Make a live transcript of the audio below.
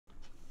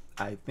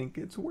I think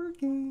it's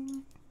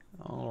working.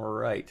 All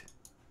right.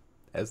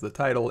 As the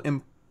title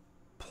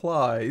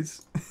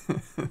implies,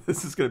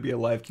 this is going to be a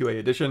live QA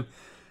edition.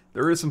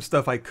 There is some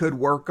stuff I could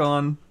work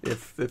on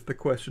if the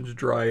questions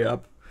dry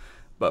up.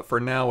 But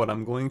for now, what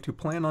I'm going to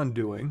plan on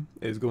doing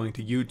is going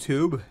to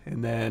YouTube,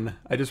 and then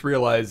I just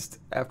realized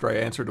after I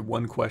answered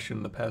one question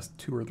in the past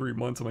 2 or 3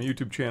 months on my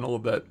YouTube channel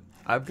that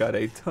I've got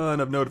a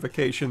ton of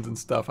notifications and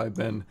stuff I've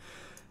been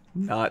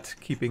not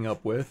keeping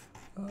up with.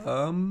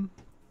 What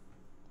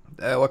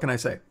can I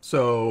say?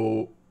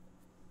 So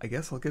I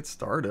guess I'll get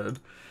started.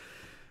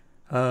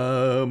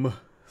 So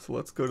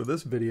let's go to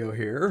this video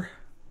here,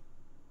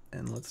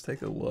 and let's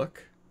take a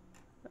look.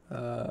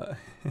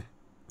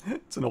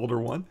 It's an older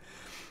one.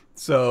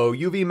 So,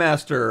 UV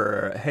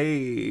Master.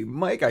 Hey,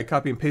 Mike, I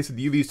copy and pasted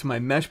the UVs to my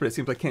mesh, but it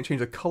seems I can't change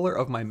the color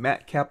of my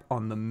matte cap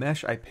on the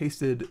mesh. I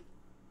copy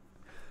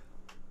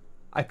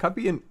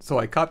and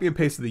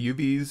pasted the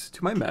UVs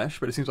to my mesh,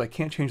 but it seems I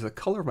can't change the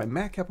color of my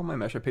matte cap on my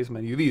mesh. I pasted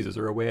my UVs. Is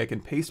there a way I can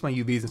paste my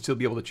UVs and still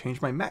be able to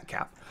change my matte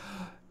cap?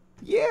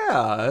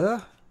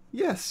 Yeah.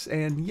 Yes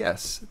and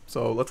yes.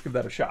 So let's give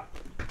that a shot.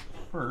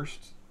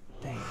 First,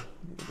 dang, I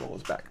need to roll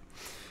this back.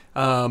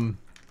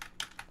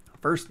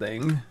 First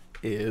thing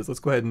is let's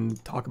go ahead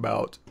and talk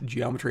about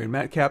geometry and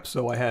matte cap.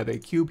 So I have a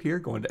cube here,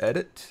 going to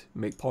edit,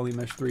 make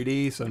polymesh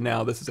 3D. So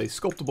now this is a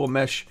sculptable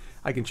mesh.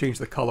 I can change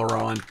the color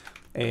on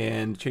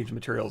and change the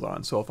materials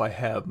on. So if I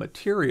have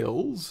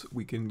materials,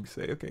 we can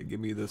say, okay, give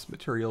me this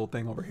material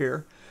thing over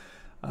here.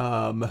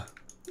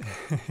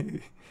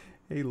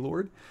 Hey,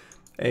 Lord.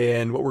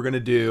 And what we're going to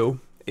do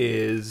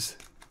is,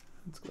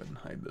 let's go ahead and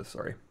hide this,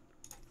 sorry.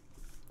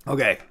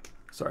 Okay,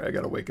 sorry, I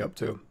got to wake up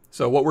too.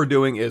 So what we're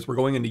doing is we're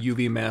going into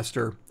UV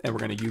Master, and we're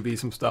going to UV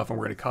some stuff, and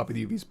we're going to copy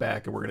the UVs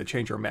back, and we're going to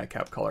change our matte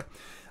cap color.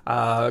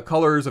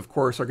 Colors, of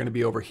course, are going to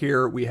be over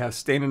here. We have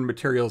standard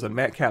materials and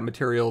matte cap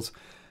materials.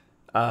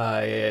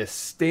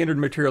 Standard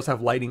materials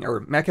have lighting, or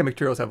matte cap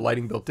materials have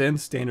lighting built in.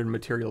 Standard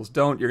materials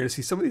don't. You're going to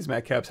see some of these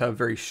matte caps have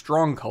very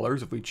strong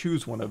colors. If we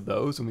choose one of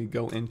those and we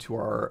go into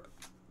our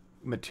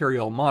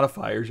material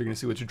modifiers, you're going to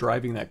see what's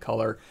driving that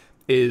color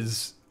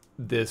is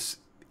this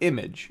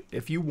image.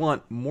 If you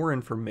want more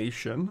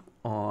information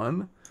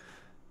on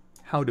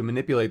how to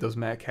manipulate those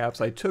matte caps,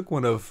 I took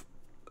one of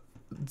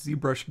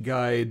ZBrush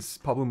Guide's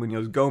Pablo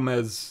Munoz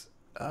Gomez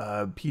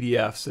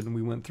PDFs, and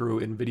we went through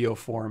in video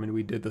form, and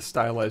we did the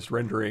stylized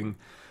rendering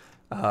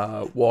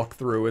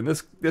walkthrough. And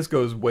this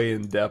goes way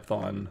in depth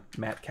on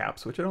matte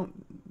caps, which I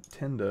don't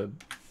tend to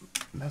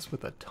mess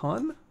with a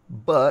ton,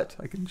 but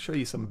I can show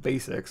you some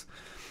basics.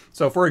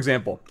 So, for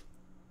example,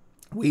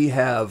 we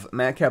have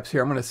matte caps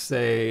here. I'm going to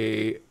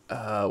say,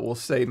 we'll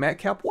say matte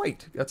cap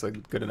white. That's a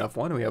good enough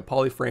one. We have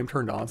polyframe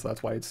turned on, so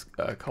that's why it's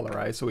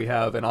colorized. So we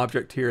have an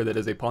object here that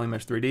is a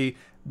polymesh 3D.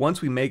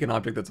 Once we make an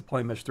object that's a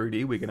polymesh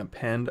 3D, we can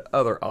append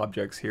other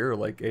objects here,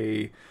 like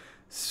a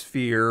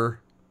sphere.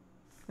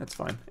 That's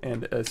fine.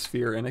 And a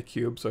sphere and a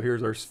cube. So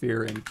here's our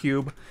sphere and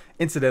cube.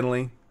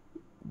 Incidentally,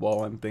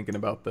 while I'm thinking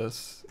about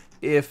this,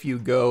 if you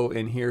go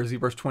in here,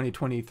 ZBrush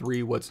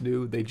 2023, what's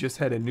new? They just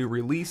had a new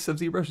release of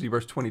ZBrush,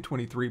 ZBrush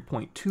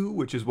 2023.2,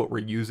 which is what we're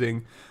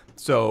using.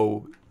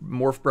 So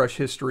morph brush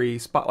history,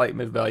 spotlight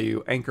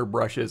mid-value, anchor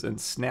brushes,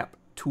 and snap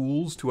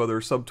tools, 2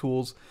 other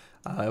subtools.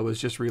 It was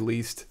just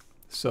released.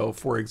 So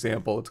for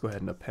example, let's go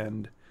ahead and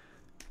append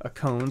a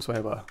cone. So I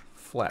have a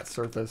flat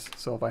surface.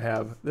 So if I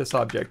have this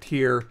object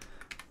here,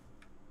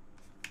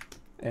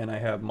 and I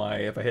have my,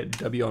 if I hit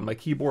W on my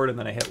keyboard and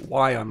then I hit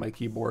Y on my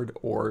keyboard,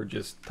 or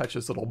just touch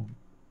this little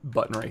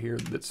button right here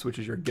that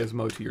switches your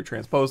gizmo to your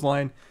transpose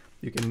line,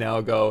 you can now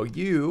go,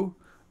 you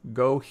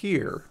go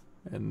here,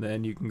 and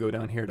then you can go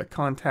down here to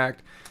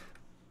contact.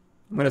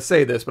 I'm going to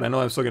say this, but I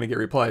know I'm still going to get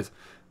replies.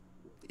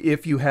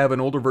 If you have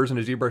an older version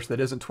of ZBrush that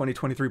isn't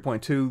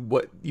 2023.2,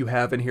 what you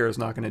have in here is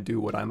not going to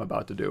do what I'm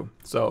about to do.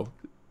 So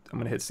I'm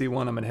going to hit C1,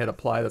 I'm going to hit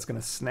apply. That's going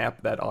to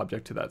snap that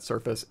object to that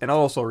surface. And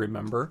also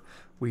remember,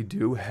 we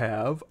do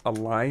have a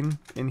line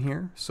in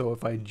here. So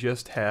if I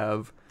just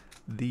have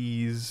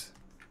these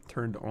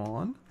turned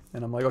on,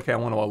 and I'm like, okay, I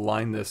want to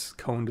align this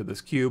cone to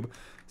this cube,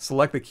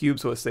 select the cube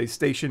so it stays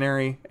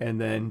stationary, and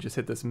then just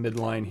hit this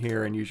midline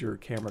here and use your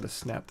camera to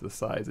snap to the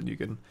sides, and you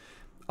can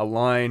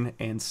align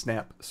and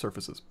snap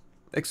surfaces,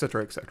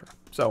 etc., etc.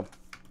 So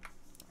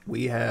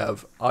we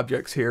have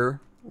objects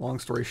here. Long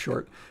story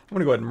short, I'm going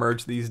to go ahead and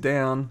merge these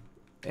down,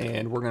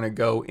 and we're going to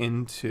go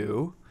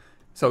into,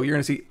 so you're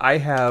going to see I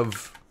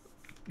have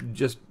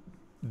just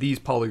these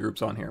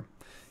polygroups on here,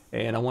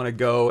 and I want to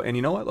go, and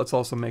you know what, let's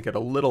also make it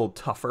a little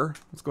tougher.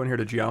 Let's go in here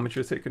to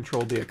geometry, let's hit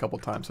Control D a couple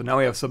times. So now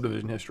we have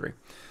subdivision history.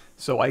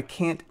 So I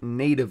can't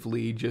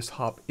natively just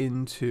hop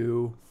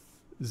into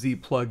Z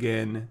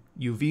plugin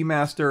UV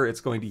Master. It's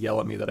going to yell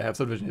at me that I have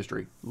subdivision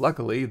history.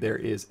 Luckily, there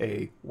is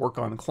a work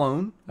on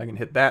clone. I can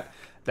hit that.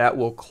 That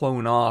will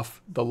clone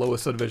off the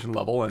lowest subdivision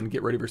level and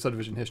get rid of your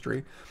subdivision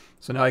history.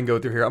 So now I can go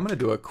through here. I'm going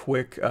to do a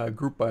quick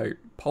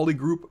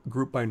polygroup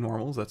group by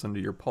normals. That's under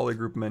your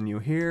polygroup menu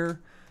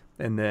here.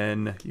 And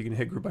then you can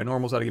hit group by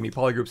normals. That'll give me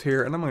polygroups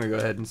here. And I'm going to go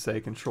ahead and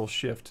say Control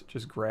Shift,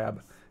 just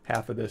grab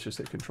half of this, just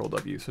hit Control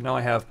W. So now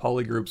I have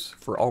polygroups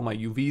for all my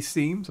UV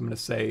seams. I'm going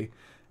to say,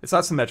 it's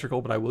not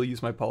symmetrical, but I will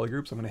use my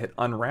polygroups. I'm going to hit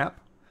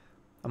unwrap.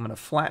 I'm going to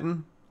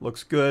flatten.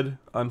 Looks good.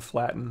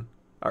 Unflatten.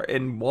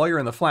 And while you're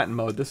in the flatten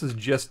mode, this is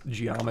just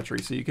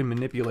geometry, so you can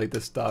manipulate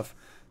this stuff.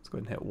 Let's go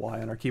ahead and hit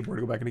Y on our keyboard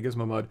to go back into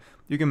Gizmo mode.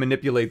 You can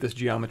manipulate this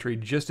geometry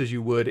just as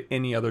you would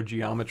any other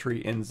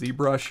geometry in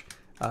ZBrush.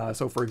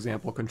 So for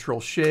example,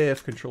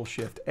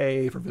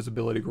 Control-Shift-A for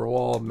visibility, grow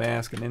all,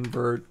 mask and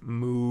invert,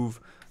 move,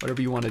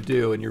 whatever you want to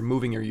do, and you're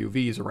moving your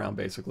UVs around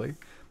basically.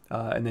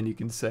 And then you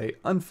can say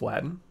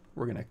unflatten.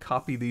 We're going to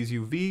copy these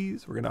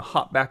UVs. We're going to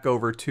hop back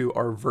over to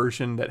our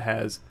version that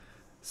has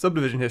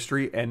subdivision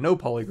history and no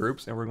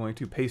polygroups, and we're going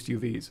to paste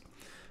UVs.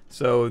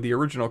 So the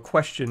original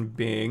question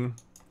being,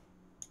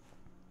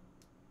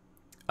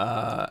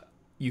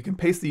 you can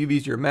paste the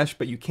UVs to your mesh,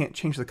 but you can't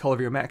change the color of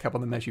your matte cap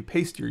on the mesh you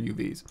paste your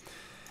UVs.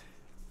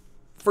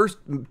 First,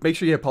 make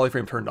sure you have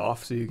polyframe turned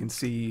off so you can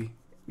see,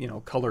 you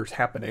know, colors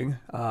happening.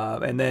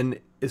 And then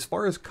as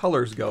far as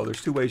colors go,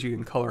 there's two ways you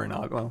can color an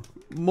object. Well,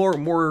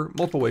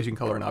 multiple ways you can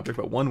color an object,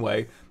 but one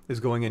way is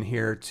going in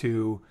here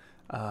to,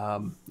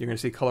 you're going to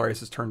see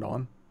colorize is turned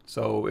on.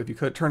 So if you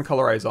could turn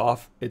colorize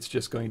off, it's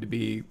just going to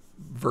be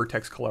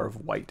vertex color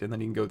of white, and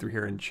then you can go through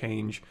here and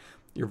change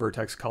your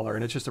vertex color,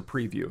 and it's just a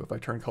preview. If I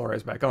turn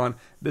colorize back on,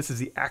 this is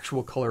the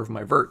actual color of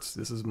my verts.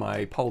 This is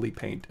my poly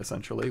paint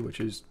essentially,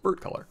 which is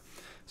vert color.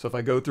 So if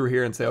I go through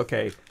here and say,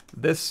 okay,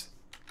 this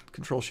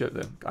Control-Shift,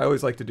 I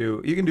always like to do,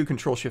 you can do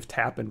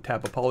Control-Shift-Tap and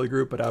tap a poly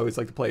group, but I always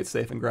like to play it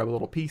safe and grab a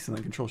little piece and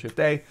then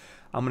Control-Shift-A.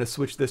 I'm going to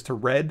switch this to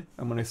red.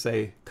 I'm going to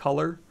say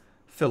color,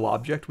 fill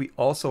object. We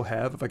also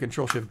have, if I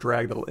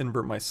Control-Shift-Drag, that'll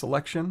invert my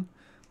selection.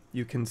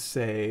 You can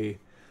say,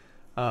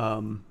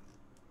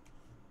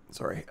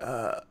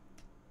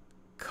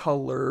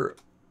 color,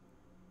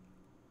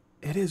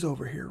 it is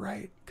over here,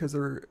 right? Because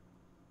they're,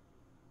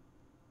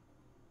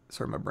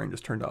 sorry, my brain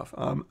just turned off.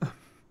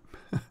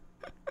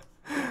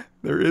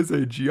 There is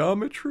a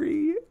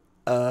geometry,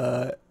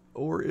 or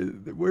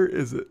where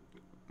is it?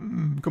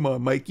 Come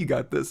on, Mike, you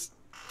got this.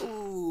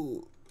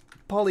 Ooh,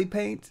 poly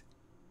paint,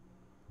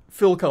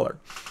 fill color.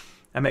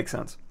 That makes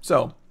sense.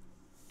 So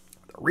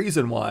the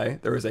reason why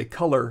there is a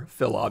color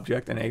fill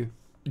object and a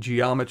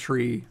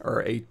geometry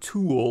or a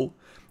tool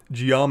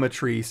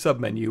geometry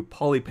submenu,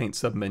 poly paint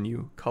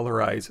submenu,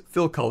 colorize,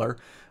 fill color.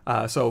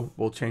 So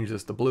we'll change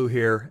this to blue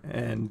here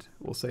and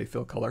we'll say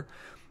fill color.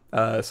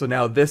 So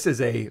now this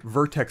is a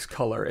vertex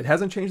color. It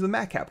hasn't changed the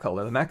matte cap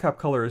color. The matte cap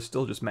color is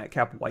still just matte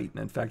cap white.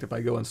 And in fact, if I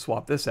go and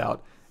swap this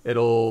out,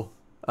 it'll,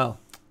 oh,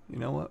 you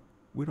know what?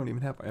 We don't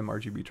even have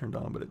mRGB turned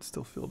on, but it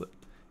still filled it.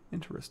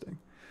 Interesting.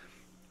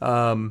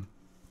 So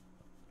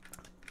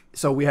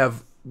we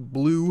have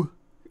blue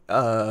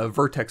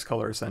vertex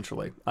color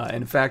essentially.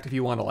 In fact, if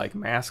you want to like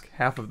mask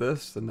half of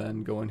this and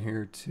then go in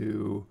here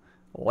to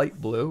light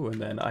blue,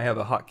 and then I have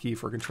a hotkey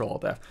for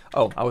Control-Alt-F.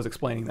 Oh, I was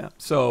explaining that.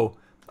 So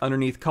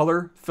underneath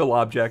color, fill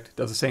object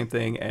does the same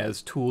thing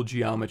as tool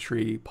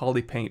geometry,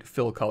 poly paint,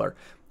 fill color.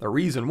 The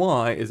reason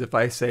why is if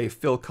I say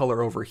fill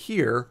color over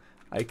here,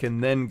 I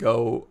can then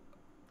go,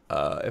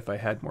 if I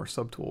had more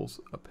subtools,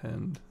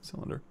 append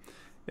cylinder.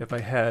 If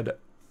I had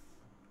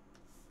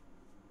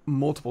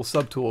multiple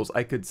subtools,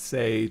 I could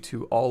say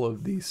to all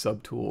of these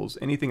subtools,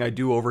 anything I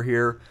do over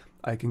here,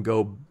 I can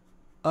go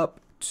up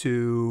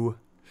to,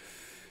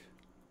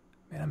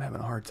 man, I'm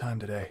having a hard time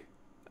today.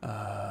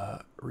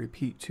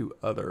 Repeat to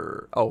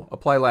other, oh,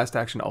 apply last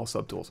action to all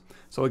subtools.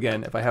 So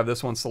again, if I have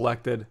this one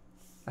selected,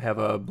 I have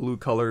a blue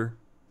color,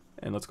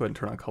 and let's go ahead and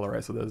turn on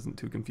colorize so that isn't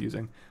too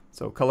confusing.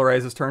 So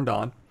colorize is turned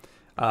on.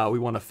 We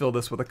want to fill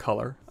this with a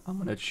color. I'm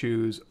going to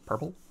choose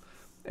purple,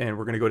 and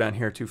we're going to go down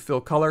here to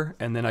fill color,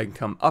 and then I can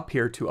come up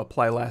here to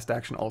apply last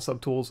action all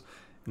subtools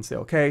and say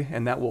okay,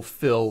 and that will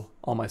fill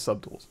all my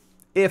subtools.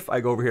 If I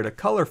go over here to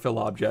color fill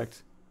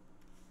object,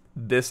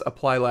 this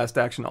apply last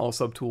action all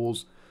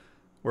subtools,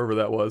 wherever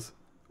that was,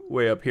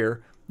 way up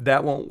here,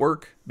 that won't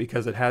work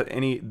because it has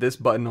this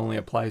button only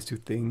applies to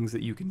things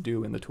that you can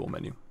do in the tool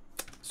menu.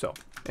 So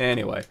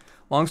anyway,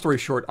 long story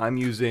short, I'm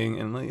using,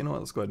 and you know what,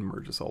 let's go ahead and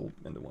merge this all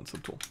into one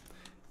subtool.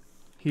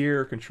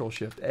 Here,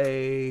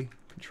 Control-Shift-A,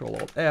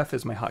 Control-Alt-F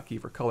is my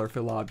hotkey for color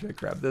fill object.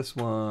 Grab this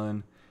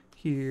one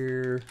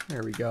here.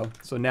 There we go.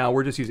 So now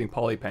we're just using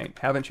poly paint.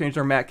 Haven't changed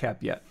our matte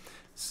cap yet.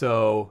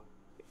 So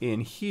in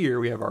here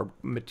we have our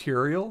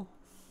material,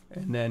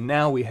 and then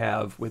now we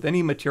have, with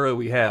any material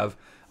we have,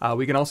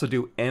 we can also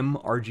do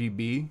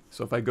mRGB.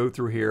 So if I go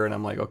through here and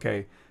I'm like,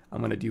 okay, I'm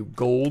going to do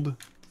gold,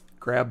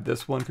 grab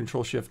this one,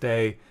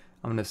 Control-Shift-A,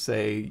 I'm going to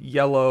say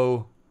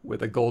yellow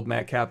with a gold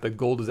matte cap. The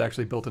gold is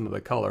actually built into the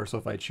color. So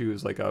if I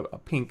choose like a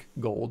pink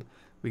gold,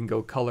 we can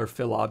go color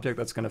fill object.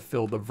 That's going to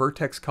fill the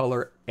vertex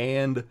color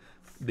and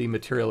the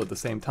material at the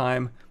same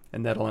time,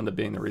 and that'll end up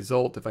being the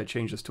result. If I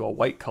change this to a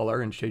white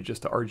color and change this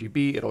to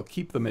RGB, it'll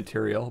keep the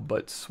material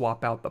but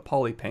swap out the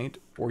poly paint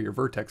or your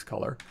vertex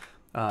color.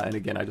 And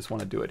again, I just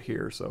want to do it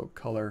here. So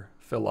color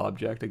fill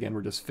object. Again,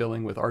 we're just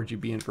filling with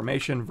RGB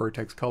information,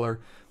 vertex color.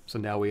 So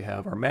now we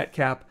have our matte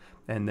cap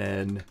and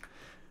then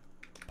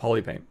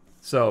poly paint.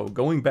 So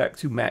going back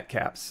to matte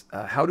caps,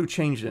 how to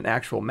change an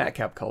actual matte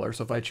cap color.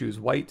 So if I choose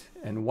white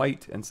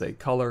and say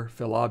color,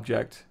 fill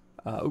object,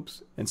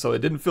 oops. And so it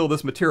didn't fill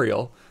this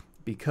material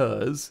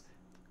because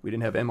we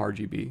didn't have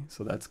mRGB.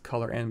 So that's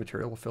color and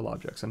material will fill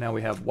object. So now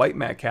we have white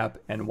matte cap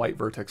and white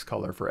vertex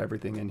color for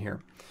everything in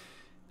here.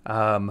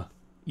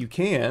 You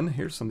can,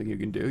 here's something you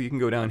can do. You can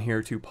go down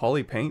here to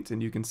polypaint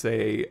and you can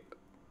say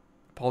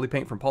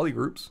polypaint from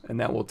polygroups, and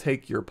that will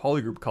take your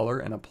polygroup color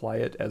and apply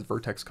it as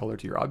vertex color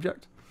to your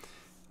object.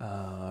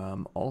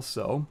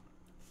 Also,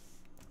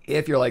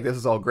 if you're like, this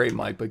is all great,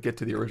 Mike, but get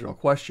to the original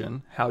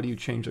question, how do you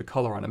change the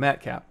color on a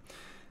matte cap?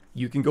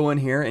 You can go in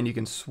here and you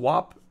can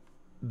swap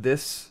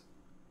this.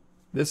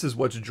 This is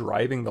what's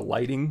driving the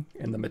lighting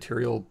and the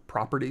material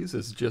properties,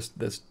 is just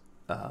this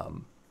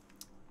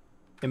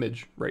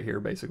image right here.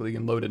 Basically, you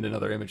can load in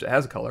another image that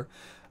has a color.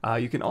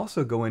 You can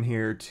also go in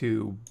here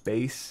to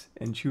base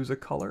and choose a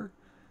color,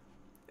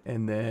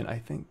 and then I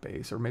think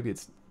base, or maybe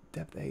it's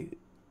depth A,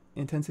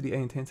 intensity A,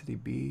 intensity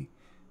B.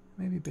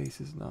 Maybe base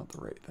is not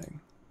the right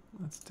thing.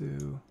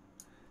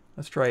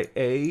 Let's try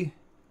A,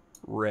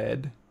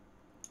 red,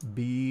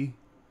 B,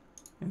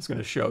 and it's going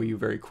to show you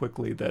very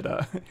quickly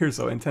that here's,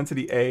 so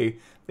intensity A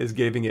is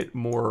giving it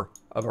more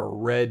of a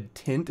red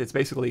tint. It's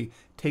basically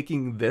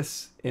taking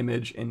this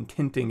image and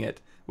tinting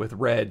it with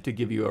red to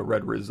give you a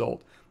red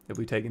result. If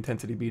we take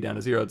intensity B down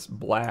to 0, it's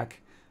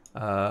black,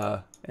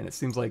 and it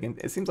seems like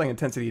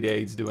intensity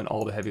A is doing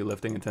all the heavy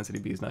lifting. Intensity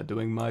B is not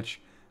doing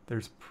much.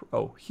 There's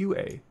hue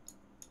A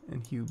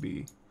and hue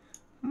B.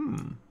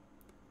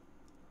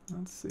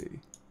 Let's see.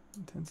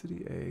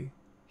 Intensity A,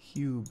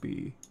 hue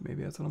B.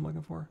 Maybe that's what I'm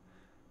looking for.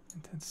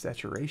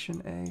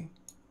 Saturation A,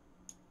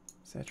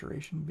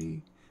 saturation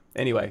B.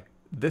 Anyway,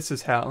 this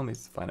is how, let me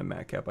find a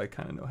matte cap I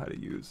kind of know how to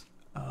use.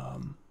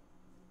 And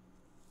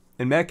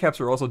matte caps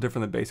are also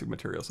different than basic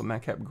materials. So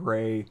matte cap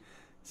gray,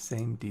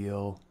 same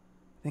deal.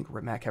 I think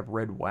matte cap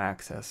red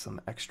wax has some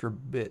extra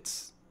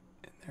bits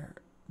in there.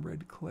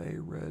 Red clay,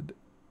 red.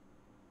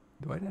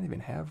 Do I not even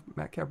have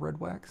matte cap red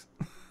wax?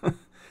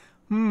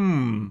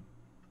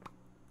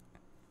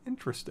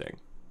 Interesting.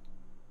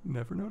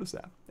 Never noticed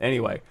that.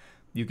 Anyway,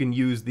 you can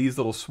use these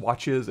little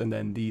swatches and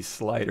then these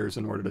sliders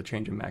in order to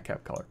change a matte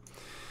cap color.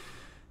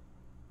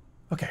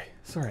 Okay,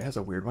 sorry, that's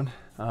a weird one.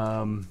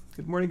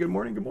 Good morning, good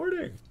morning, good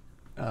morning.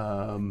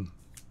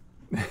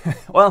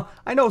 Well,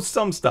 I know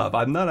some stuff.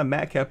 I'm not a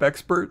matte cap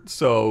expert,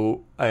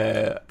 so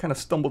I kind of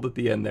stumbled at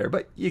the end there,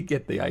 but you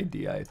get the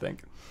idea, I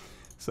think.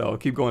 So I'll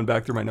keep going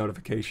back through my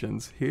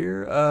notifications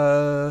here.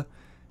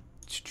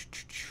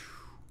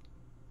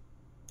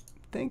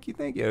 Thank you.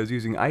 I was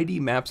using ID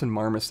maps and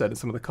Marmoset, and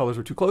some of the colors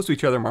were too close to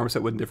each other.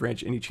 Marmoset wouldn't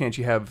differentiate. Any chance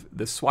you have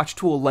the swatch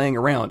tool laying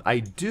around? I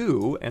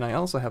do, and I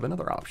also have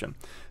another option.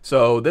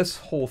 So this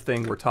whole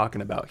thing we're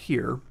talking about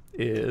here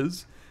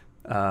is,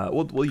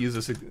 we'll use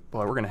this,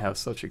 well, we're going to have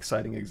such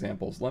exciting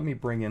examples. Let me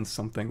bring in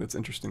something that's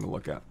interesting to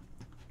look at.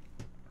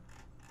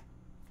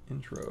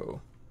 Intro.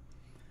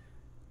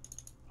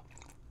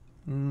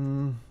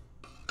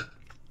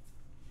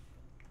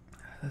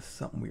 This is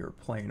something we were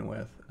playing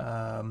with.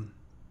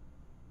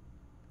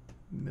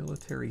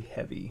 Military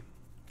heavy.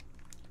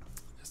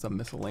 Just a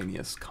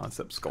miscellaneous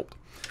concept sculpt.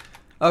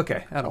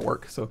 Okay, that'll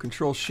work. So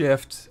Control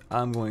Shift,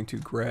 I'm going to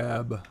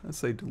grab, let's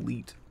say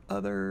delete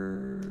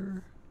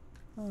other.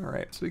 All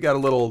right, so we got a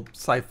little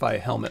sci-fi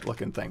helmet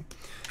looking thing.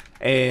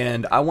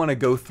 And I want to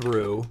go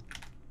through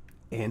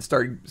and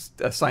start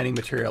assigning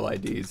material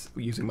IDs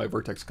using my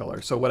vertex color.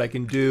 So what I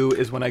can do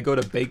is when I go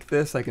to bake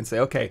this, I can say,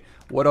 okay,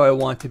 what do I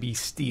want to be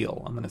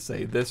steel? I'm going to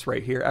say this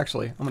right here.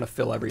 Actually, I'm going to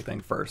fill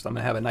everything first. I'm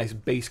going to have a nice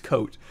base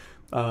coat.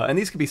 And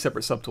these could be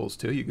separate subtools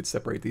too. You could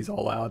separate these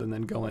all out and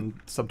then go in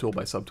subtool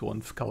by subtool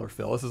and color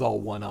fill. This is all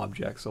one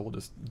object, so we'll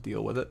just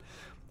deal with it.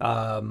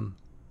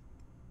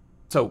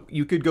 So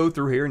you could go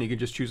through here and you could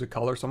just choose a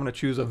color. So I'm going to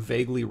choose a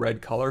vaguely red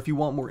color. If you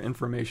want more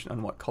information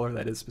on what color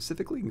that is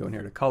specifically, you can go in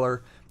here to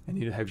color and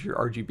you have your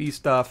RGB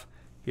stuff.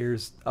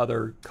 Here's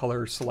other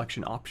color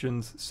selection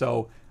options.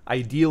 So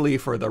ideally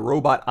for the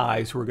robot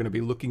eyes who are going to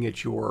be looking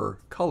at your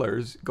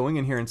colors, going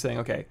in here and saying,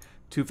 okay,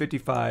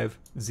 255,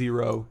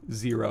 0,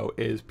 0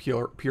 is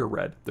pure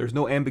red. There's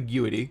no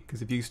ambiguity,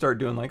 because if you start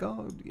doing like,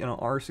 oh, you know,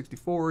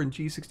 R64 and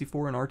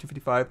G64 and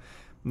R255,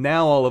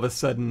 now all of a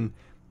sudden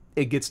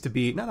it gets to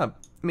be not a,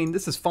 I mean,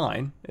 this is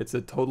fine. It's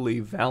a totally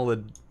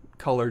valid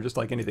color just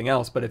like anything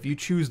else, but if you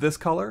choose this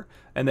color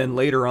and then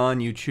later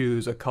on you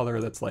choose a color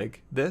that's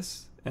like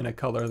this and a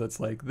color that's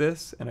like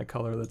this and a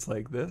color that's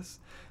like this,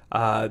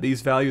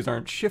 these values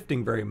aren't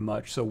shifting very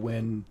much. So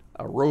when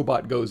a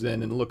robot goes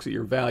in and looks at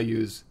your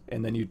values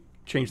and then you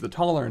change the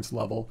tolerance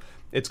level,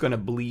 it's going to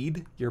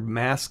bleed. Your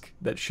mask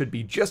that should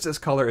be just this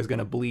color is going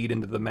to bleed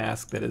into the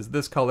mask that is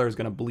this color, is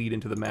going to bleed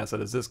into the mask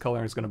that is this color,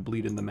 and is going to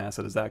bleed into the mask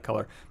that is that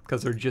color,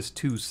 because they're just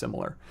too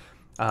similar.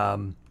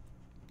 So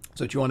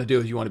what you want to do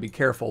is you want to be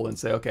careful and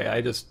say, okay,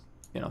 I just,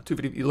 you know,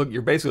 250,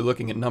 you're basically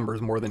looking at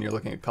numbers more than you're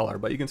looking at color,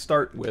 but you can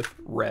start with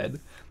red.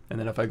 And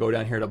then if I go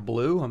down here to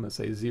blue, I'm going to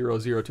say 0,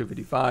 0,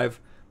 255.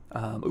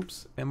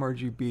 Oops,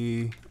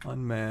 mRGB,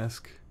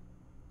 unmask,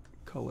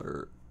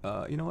 color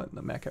You know what?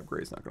 The matcap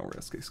gray is not going to work.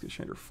 Let's get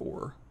shader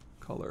 4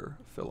 color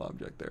fill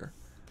object there.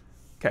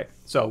 Okay,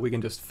 so we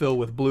can just fill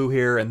with blue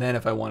here, and then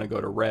if I want to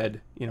go to red,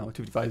 you know,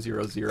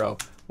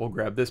 25500, we'll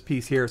grab this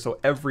piece here. So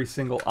every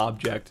single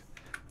object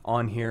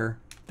on here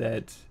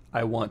that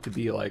I want to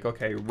be like,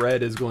 okay,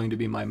 red is going to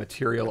be my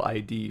material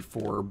ID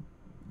for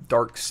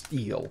dark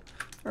steel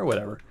or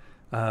whatever.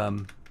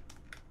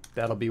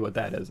 That'll be what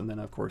that is. And then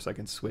of course I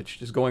can switch,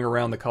 just going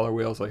around the color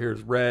wheel. So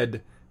here's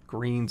red,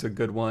 green's a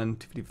good one,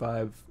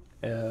 255.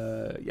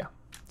 Yeah,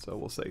 so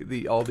we'll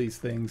say all these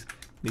things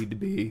need to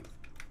be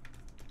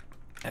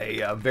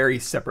a very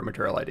separate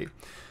material ID.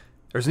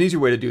 There's an easier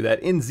way to do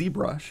that in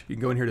ZBrush. You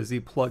can go in here to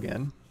Z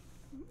plugin,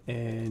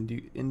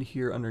 and in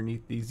here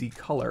underneath the Z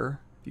color,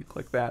 if you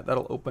click that,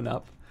 that'll open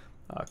up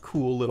a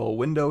cool little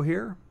window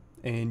here,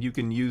 and you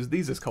can use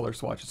these as color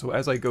swatches. So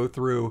as I go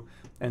through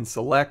and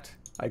select,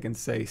 I can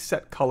say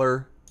set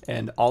color,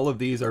 and all of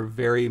these are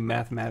very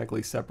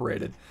mathematically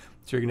separated.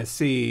 So you're going to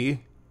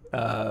see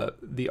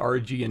the R,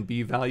 G, and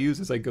B values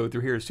as I go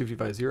through here is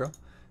 2550,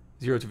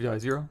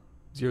 0250,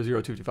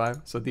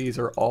 00255. So these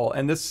are all,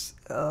 and this,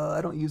 I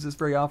don't use this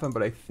very often,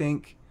 but I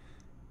think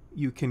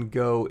you can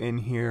go in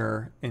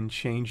here and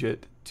change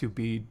it to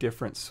be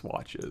different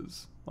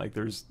swatches. Like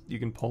you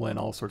can pull in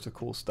all sorts of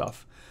cool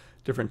stuff,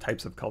 different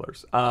types of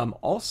colors.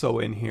 Also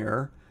in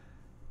here,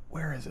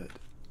 where is it?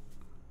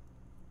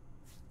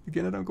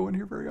 Again, I don't go in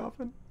here very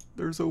often.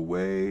 There's a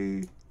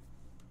way,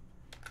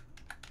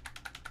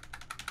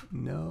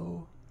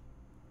 no,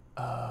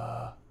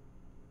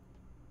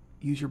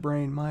 use your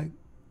brain, Mike.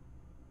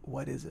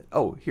 What is it?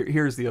 Oh,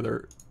 here's the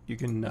other. You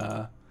can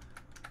no,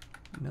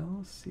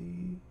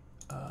 see,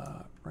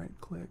 right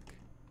click,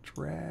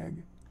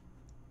 drag,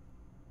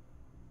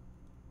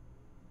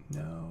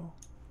 no,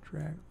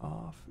 drag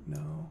off,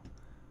 no.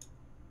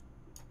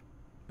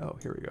 Oh,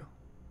 here we go.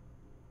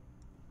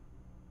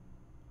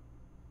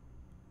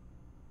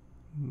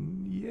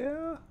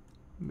 Yeah,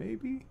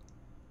 maybe.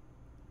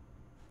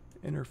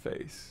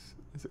 Interface.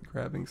 Is it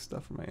grabbing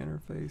stuff from my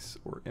interface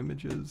or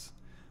images?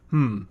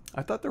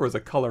 I thought there was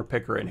a color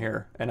picker in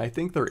here, and I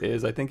think there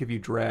is. I think if you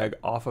drag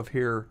off of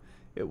here,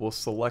 it will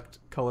select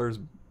colors,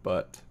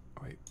 but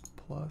wait,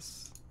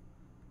 plus.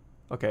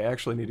 Okay, I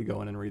actually need to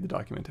go in and read the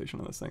documentation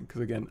on this thing, because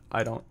again,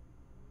 I don't.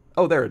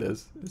 Oh, there it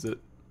is. Is it?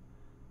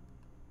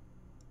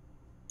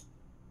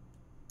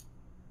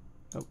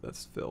 Oh,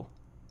 that's fill.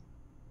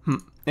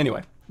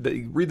 Anyway,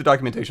 read the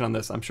documentation on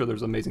this. I'm sure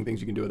there's amazing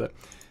things you can do with it.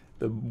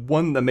 The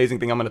one amazing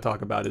thing I'm going to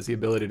talk about is the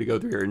ability to go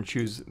through here and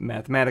choose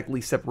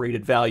mathematically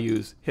separated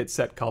values, hit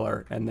set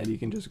color, and then you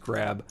can just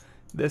grab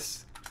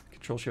this,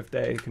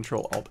 Control-Shift-A,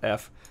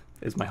 Control-Alt-F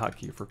is my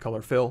hotkey for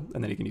color fill,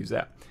 and then you can use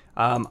that.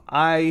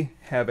 I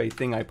have a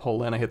thing I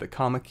pull in. I hit the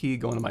comma key,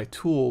 go into my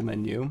tool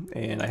menu,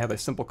 and I have a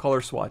simple color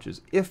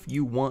swatches. If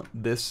you want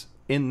this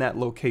in that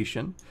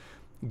location,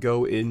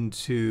 go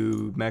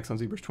into Maxon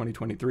ZBrush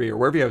 2023, or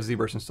wherever you have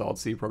ZBrush installed,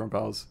 C Program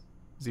Files,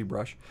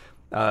 ZBrush.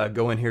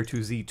 Go in here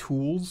to Z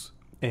Tools,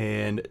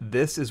 and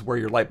this is where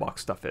your Lightbox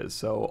stuff is.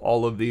 So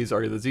all of these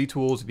are the Z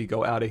Tools. If you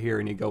go out of here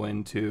and you go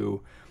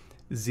into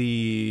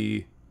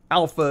Z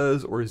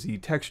Alphas or Z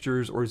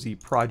Textures or Z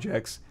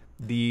Projects,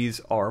 these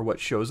are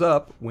what shows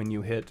up when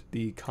you hit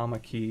the comma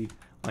key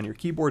on your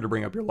keyboard to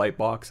bring up your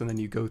Lightbox, and then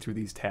you go through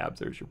these tabs.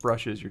 There's your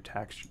brushes, your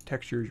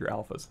textures, your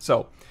alphas.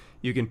 So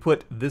you can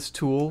put this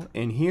tool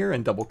in here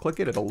and double click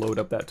it. It'll load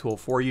up that tool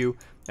for you.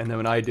 And then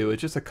what I do is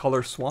just a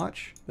color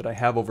swatch that I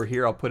have over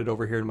here. I'll put it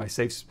over here in my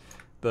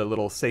the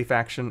little safe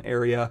action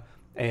area.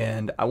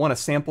 And I want to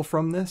sample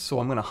from this, so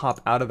I'm going to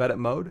hop out of edit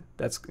mode.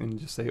 And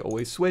just say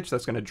always switch.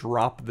 That's going to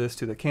drop this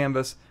to the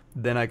canvas.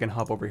 Then I can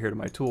hop over here to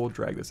my tool,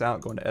 drag this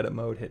out, go into edit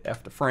mode, hit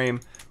F to frame.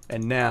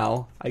 And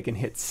now I can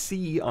hit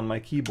C on my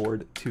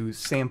keyboard to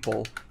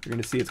sample. You're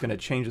going to see it's going to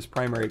change this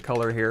primary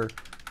color here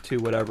to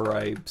whatever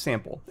I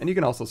sample. And you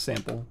can also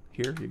sample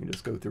here. You can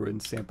just go through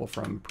and sample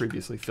from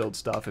previously filled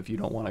stuff if you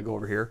don't want to go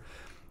over here.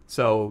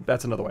 So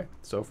that's another way.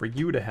 So for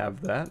you to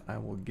have that, I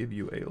will give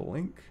you a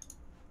link.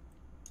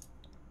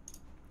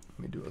 Let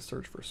me do a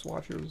search for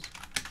swatches.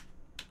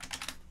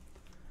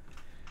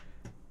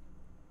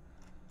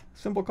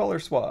 Simple color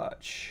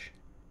swatch.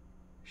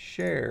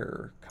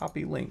 Share,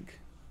 copy link.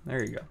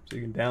 There you go. So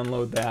you can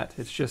download that.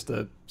 It's just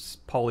a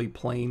poly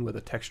plane with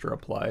a texture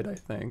applied, I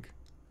think.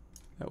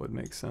 That would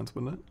make sense,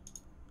 wouldn't it?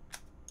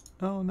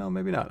 Oh, no,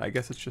 maybe not. I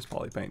guess it's just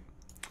poly paint.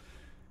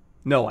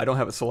 No, I don't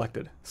have it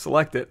selected.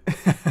 Select it.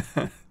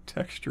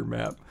 Texture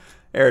map.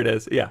 There it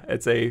is. Yeah,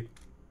 it's a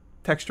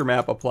texture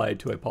map applied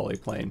to a poly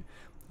plane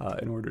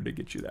in order to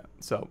get you that.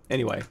 So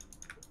anyway,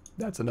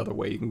 that's another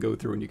way you can go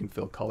through and you can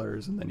fill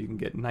colors, and then you can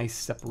get nice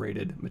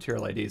separated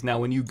material IDs. Now,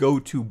 when you go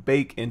to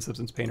bake in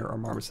Substance Painter or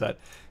Marmoset,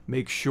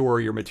 make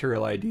sure your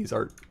material IDs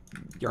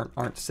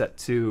aren't set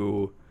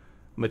to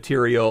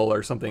material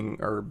or something,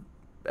 or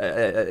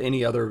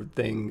any other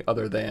thing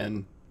other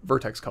than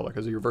vertex color,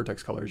 because your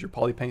vertex color is your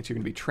poly paint. So you're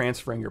going to be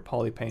transferring your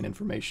poly paint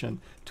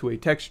information to a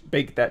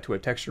bake that to a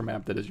texture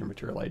map that is your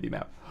material ID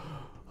map.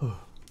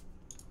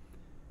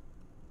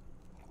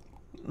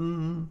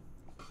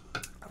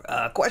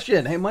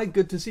 Question. Hey, Mike,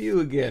 good to see you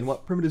again.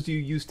 What primitives do you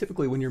use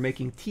typically when you're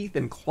making teeth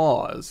and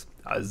claws?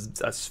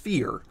 A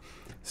sphere.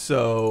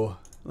 So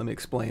let me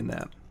explain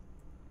that.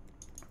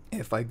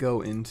 If I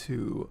go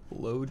into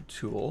Load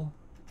Tool,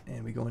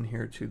 and we go in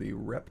here to the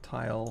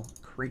Reptile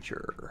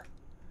Creature.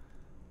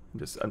 I'm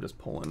just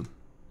pulling.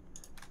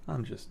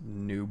 I'm just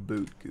new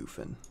boot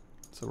goofing.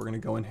 So we're going to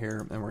go in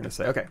here, and we're going to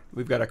say, okay,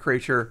 we've got a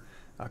creature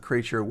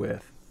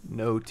with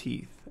no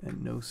teeth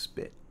and no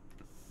spit.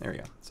 There we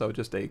go. So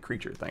just a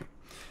creature thing.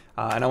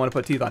 And I want to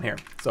put teeth on here.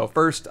 So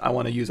first, I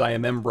want to use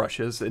IMM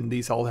brushes, and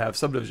these all have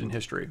subdivision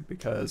history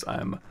because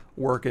I'm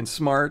working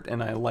smart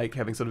and I like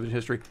having subdivision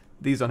history.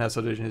 These don't have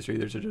subdivision history,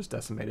 these are just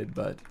decimated,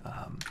 but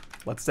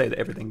let's say that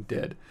everything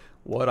did.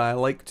 What I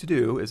like to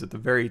do is at the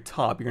very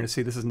top, you're going to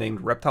see this is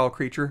named Reptile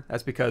Creature.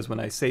 That's because when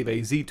I save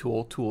a Z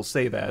tool, Tool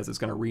Save As, it's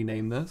going to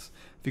rename this.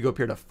 If you go up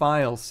here to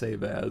File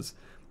Save As,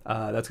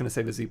 that's going to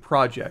save a Z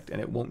project, and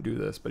it won't do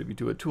this, but if you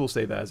do a Tool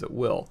Save As, it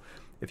will.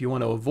 If you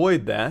want to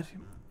avoid that,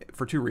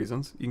 for two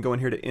reasons, you can go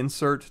in here to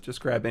Insert, just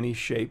grab any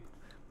shape,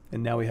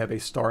 and now we have a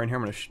star in here.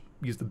 I'm going to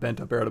use the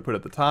bent up arrow to put it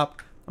at the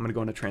top. I'm going to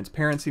go into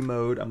transparency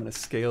mode. I'm going to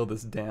scale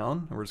this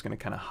down, and we're just going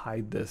to kind of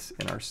hide this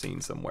in our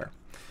scene somewhere.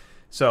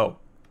 So,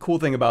 cool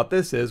thing about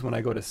this is when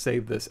I go to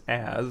save this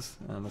as,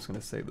 I'm just going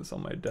to save this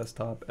on my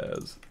desktop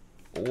as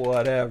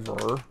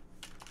whatever.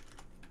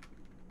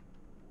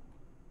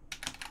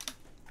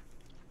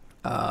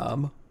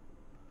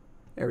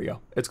 There we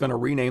go. It's going to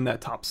rename that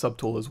top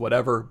subtool as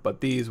whatever,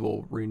 but these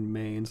will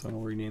remain. So I'm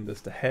going to rename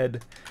this to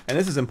head. And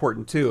this is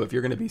important too. If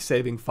you're going to be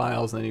saving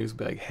files, and then use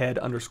like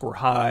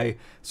head_high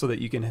so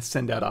that you can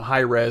send out a high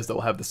res that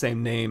will have the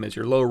same name as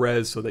your low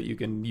res so that you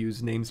can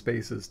use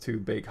namespaces to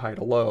bake high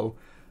to low.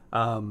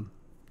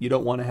 You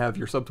don't want to have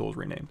your subtools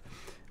renamed.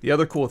 The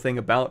other cool thing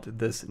about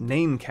this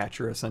name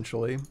catcher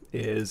essentially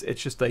is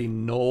it's just a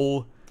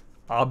null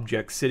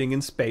object sitting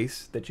in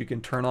space that you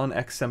can turn on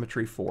X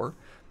symmetry for,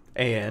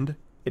 and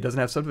it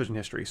doesn't have subdivision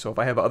history. So if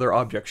I have other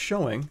objects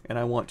showing and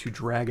I want to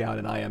drag out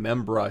an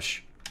IMM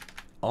brush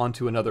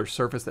onto another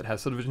surface that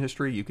has subdivision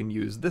history, you can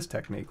use this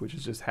technique, which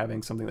is just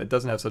having something that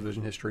doesn't have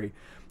subdivision history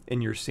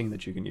in your scene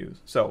that you can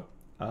use. So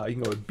you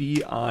can go with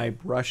BI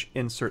brush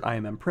insert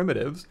IMM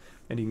primitives,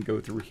 and you can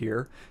go through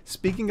here.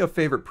 Speaking of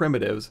favorite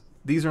primitives,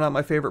 these are not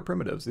my favorite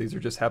primitives. These are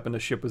just happen to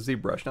ship with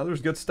ZBrush. Now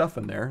there's good stuff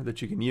in there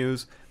that you can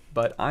use,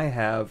 but I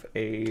have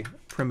a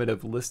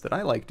primitive list that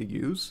I like to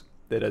use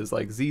that is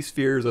like Z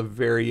spheres of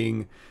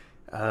varying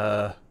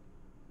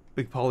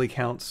big poly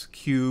counts,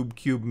 cube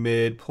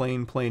mid,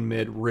 plane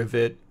mid,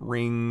 rivet,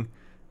 ring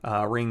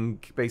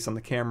based on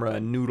the camera,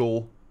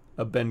 noodle,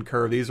 a bend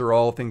curve. These are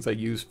all things I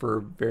use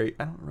for I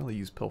don't really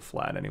use pill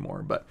flat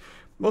anymore, but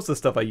most of the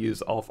stuff I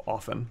use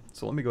often.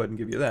 So let me go ahead and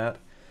give you that.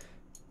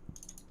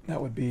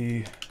 That would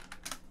be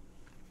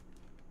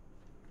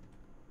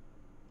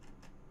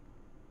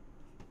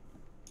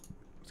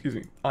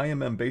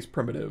IMM base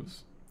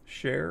primitives,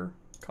 share,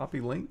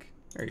 copy link.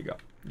 There you go.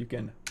 You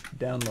can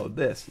download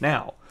this.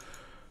 Now,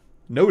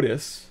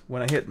 notice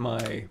when I hit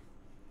my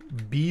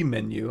B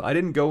menu, I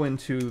didn't go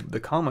into the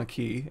comma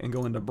key and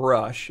go into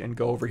brush and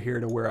go over here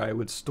to where I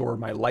would store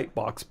my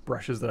lightbox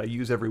brushes that I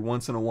use every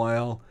once in a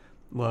while,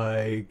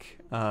 like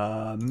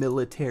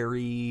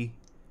military.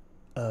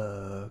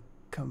 Is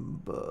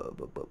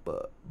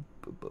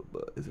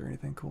there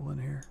anything cool in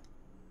here?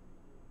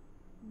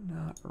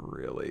 Not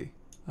really.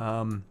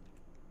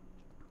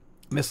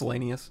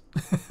 Miscellaneous.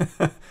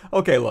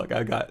 Okay, look,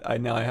 I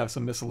now have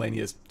some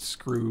miscellaneous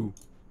screw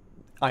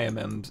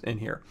IMMs in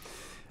here.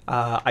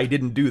 I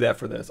didn't do that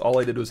for this. All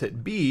I did was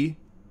hit B.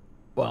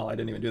 Well, I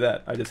didn't even do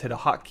that. I just hit a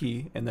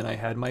hotkey, and then I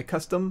had my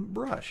custom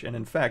brush. And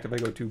in fact, if I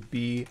go to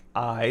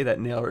BI, that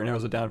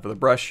narrows it down for the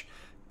brush.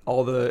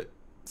 All the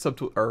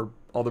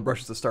all the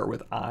brushes that start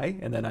with I,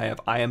 and then I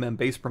have IMM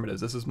base primitives.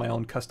 This is my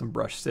own custom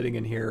brush sitting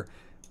in here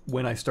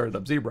when I started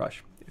up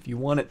ZBrush. If you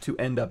want it to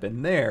end up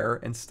in there,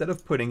 instead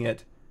of putting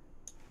it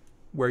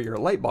where your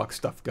lightbox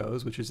stuff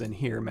goes, which is in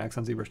here,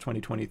 Maxon ZBrush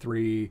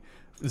 2023,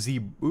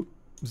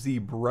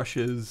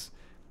 ZBrushes,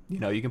 you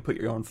know, you can put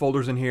your own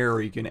folders in here,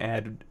 or you can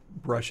add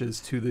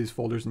brushes to these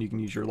folders and you can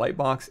use your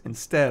lightbox.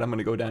 Instead, I'm going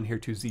to go down here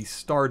to Z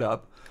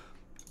Startup,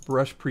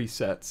 Brush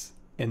Presets,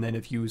 and then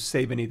if you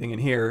save anything in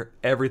here,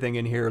 everything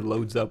in here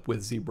loads up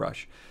with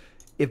ZBrush.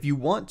 If you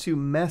want to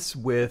mess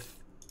with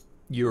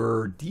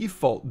your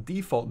default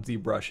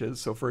ZBrushes,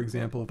 so for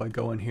example, if I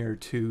go in here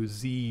to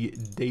Z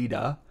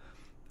Data,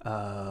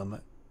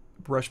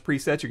 brush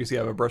presets, you can see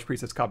I have a brush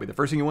presets copy. The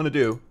first thing you want to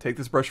do, take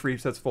this brush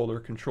presets folder,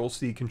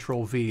 Control-C,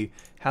 Control-V,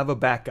 have a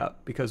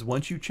backup, because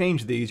once you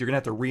change these, you're going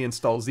to have to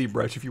reinstall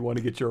ZBrush if you want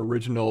to get your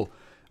original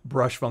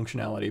brush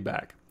functionality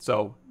back.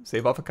 So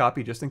save off a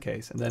copy just in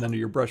case, and then under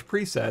your brush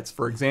presets,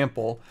 for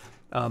example,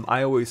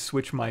 I always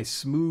switch my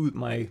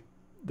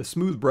the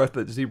smooth brush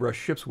that ZBrush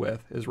ships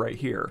with is right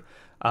here.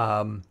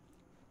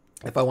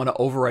 If I want to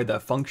override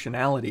that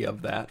functionality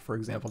of that, for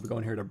example, if I go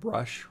in here to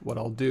brush, what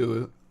I'll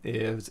do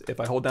is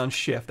if I hold down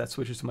shift, that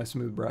switches to my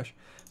smooth brush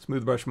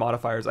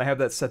modifiers. I have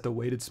that set to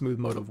weighted smooth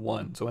mode of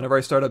 1. So whenever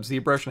I start up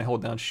ZBrush and I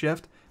hold down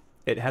shift,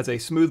 it has a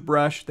smooth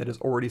brush that is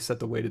already set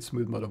the weighted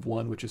smooth mode of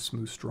 1, which is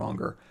smooth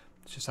stronger.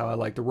 It's just how I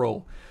like to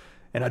roll.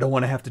 And I don't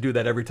want to have to do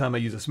that every time I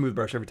use a smooth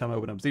brush, every time I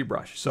open up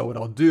ZBrush. So what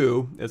I'll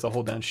do is I'll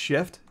hold down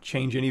Shift,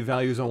 change any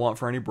values I want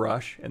for any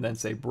brush, and then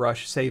say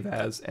Brush Save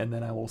As, and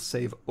then I will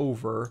save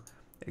over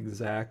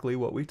exactly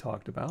what we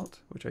talked about,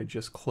 which I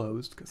just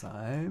closed because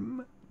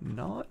I'm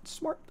not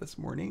smart this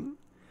morning.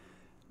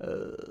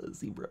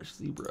 ZBrush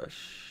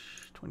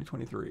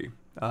 2023.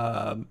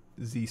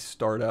 Z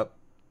Startup.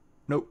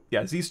 Nope.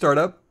 Yeah, Z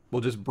Startup.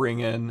 We'll just bring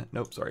in.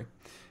 Nope. Sorry.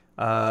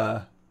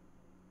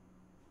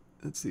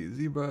 Let's see.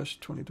 ZBrush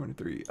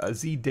 2023.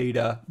 Z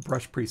Data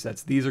brush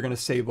presets. These are going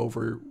to save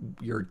over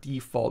your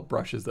default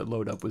brushes that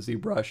load up with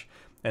ZBrush,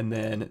 and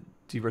then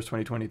ZBrush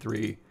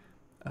 2023.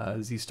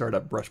 Z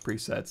Startup brush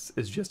presets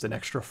is just an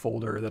extra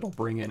folder that'll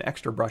bring in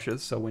extra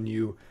brushes. So when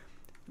you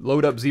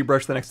load up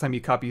ZBrush the next time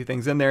you copy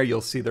things in there,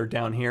 you'll see they're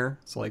down here.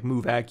 So like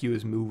Move Acu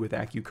is Move with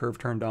Acu Curve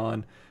turned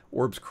on,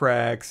 Orbs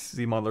Cracks,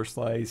 Z Modeler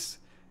Slice,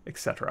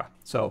 etc.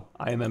 So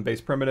IMM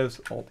based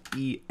primitives,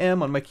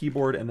 Alt-E-M on my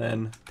keyboard, and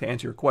then to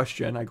answer your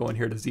question, I go in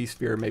here to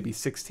Z-Sphere, maybe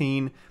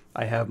 16.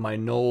 I have my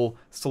null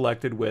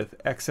selected with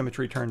X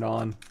symmetry turned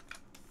on,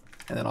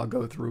 and then I'll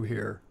go through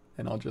here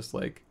and I'll just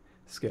like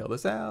scale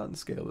this out and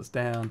scale this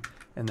down,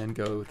 and then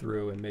go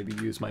through and maybe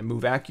use my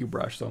Move Acu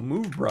brush. So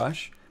Move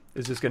Brush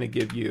is just going to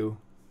give you,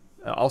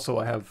 also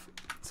I have,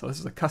 so this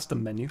is a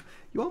custom menu.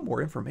 You want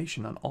more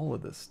information on all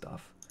of this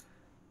stuff.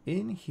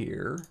 In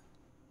here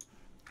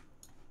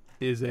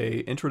is a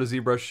intro to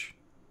ZBrush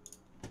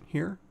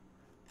here.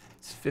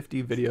 It's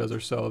 50 videos or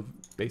so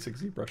of basic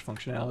ZBrush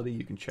functionality.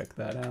 You can check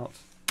that out.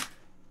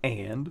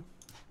 And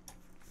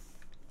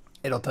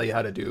it'll tell you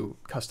how to do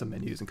custom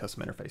menus and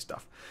custom interface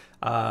stuff.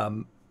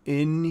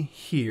 In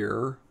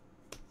here,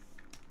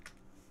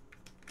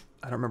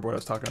 I don't remember what I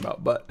was talking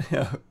about, but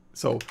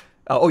so,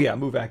 oh yeah,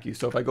 Move Acu.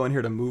 So if I go in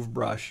here to Move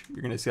Brush,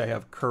 you're going to see I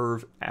have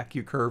Curve,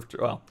 Acu Curve,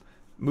 well,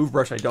 Move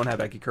Brush I don't have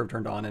Acu Curve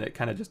turned on, and it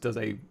kind of just does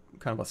a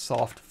kind of a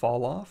soft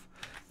fall off.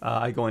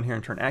 I go in here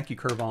and turn Acu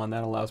Curve on.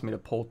 That allows me to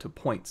pull to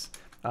points.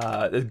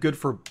 It's good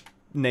for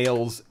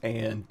nails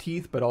and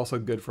teeth, but also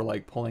good for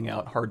like pulling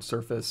out hard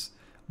surface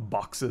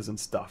boxes and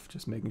stuff,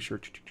 just making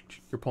sure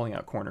you're pulling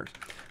out corners.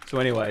 So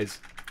anyways,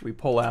 we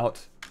pull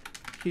out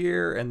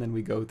here, and then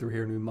we go through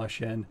here and we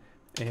mush in,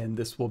 and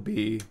this will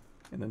be,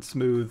 and then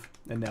smooth,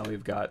 and now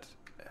we've got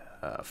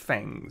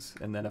fangs.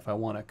 And then if I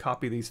want to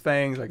copy these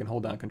fangs, I can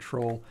hold down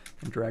Control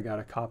and drag out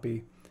a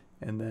copy,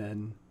 and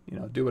then, you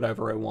know, do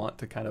whatever I want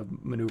to kind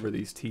of maneuver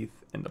these teeth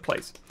into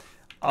place.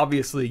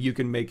 Obviously, you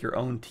can make your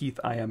own teeth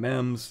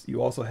IMMs.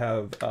 You also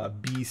have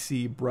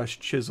BC Brush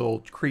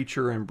Chisel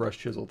Creature and Brush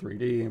Chisel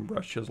 3D and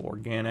Brush Chisel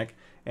Organic.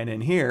 And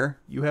in here,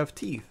 you have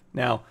teeth.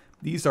 Now,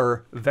 these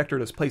are vector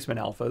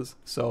displacement alphas,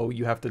 so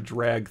you have to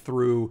drag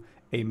through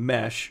a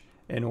mesh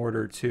in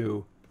order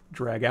to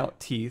drag out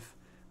teeth.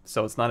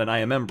 So it's not an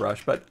IMM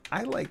brush, but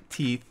I like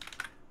teeth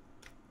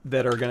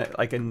that are gonna,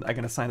 I can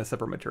assign a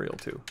separate material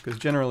to, because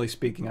generally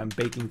speaking, I'm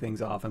baking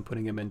things off and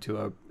putting them into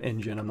a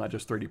engine. I'm not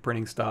just 3D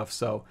printing stuff.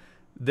 So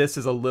this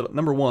is a little,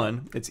 number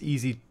one, it's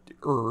easier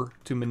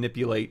to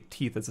manipulate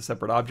teeth as a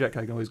separate object.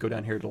 I can always go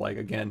down here to, like,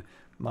 again,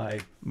 my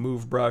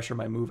Move Brush or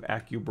my Move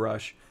Acu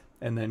brush,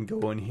 and then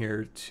go in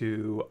here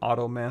to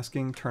auto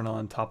masking, turn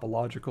on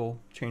topological,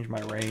 change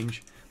my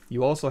range.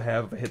 You also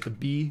have, if I hit the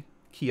B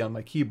key on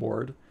my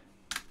keyboard,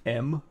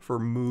 M for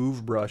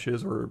move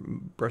brushes, or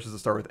brushes that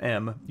start with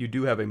M, you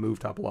do have a move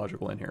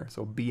topological in here.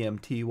 So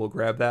BMT will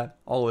grab that.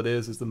 All it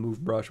is the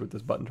move brush with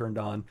this button turned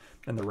on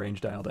and the range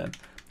dialed in.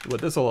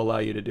 What this will allow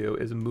you to do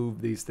is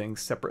move these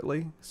things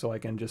separately. So I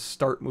can just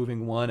start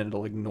moving one and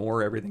it'll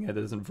ignore everything that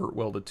isn't vert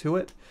welded to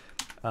it.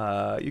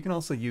 You can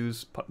also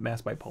use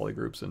mask by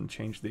polygroups and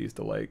change these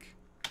to like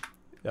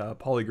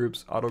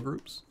polygroups, auto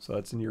groups. So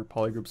that's in your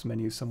polygroups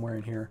menu somewhere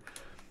in here.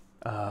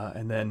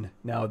 And then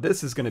now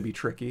this is going to be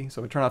tricky.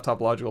 So if I turn off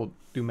topological,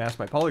 do mask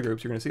by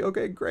polygroups, you're going to see,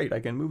 okay, great, I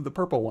can move the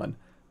purple one.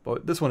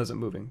 But this one isn't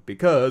moving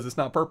because it's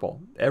not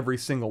purple. Every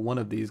single one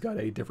of these got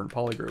a different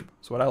polygroup.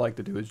 So what I like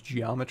to do is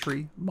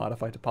geometry,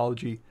 modify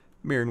topology,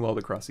 mirror and weld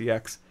across the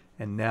X,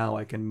 and now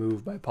I can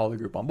move by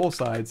polygroup on both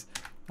sides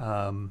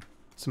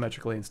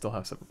symmetrically and still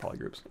have separate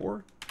polygroups.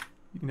 Or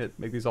you can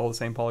make these all the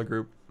same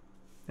polygroup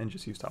and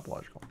just use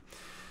topological.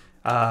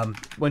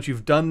 Once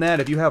you've done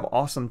that, if you have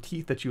awesome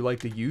teeth that you like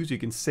to use, you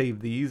can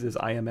save these as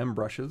IMM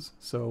brushes.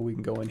 So we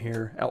can go in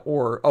here,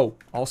 or, oh,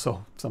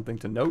 also something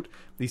to note,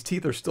 these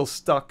teeth are still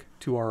stuck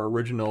to our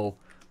original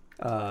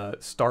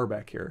star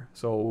back here.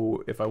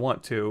 So if I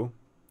want to,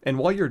 and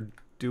while you're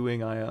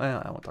doing,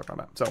 I won't talk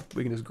about that. So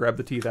we can just grab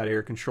the teeth out of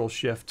here, Control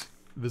Shift,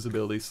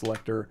 visibility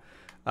selector,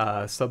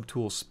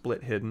 subtool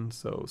split hidden.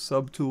 So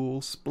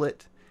subtool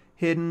split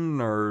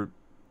hidden, or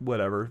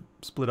whatever,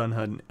 split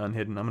unhidden. I'm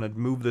going to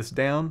move this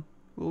down.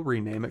 We'll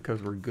rename it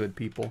because we're good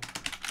people.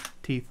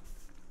 Teeth.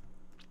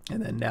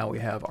 And then now we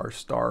have our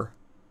star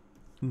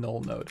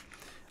null node.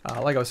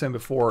 Like I was saying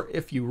before,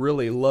 if you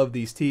really love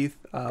these teeth,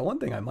 one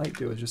thing I might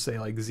do is just say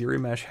like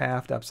ZRemesh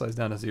half, tap size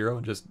down to 0,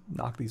 and just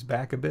knock these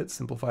back a bit,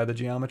 simplify the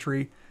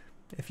geometry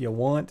if you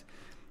want.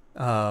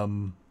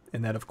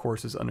 And that, of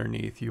course, is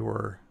underneath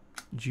your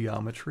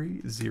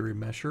geometry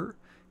ZBrushLIVE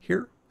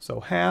here.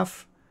 So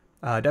half.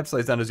 Depth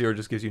slides down to 0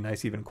 just gives you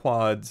nice even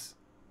quads,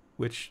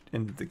 which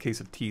in the case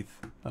of teeth,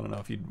 I don't know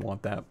if you'd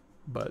want that,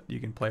 but you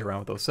can play around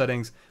with those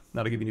settings.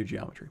 That'll give you new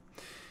geometry.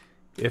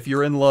 If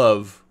you're in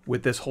love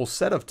with this whole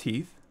set of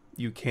teeth,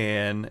 you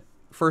can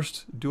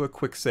first do a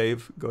quick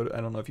save. Go to,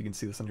 I don't know if you can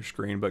see this on your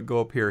screen, but go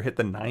up here, hit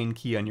the 9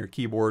 key on your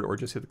keyboard, or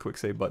just hit the quick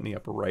save button in the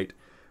upper right.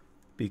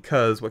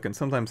 Because what can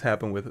sometimes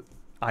happen with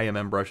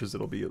IMM brushes,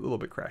 it'll be a little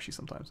bit crashy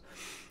sometimes.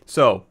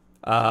 So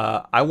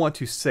I want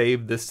to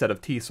save this set of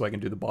teeth so I can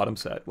do the bottom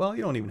set. Well,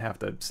 you don't even have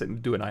to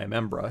do an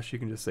IMM brush. You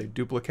can just say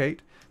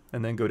duplicate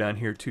and then go down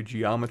here to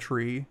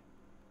geometry.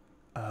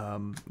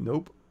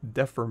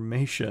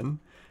 Deformation,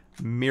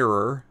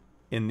 mirror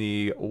in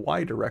the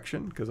Y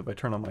direction, because if I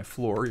turn on my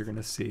floor, you're going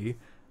to see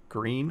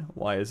green,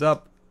 Y is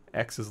up,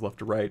 X is left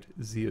to right,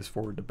 Z is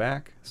forward to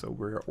back. So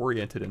we're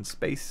oriented in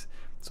space.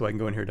 So I can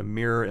go in here to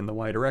mirror in the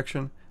Y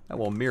direction. That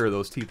will mirror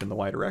those teeth in the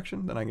Y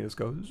direction. Then I can just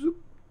go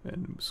zoop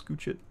and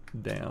scooch it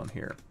down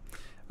here.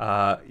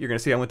 You're going to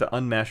see I went to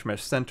Unmask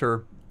Mesh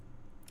Center,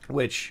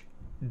 which,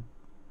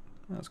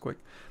 that was quick,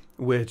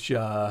 which,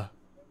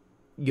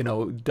 you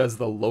know, does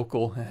the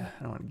local,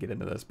 I don't want to get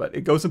into this, but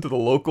it goes into the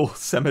local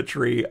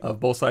symmetry of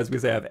both sides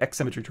because I have X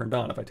symmetry turned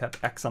on. If I tap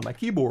X on my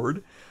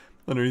keyboard,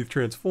 underneath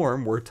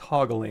transform, we're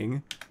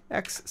toggling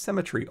X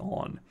symmetry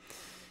on.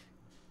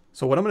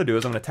 So what I'm going to do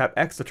is I'm going to tap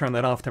X to turn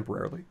that off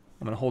temporarily.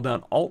 I'm going to hold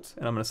down Alt,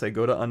 and I'm going to say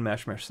go to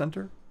Unmask Mesh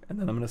Center, and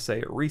then I'm going to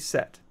say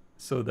reset,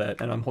 so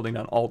that, and I'm holding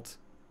down Alt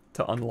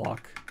to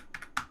unlock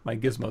my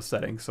gizmo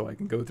settings, so I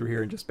can go through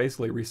here and just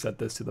basically reset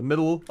this to the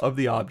middle of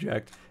the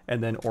object,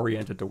 and then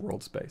orient it to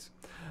world space.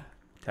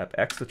 Tap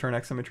X to turn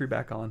X symmetry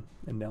back on,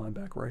 and now I'm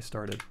back where I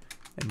started.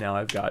 And now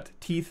I've got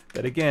teeth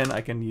that, again,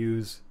 I can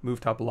use move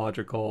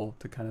topological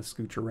to kind of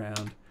scooch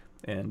around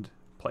and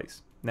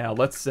place. Now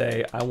let's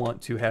say I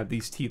want to have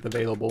these teeth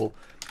available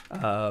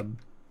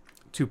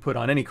to put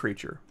on any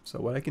creature. So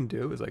what I can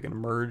do is I can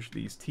merge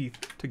these teeth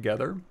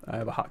together. I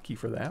have a hotkey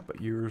for that, but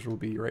yours will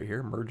be right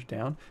here, merge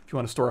down. If you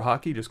want to store a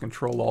hotkey, just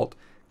Control-Alt,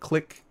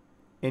 click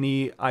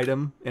any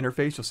item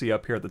interface. You'll see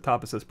up here at the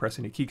top it says press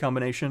any key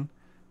combination.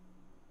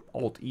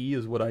 Alt-E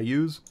is what I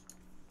use,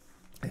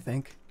 I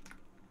think.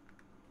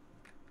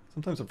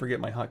 Sometimes I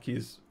forget my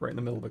hotkeys right in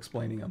the middle of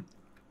explaining them.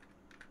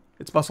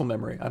 It's muscle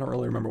memory. I don't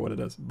really remember what it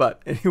is.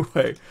 But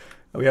anyway,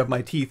 we have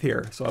my teeth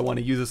here. So I want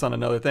to use this on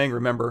another thing.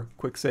 Remember,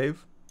 quick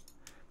save.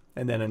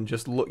 And then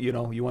just look, you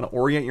know, you want to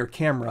orient your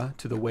camera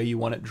to the way you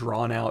want it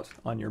drawn out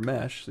on your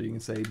mesh. So you can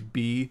say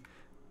B,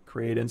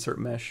 create insert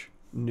mesh,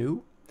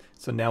 new.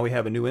 So now we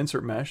have a new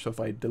insert mesh. So if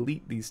I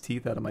delete these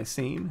teeth out of my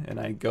scene and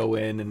I go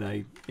in and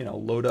I, you know,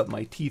 load up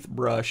my teeth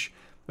brush,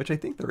 which I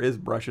think there is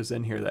brushes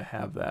in here that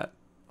have that,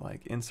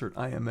 like insert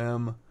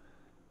IMM,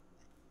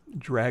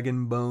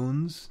 dragon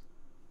bones.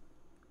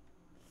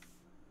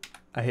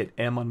 I hit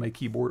M on my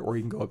keyboard, or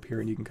you can go up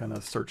here and you can kind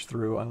of search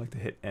through. I like to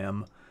hit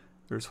M.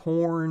 There's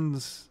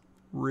horns,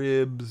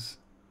 ribs,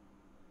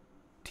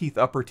 teeth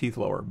upper, teeth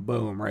lower.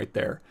 Boom, right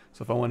there.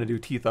 So if I want to do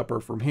teeth upper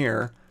from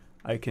here,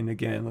 I can,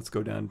 again, let's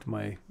go down to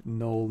my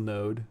null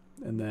node,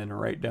 and then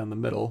right down the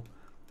middle,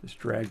 just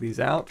drag these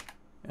out,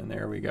 and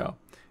there we go.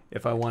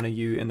 If I want to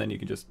use, and then you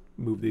can just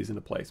move these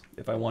into place.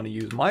 If I want to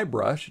use my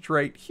brush, it's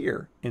right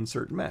here,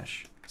 insert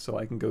mesh. So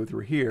I can go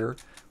through here,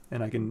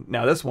 and I can,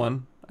 now this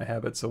one, I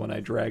have it so when I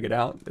drag it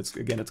out, it's,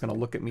 again, it's going to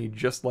look at me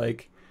just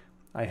like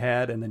I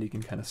had, and then you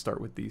can kind of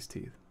start with these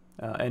teeth.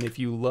 And if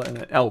you look,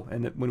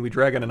 and when we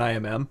drag on an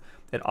IMM,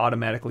 it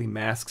automatically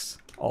masks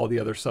all the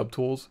other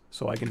subtools.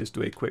 So I can just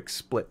do a quick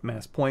split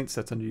mask points.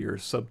 That's under your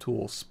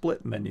subtool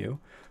split menu.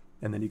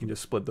 And then you can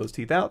just split those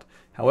teeth out.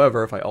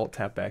 However, if I alt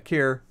tap back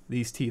here,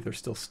 these teeth are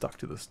still stuck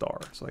to the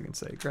star. So I can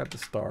say, grab the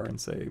star and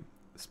say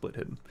split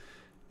hidden.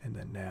 And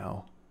then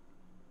now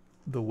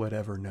the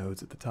whatever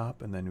nodes at the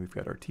top. And then we've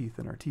got our teeth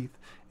and our teeth.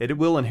 It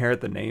will inherit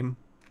the name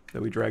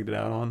that we dragged it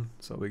out on.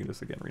 So we can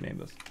just, again, rename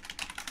this.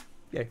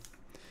 Yay.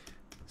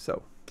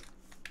 So,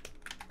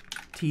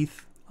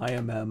 teeth,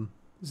 IMM,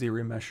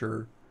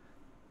 ZBrushLIVE,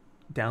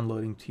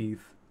 downloading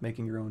teeth,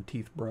 making your own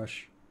teeth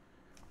brush.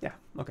 Yeah,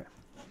 okay.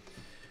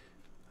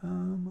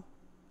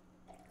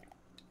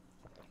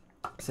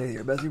 Say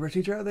your best ZBrush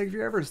teacher, thank you for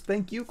your efforts.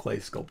 Thank you, Clay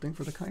Sculpting,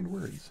 for the kind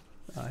words.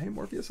 Hey,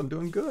 Morpheus, I'm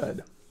doing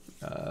good.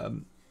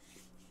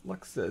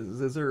 Lux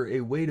says, is there a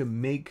way to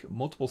make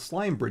multiple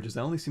slime bridges?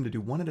 I only seem to do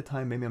one at a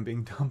time. Maybe I'm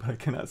being dumb, but I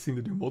cannot seem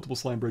to do multiple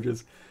slime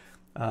bridges.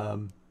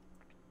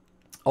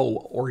 Oh,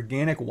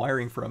 organic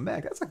wiring for a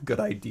mech. That's a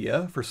good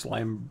idea for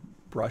slime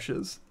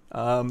brushes.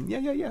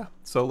 Yeah.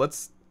 So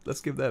let's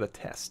give that a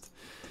test.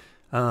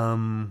 Okay,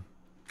 I'm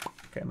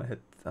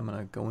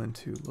gonna go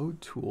into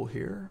load tool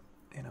here,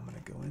 and I'm gonna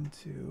go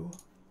into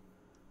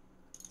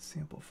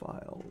sample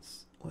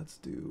files. Let's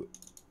do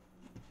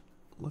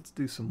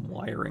some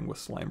wiring with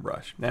slime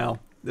brush. Now,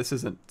 this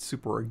isn't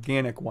super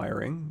organic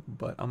wiring,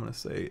 but I'm gonna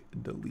say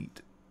delete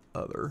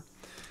other.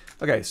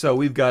 Okay, so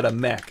we've got a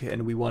mech,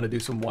 and we want to do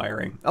some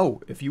wiring.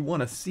 Oh, if you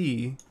want to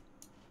see...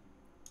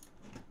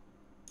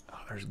 Oh,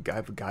 we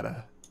got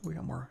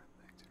more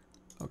things here.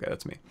 Okay,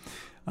 that's me.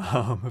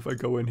 If I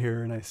go in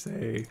here and I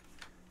say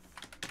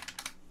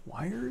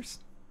wires,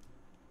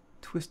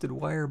 twisted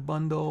wire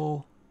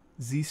bundle,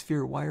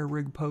 Z-sphere wire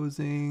rig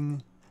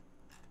posing,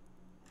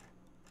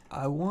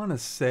 I want to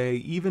say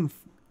even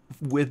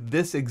with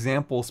this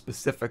example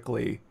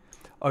specifically,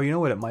 oh, you know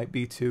what it might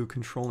be too?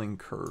 Controlling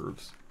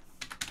curves.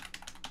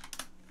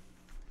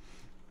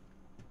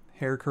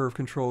 Hair curve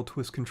control,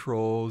 twist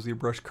control,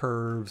 ZBrush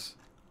curves.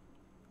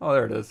 Oh,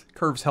 there it is.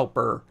 Curves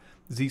helper.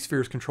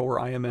 Z-spheres controller,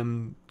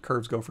 IMM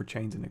curves go for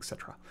chains and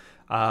etc.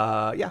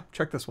 Yeah,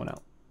 check this one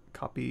out.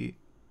 Copy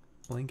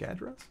link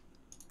address.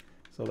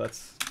 So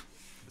that's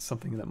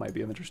something that might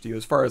be of interest to you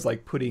as far as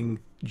like putting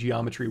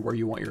geometry where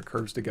you want your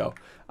curves to go.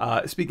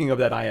 Speaking of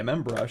that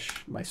IMM brush,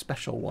 my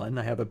special one,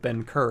 I have a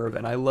bend curve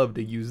and I love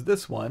to use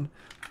this one.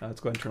 Let's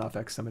go ahead and turn off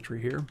X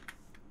symmetry here.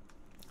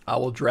 I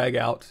will drag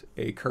out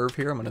a curve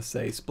here. I'm going to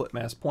say split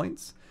mass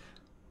points.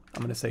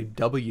 I'm going to say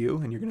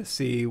W, and you're going to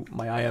see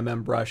my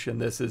IMM brush,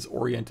 and this is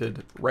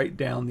oriented right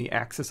down the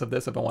axis of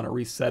this. If I want to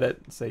reset it,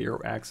 say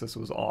your axis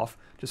was off,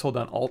 just hold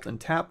down Alt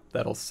and tap.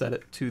 That'll set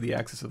it to the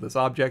axis of this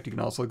object. You can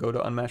also go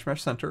to Unmatched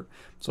Mesh Center,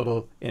 so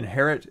it'll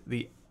inherit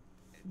the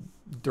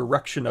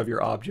direction of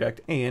your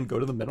object and go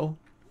to the middle.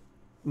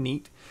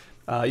 Neat.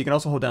 You can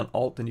also hold down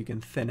Alt, and you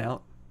can thin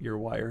out your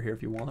wire here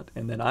if you want.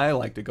 And then I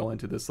like to go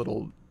into this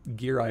little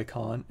gear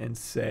icon and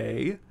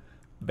say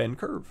bend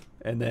curve,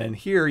 and then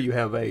here you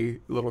have a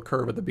little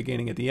curve at the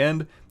beginning, at the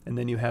end, and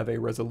then you have a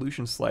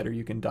resolution slider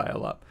you can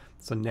dial up.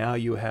 So now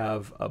you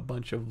have a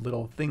bunch of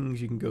little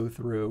things you can go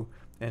through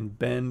and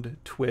bend,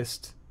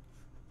 twist,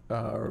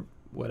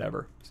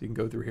 whatever. So you can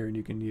go through here and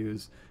you can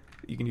use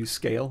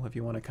scale if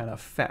you want to kind of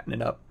fatten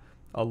it up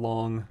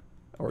along,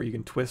 or you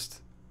can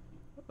twist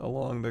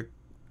along the,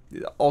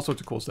 all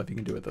sorts of cool stuff you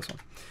can do with this one.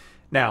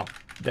 Now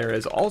there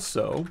is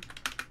also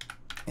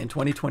in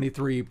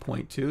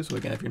 2023.2, so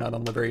again, if you're not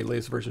on the very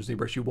latest version of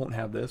ZBrush, you won't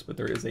have this, but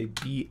there is a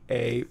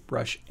BA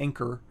brush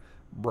anchor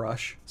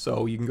brush.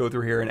 So you can go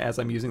through here, and as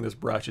I'm using this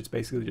brush, it's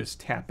basically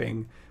just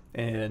tapping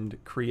and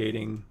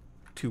creating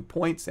 2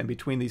 points, and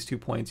between these 2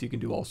 points, you can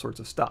do all sorts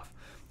of stuff.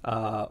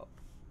 I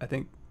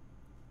think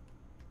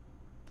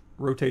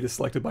rotate is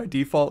selected by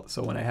default,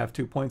 so when I have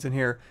 2 points in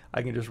here,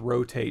 I can just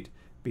rotate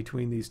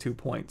between these 2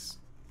 points.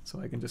 So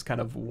I can just kind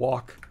of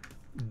walk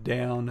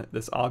down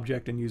this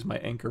object and use my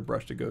anchor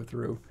brush to go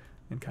through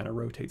and kind of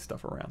rotate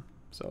stuff around.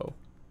 So,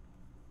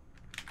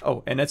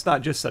 oh, and it's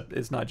not just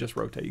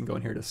rotate. You can go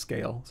in here to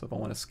scale. So if I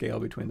want to scale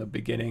between the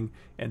beginning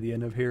and the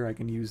end of here, I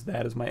can use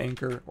that as my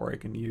anchor, or I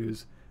can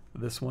use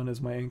this one as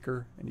my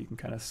anchor, and you can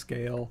kind of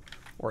scale.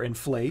 Or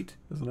inflate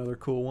is another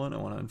cool one. I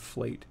want to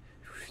inflate,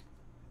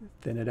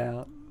 thin it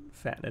out,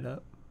 fatten it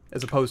up,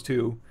 as opposed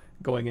to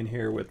going in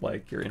here with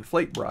like your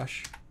inflate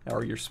brush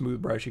or your smooth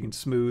brush. You can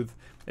smooth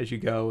as you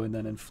go and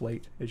then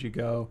inflate as you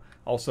go.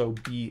 Also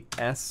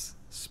BS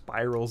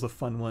spiral's a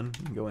fun one.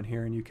 You can go in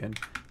here and you can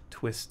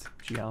twist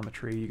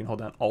geometry. You can hold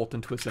down Alt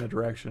and twist in a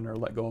direction, or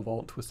let go of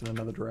Alt, twist in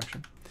another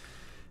direction.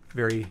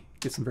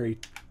 Get some very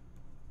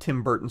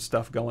Tim Burton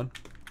stuff going.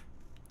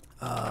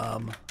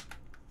 What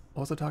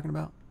was I talking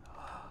about?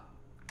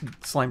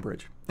 Slime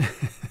Bridge.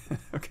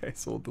 Okay,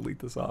 so we'll delete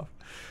this off.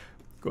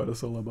 Go to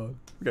solo mode.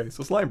 Okay,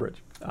 so Slime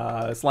Bridge.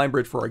 Slime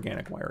Bridge for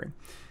organic wiring.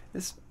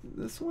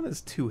 This one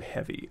is too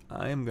heavy.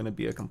 I am going to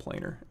be a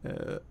complainer.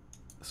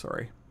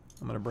 Sorry.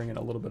 I'm going to bring in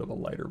a little bit of a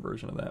lighter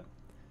version of that.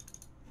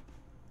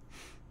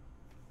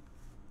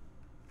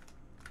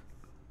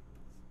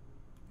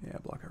 Yeah,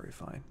 block already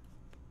fine.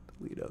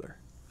 Delete other.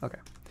 Okay.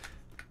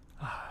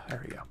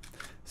 There we go.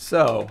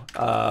 So,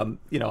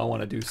 you know, I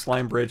want to do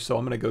Slime Bridge, so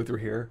I'm going to go through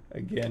here.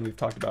 Again, we've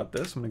talked about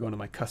this. I'm going to go into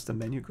my custom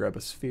menu, grab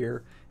a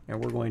sphere,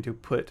 and we're going to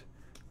put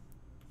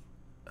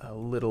a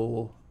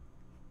little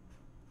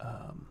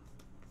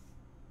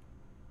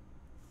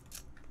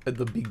at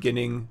the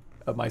beginning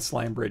of my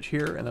slime bridge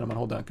here, and then I'm going to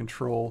hold down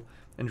Control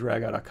and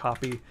drag out a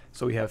copy.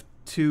 So we have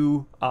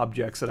 2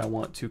 objects that I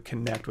want to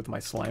connect with my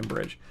slime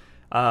bridge.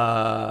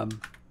 And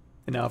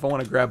now if I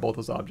want to grab both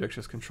those objects,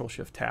 just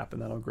Control-Shift-Tap,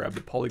 and then I'll grab the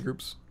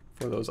polygroups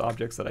for those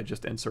objects that I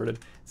just inserted.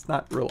 It's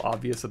not real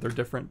obvious that they're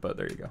different, but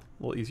there you go.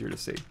 A little easier to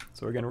see.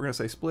 So again, we're going to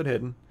say split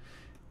hidden,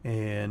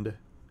 and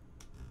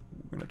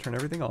we're going to turn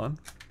everything on.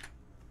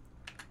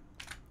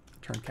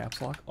 Turn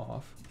caps lock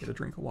off. Get a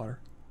drink of water.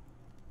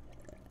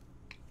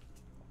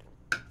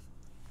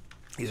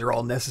 These are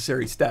all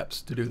necessary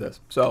steps to do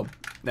this. So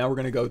now we're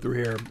going to go through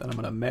here, and I'm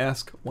going to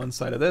mask one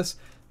side of this.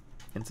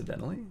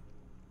 Incidentally,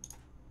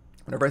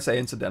 whenever I say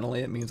incidentally,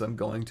 it means I'm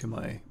going to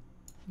my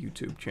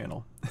YouTube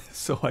channel.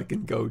 So I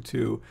can go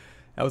to,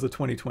 that was a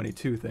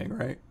 2022 thing,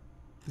 right?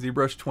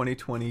 ZBrush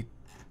 2020,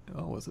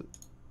 oh, was it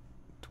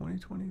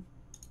 2020?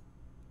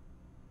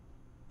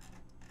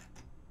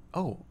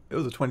 Oh, it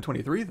was a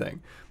 2023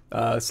 thing.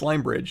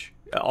 Slime Bridge,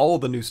 all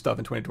of the new stuff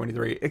in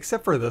 2023,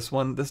 except for this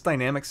one, this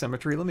dynamic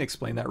symmetry. Let me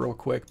explain that real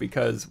quick,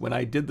 because when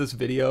I did this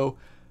video,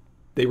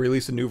 they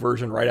released a new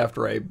version right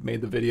after I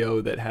made the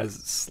video that has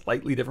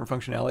slightly different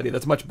functionality.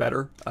 That's much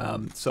better.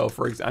 So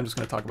I'm just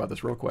going to talk about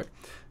this real quick.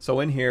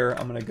 So in here,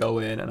 I'm going to go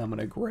in and I'm going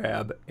to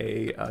grab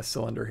a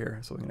cylinder here.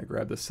 So I'm going to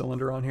grab the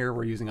cylinder on here.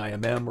 We're using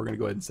IMM. We're going to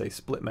go ahead and say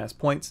split mass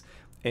points.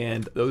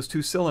 And those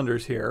two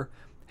cylinders here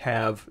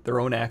have their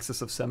own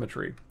axis of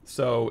symmetry.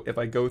 So if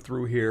I go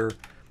through here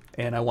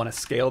and I want to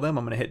scale them,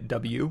 I'm going to hit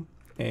W.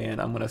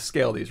 And I'm going to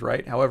scale these,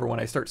 right? However, when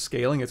I start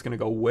scaling, it's going to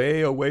go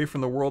way away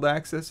from the world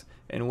axis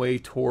and way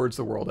towards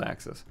the world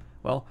axis.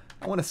 Well,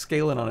 I want to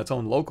scale it on its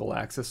own local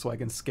axis so I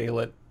can scale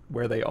it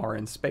where they are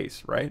in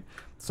space, right?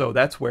 So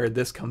that's where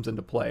this comes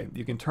into play.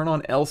 You can turn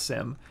on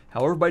LSIM.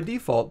 However, by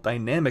default,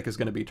 dynamic is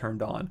going to be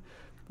turned on.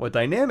 What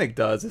dynamic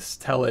does is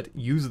tell it,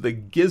 use the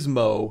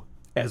gizmo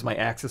as my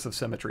axis of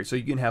symmetry. So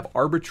you can have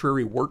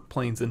arbitrary work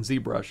planes in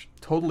ZBrush.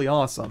 Totally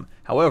awesome.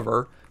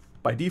 However,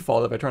 by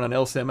default, if I turn on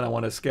LSIM and I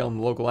want to scale in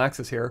the local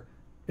axis here,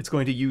 it's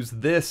going to use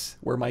this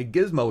where my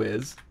gizmo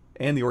is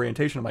and the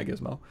orientation of my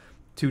gizmo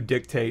to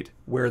dictate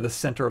where the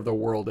center of the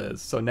world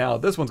is. So now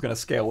this one's going to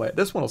scale away.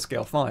 This one will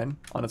scale fine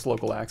on its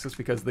local axis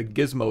because the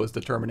gizmo is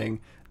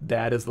determining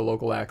that is the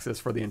local axis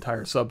for the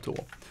entire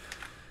subtool.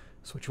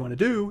 So what you want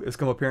to do is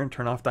come up here and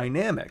turn off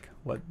dynamic.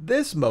 What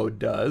this mode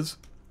does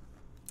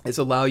is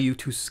allow you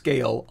to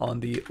scale on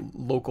the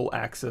local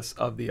axis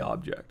of the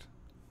object.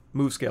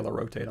 Move, scale, or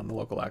rotate on the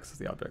local axis of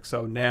the object.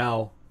 So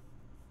now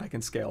I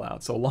can scale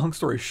out. So long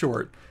story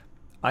short,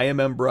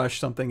 IMM brush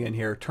something in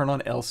here, turn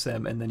on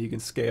LSIM, and then you can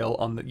scale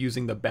on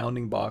using the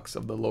bounding box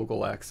of the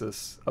local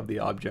axis of the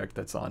object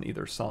that's on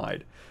either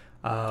side.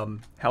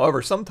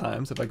 However,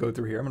 sometimes if I go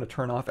through here, I'm going to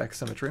turn off X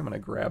symmetry. I'm going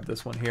to grab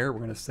this one here. We're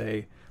going to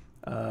say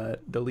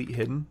delete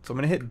hidden. So I'm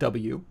going to hit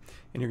W,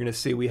 and you're going to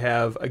see we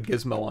have a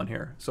gizmo on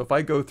here. So if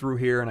I go through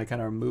here and I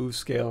kind of move,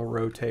 scale,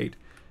 rotate,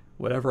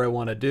 whatever I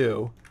want to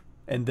do,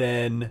 and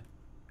then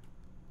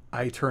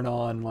I turn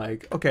on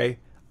like, okay,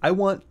 I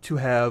want to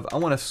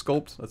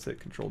sculpt, let's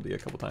hit Control D a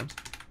couple times.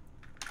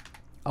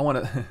 I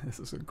want to, this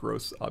is a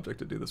gross object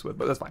to do this with,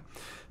 but that's fine.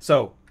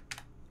 So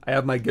I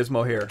have my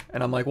gizmo here,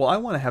 and I'm like, well, I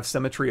want to have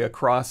symmetry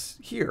across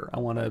here. I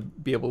want to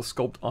be able to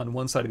sculpt on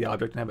one side of the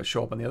object and have it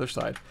show up on the other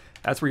side.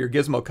 That's where your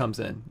gizmo comes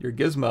in. Your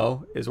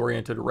gizmo is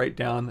oriented right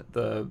down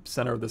the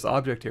center of this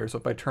object here. So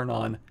if I turn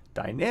on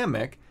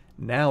dynamic,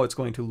 now it's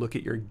going to look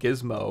at your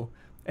gizmo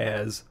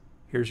as,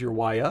 here's your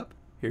Y up,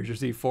 here's your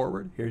Z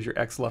forward, here's your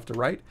X left to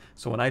right.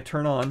 So when I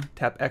turn on,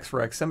 tap X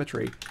for X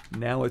symmetry,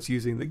 now it's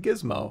using the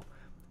gizmo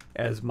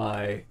as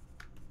my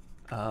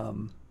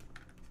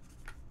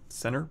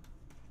center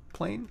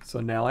plane. So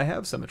now I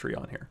have symmetry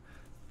on here.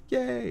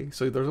 Yay!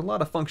 So there's a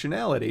lot of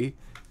functionality.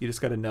 You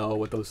just got to know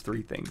what those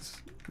three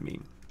things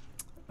mean.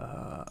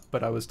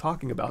 But I was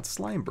talking about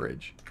Slime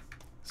Bridge.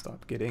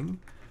 Stop getting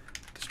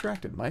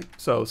distracted, Mike.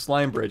 So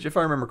Slime Bridge, if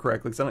I remember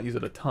correctly, because I don't use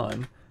it a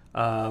ton,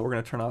 we're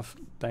going to turn off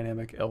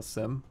dynamic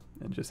LSIM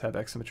and just have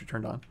X symmetry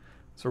turned on.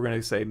 So we're going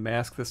to say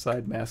mask this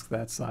side, mask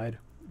that side.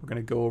 We're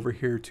going to go over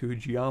here to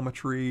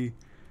geometry,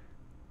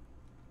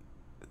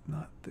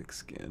 not thick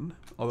skin,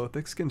 although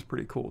thick skin's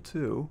pretty cool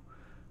too.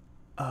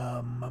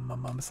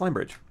 Slime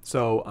Bridge.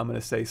 So I'm going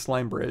to say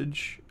Slime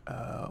Bridge,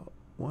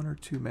 1 or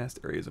 2 masked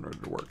areas in order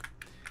to work.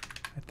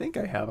 I think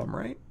I have them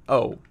right.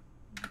 Oh,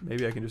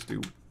 maybe I can just do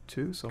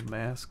 2. So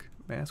mask,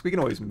 mask. We can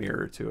always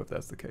mirror too if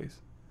that's the case.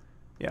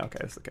 Yeah, okay,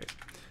 that's the case.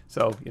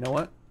 So you know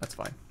what? That's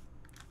fine.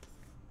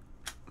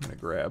 I'm going to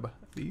grab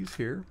these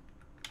here.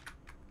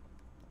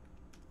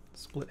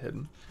 Split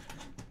hidden.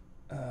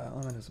 I'm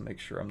going to just make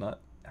sure I'm not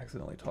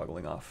accidentally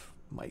toggling off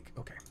mic.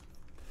 Okay.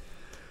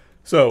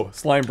 So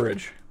Slime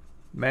Bridge.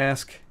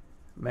 Mask,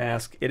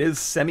 mask. It is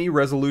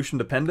semi-resolution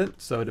dependent,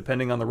 so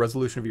depending on the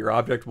resolution of your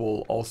object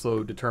will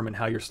also determine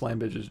how your slime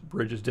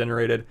bridge is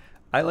generated.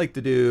 I like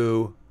to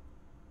do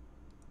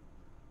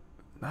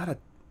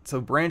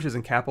so branches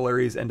and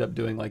capillaries end up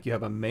doing like you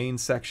have a main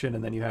section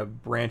and then you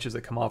have branches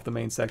that come off the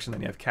main section,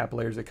 then you have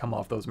capillaries that come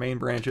off those main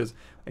branches,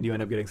 and you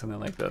end up getting something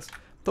like this.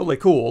 Totally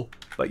cool,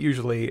 but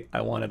usually I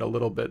want it a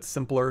little bit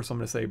simpler, so I'm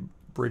going to say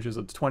bridges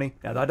of 20.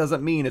 Now that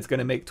doesn't mean it's going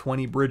to make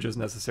 20 bridges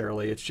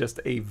necessarily. It's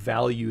just a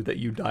value that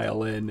you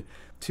dial in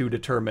to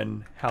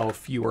determine how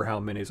few or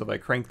how many. So if I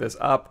crank this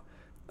up,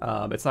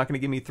 it's not going to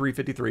give me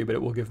 353, but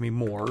it will give me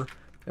more.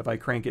 If I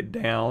crank it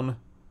down,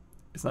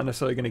 it's not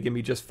necessarily going to give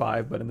me just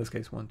 5, but in this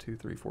case 1, 2,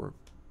 3, 4.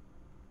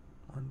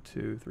 1,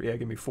 2, 3. Yeah,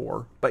 give me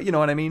 4. But you know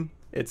what I mean?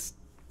 It's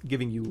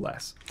giving you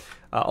less.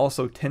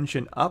 Also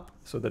tension up,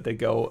 so that they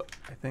go,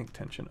 I think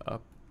tension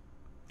up.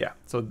 Yeah,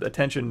 so the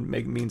tension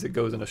means it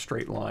goes in a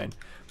straight line.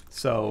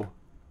 So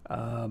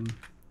let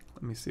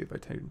me see if I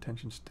take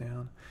tensions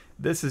down.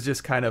 This is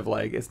just kind of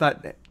like, it's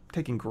not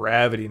taking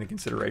gravity into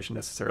consideration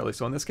necessarily.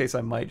 So in this case,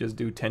 I might just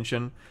do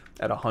tension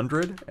at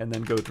 100 and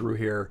then go through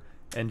here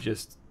and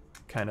just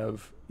kind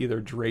of either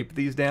drape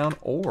these down,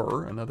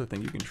 or another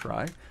thing you can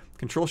try,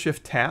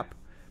 Control-Shift-Tap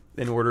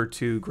in order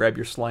to grab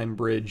your slime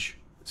bridge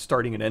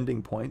starting and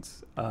ending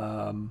points.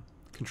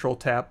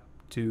 Control-Tap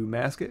to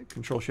mask it,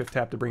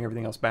 Control-Shift-Tap to bring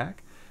everything else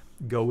back.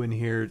 go in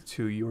here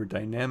to your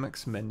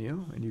dynamics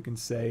menu, and you can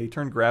say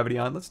turn gravity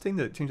on. Let's change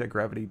that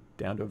gravity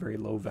down to a very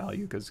low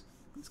value because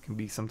this can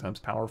be sometimes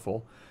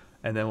powerful.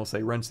 And then we'll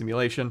say run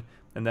simulation,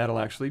 and that'll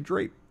actually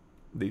drape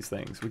these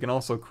things. We can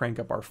also crank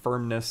up our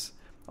firmness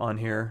on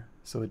here,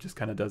 so it just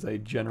kind of does a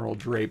general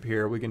drape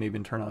here. We can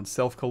even turn on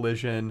self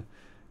collision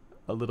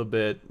a little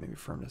bit, maybe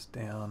firmness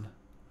down.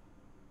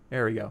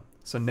 There we go.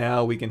 So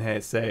now we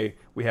can say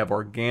we have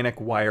organic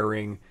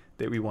wiring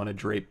that we want to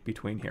drape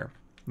between here.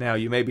 Now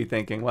you may be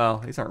thinking, well,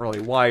 these aren't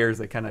really wires,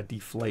 they kind of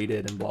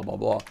deflated and blah, blah,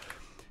 blah.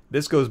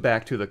 This goes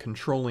back to the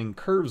controlling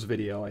curves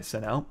video I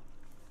sent out.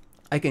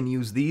 I can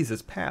use these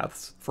as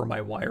paths for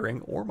my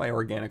wiring or my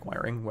organic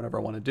wiring, whatever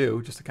I want to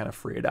do, just to kind of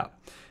free it up.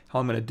 How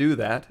I'm going to do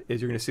that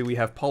is you're going to see we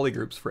have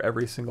polygroups for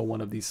every single one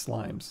of these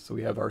slimes. So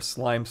we have our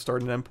slime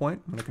start and end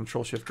point. I'm going to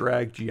control shift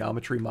drag,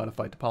 geometry,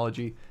 modify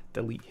topology,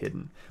 delete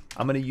hidden.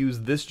 I'm going to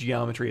use this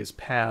geometry as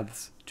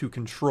paths to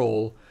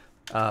control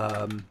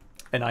an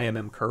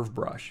IMM curve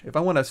brush. If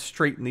I want to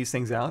straighten these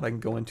things out, I can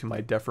go into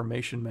my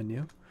deformation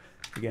menu.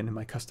 Again, in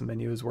my custom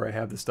menu is where I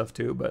have this stuff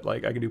too, but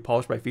like I can do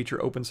polish by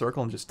feature, open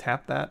circle, and just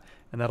tap that,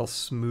 and that'll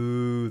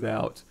smooth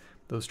out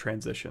those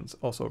transitions.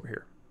 Also over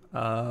here.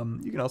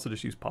 You can also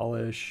just use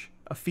polish.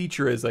 A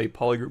feature is a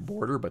polygroup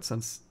border, but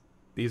since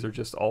these are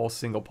just all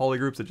single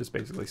polygroups, it just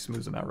basically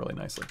smooths them out really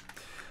nicely.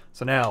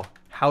 So now,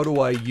 how do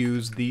I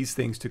use these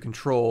things to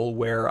control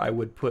where I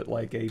would put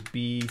like a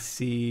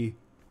BC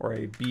or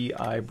a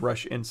BI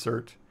brush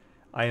insert,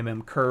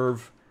 IMM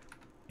curve,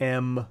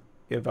 M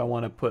if I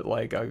want to put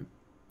like a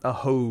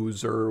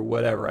hose or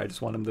whatever. I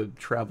just want them to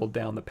travel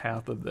down the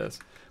path of this.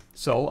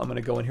 So I'm going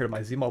to go in here to my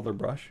ZModeler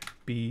brush,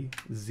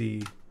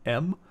 BZM,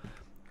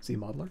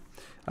 ZModeler.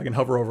 I can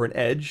hover over an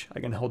edge. I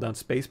can hold down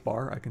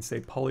spacebar. I can say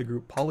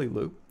polygroup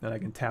polyloop, and I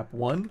can tap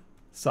one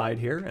side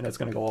here, and that's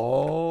going to go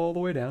all the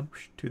way down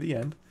to the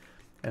end.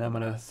 And I'm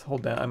going to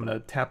hold down. I'm going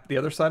to tap the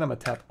other side. I'm going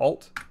to tap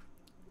Alt.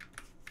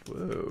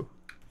 Whoa.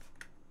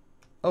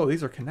 Oh,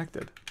 these are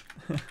connected.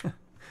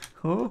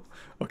 Oh,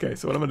 okay.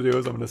 So what I'm going to do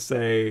is I'm going to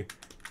say.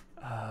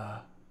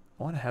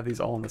 I want to have these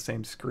all on the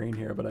same screen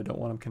here, but I don't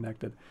want them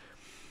connected.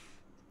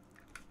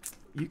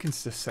 You can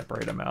just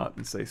separate them out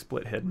and say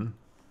split hidden.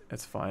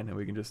 That's fine, and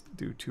we can just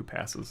do two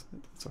passes.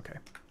 It's okay.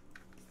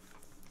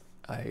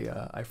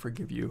 I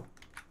forgive you,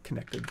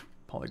 connected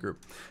polygroup.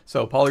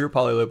 So polygroup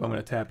polyloop, I'm going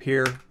to tap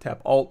here,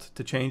 tap Alt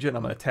to change it, and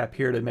I'm going to tap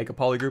here to make a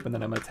polygroup, and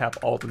then I'm going to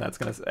tap Alt, and that's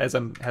going to,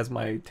 as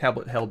my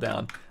tablet held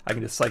down, I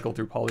can just cycle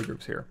through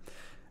polygroups here.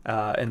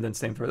 And then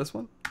same for this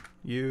one.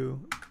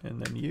 You,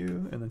 and then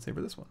you, and then same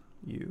for this one.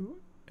 You,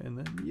 and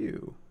then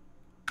you.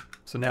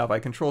 So now if I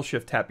control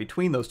shift tap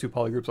between those two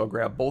polygroups, I'll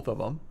grab both of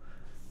them.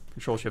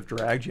 Control shift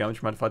drag,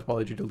 geometry, modify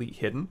topology, delete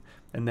hidden.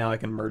 And now I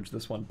can merge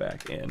this one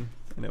back in,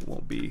 and it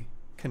won't be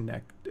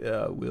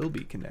will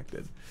be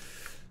connected.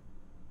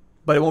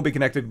 But it won't be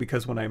connected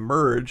because when I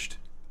merged,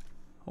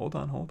 hold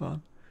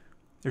on.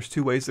 There's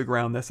two ways to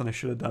ground this, and I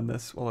should have done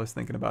this while I was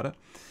thinking about it.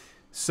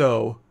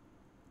 So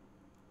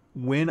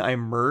when I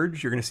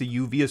merge, you're going to see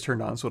UV is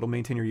turned on, so it'll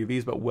maintain your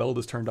UVs, but weld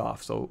is turned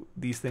off, so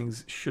these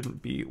things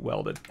shouldn't be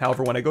welded.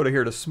 However, when I go to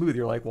here to smooth,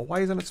 you're like, well, why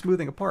isn't it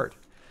smoothing apart?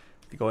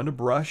 If you go into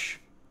brush,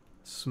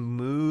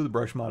 smooth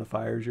brush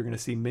modifiers, you're going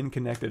to see min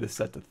connected is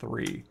set to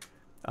 3.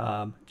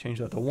 Change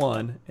that to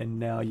 1, and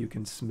now you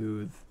can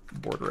smooth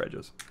border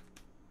edges.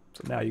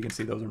 So now you can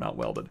see those are not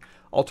welded.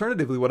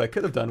 Alternatively, what I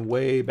could have done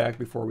way back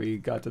before we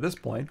got to this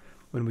point,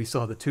 when we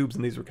saw the tubes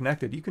and these were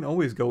connected, you can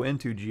always go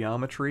into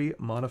geometry,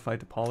 modify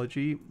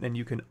topology, and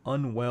you can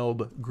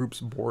unweld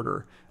groups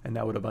border, and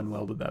that would have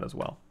unwelded that as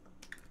well.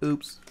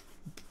 Oops.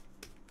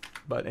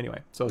 But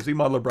anyway, so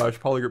ZModeler brush,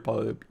 polygroup,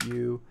 polyloop,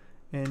 U,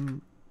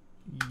 and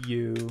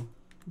U,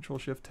 control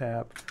shift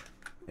tap,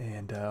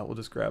 and we'll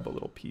just grab a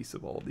little piece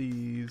of all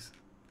these.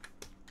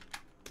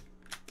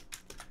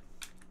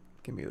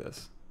 Give me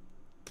this.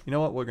 You know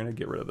what? We're going to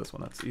get rid of this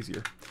one. That's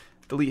easier.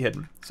 Delete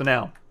hidden. So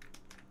now,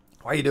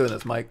 why are you doing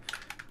this, Mike?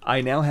 I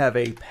now have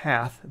a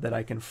path that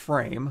I can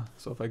frame.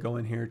 So if I go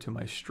in here to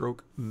my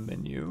stroke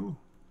menu,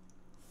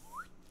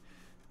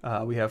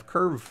 we have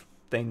curve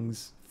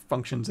things,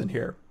 functions in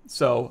here.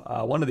 So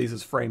one of these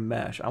is frame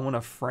mesh. I want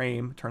to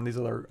frame, turn these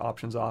other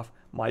options off,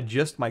 my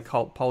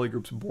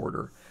polygroup's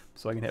border.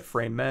 So I can hit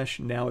frame mesh.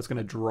 Now it's going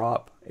to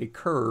drop a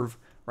curve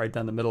right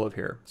down the middle of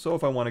here. So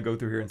if I want to go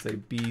through here and say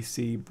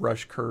BC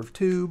brush curve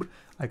tube,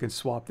 I can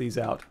swap these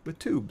out with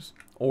tubes.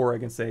 Or I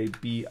can say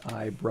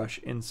BI brush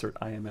insert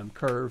IMM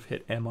curve,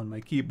 hit M on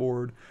my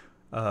keyboard.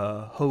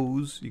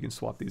 Hose, you can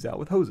swap these out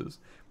with hoses.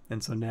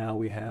 And so now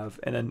we have,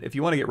 and then if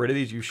you want to get rid of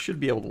these, you should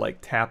be able to like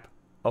tap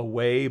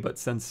away, but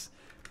since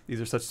these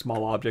are such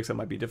small objects that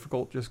might be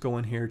difficult, just go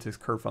in here to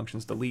curve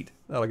functions, delete.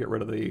 That'll get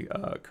rid of the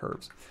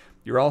curves.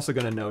 You're also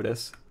going to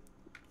notice,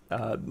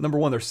 number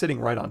one, they're sitting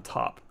right on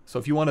top. So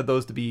if you wanted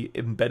those to be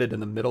embedded in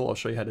the middle, I'll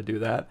show you how to do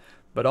that.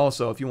 But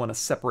also, if you want to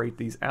separate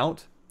these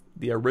out,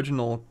 the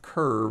original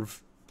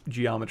curve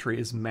geometry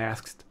is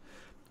masked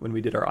when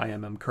we did our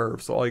IMM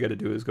curve. So all you got to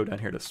do is go down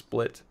here to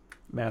split,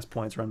 mask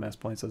points, run mask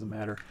points, doesn't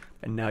matter.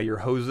 And now your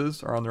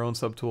hoses are on their own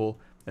subtool.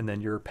 and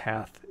then your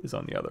path is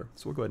on the other.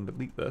 So we'll go ahead and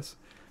delete this.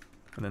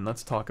 And then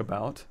let's talk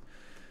about,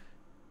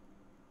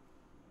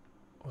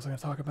 what was I going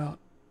to talk about?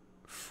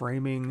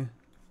 Framing.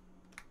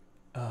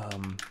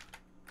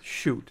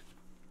 Shoot.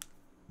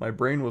 My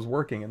brain was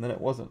working and then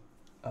it wasn't.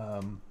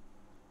 I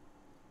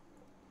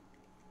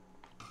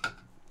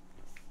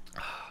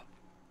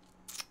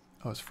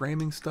was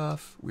framing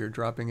stuff. We were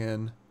dropping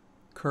in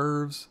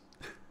curves.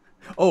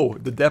 Oh,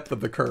 the depth of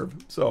the curve.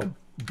 So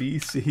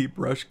BC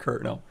brush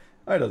curve. No,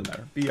 it doesn't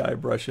matter. BI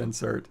brush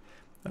insert.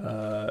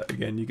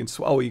 Again, you can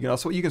swap. You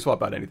can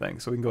swap out anything.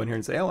 So we can go in here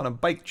and say, I want a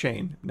bike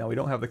chain. Now we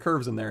don't have the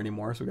curves in there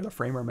anymore, so we got to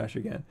frame our mesh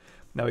again.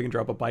 Now we can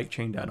drop a bike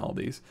chain down all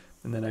these,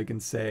 and then I can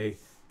say,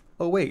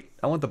 oh wait,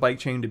 I want the bike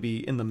chain to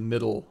be in the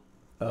middle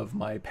of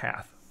my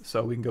path.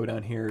 So we can go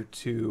down here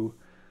to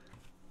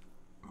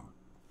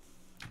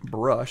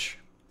brush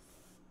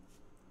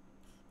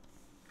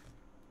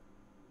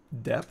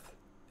depth,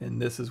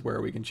 and this is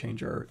where we can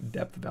change our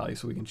depth value.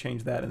 So we can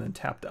change that and then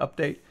tap to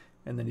update,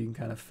 and then you can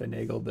kind of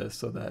finagle this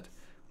so that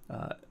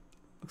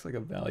looks like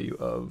a value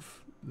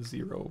of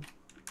 0.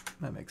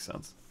 That makes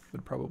sense.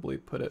 Would probably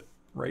put it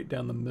right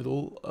down the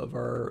middle of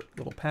our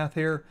little path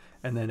here,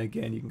 and then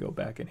again you can go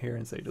back in here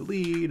and say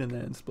delete, and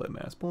then split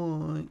mass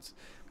points,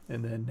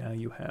 and then now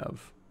you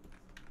have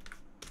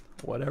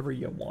whatever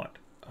you want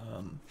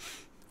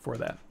for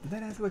that. Did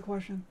that answer the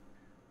question?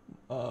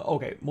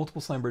 Okay,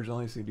 multiple slime bridges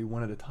only, so you do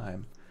one at a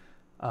time.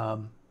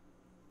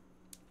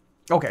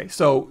 Okay,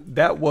 so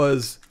that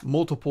was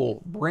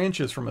multiple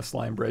branches from a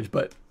slime bridge,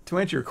 but to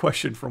answer your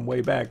question from way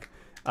back,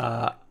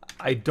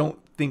 I don't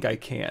think I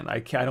can. I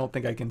don't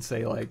think I can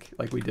say like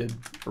we did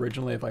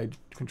originally. If I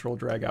control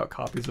drag out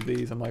copies of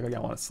these, I'm like, okay, I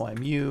want to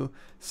slime you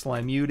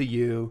to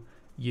you,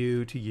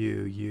 you to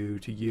you, you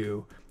to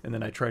you, and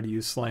then I try to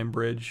use slime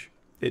bridge.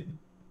 I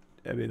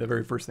mean, the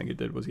very first thing it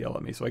did was yell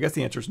at me. So I guess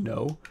the answer is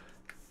no,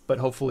 but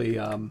hopefully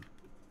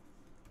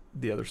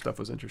the other stuff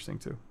was interesting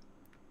too.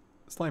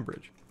 Slime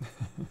bridge.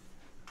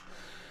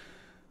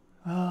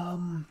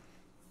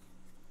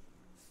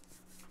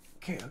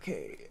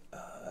 Okay.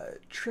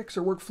 Tricks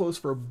or workflows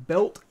for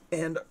belt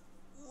and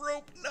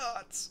rope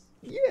knots.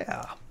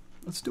 Yeah,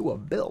 let's do a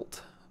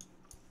belt.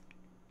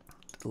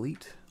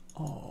 Delete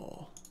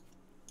all.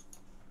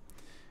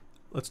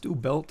 Let's do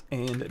belt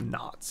and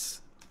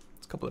knots.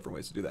 There's a couple different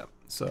ways to do that.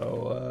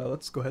 So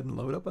let's go ahead and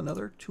load up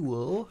another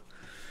tool.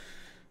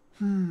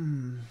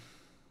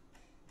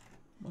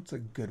 What's a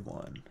good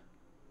one?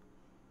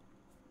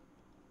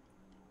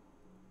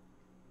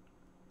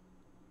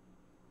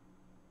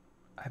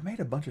 I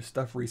made a bunch of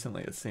stuff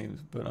recently, it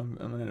seems, but I'm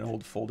in an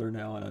old folder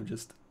now, and I'm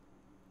just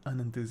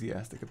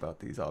unenthusiastic about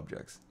these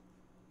objects.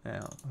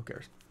 Now, who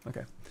cares?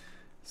 Okay,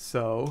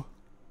 so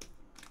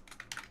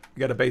we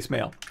got a base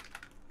mail,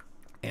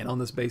 and on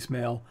this base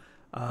mail,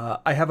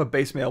 I have a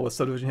base mail with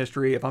subdivision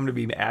history. If I'm going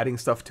to be adding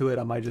stuff to it,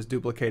 I might just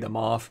duplicate them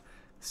off.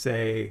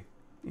 Say,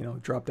 you know,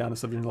 drop down to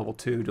subdivision level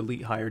 2,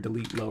 delete higher,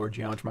 delete lower,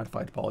 geometry,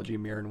 modify topology,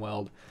 mirror and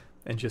weld,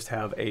 and just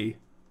have a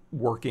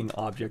working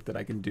object that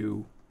I can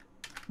do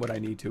what I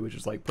need to, which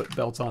is like put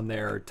belts on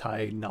there,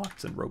 tie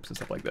knots and ropes and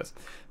stuff like this.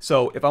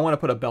 So if I want to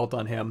put a belt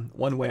on him,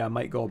 one way I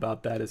might go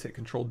about that is hit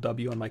Control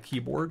W on my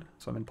keyboard.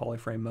 So I'm in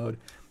polyframe mode,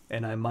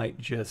 and I might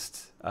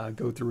just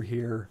go through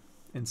here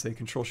and say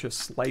Control Shift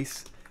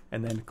Slice,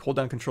 and then hold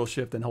down Control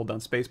Shift, then hold down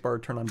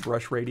Spacebar, turn on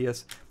brush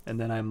radius, and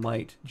then I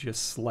might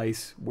just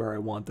slice where I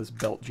want this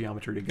belt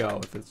geometry to go.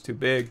 If it's too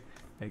big,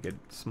 make it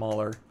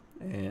smaller,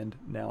 and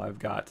now I've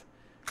got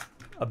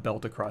a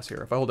belt across here.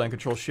 If I hold down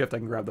Control Shift, I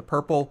can grab the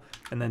purple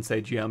and then say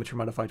Geometry,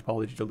 Modify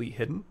Topology, Delete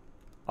Hidden,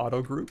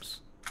 Auto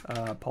Groups,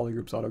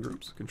 Polygroups, Auto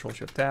Groups, Control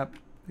Shift Tap,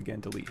 again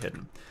Delete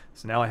Hidden.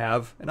 So now I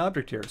have an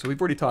object here. So we've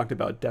already talked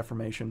about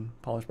deformation,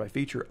 polish by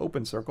feature,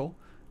 open circle.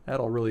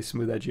 That'll really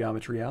smooth that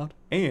geometry out.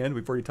 And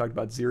we've already talked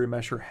about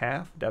ZRemesher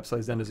half, depth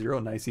size down to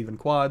 0, nice even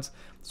quads.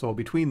 So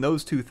between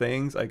those two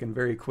things, I can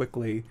very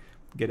quickly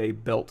get a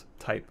belt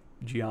type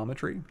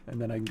geometry,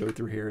 and then I can go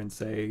through here and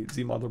say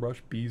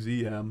ZModelerBrush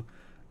BZM.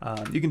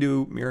 You can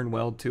do mirror and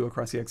weld too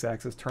across the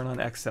x-axis, turn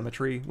on X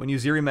symmetry. When you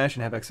ZRemesh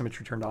and have X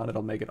symmetry turned on,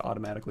 it'll make it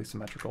automatically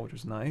symmetrical, which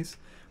is nice.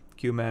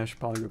 QMesh,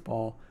 polygroup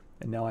all,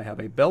 and now I have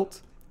a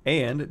belt.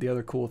 And the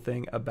other cool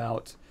thing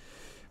about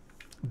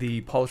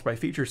the polish by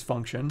features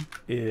function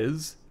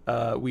is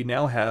we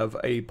now have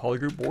a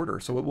polygroup border,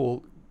 so it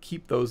will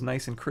keep those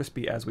nice and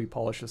crispy as we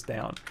polish this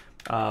down.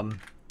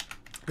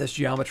 This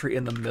geometry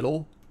in the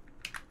middle,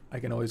 I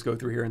can always go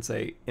through here and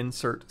say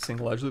insert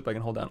single edge loop. I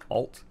can hold down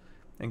Alt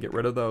and get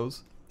rid of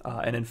those.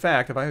 And in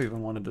fact, if I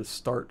even wanted to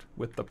start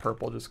with the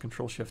purple, just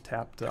Control Shift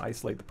Tap to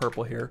isolate the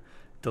purple here,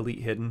 delete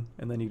hidden,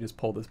 and then you just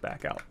pull this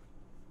back out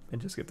and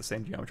just get the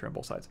same geometry on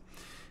both sides.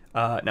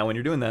 Now when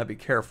you're doing that, be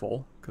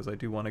careful, because I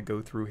do want to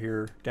go through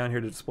here, down here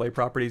to display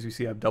properties. You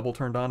see I have double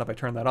turned on. If I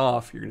turn that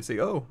off, you're going to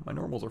see, oh, my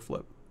normals are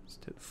flipped.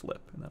 Just hit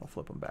flip, and that'll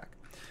flip them back.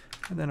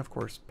 And then, of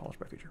course, polish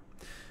by feature.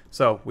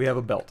 So we have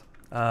a belt.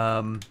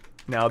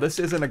 Now this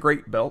isn't a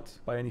great belt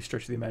by any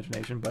stretch of the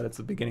imagination, but it's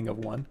the beginning of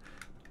one.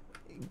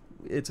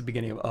 It's a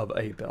beginning of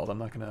a belt. I'm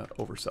not going to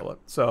oversell it.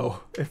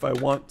 So if I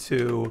want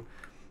to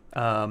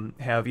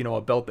have, you know,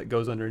 a belt that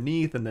goes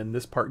underneath and then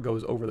this part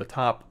goes over the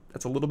top.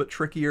 That's a little bit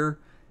trickier.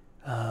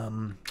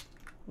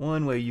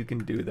 One way you can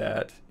do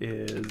that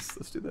is,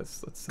 let's do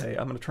this. Let's say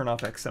I'm going to turn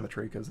off X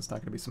symmetry because it's not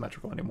going to be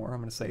symmetrical anymore. I'm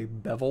going to say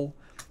bevel,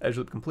 edge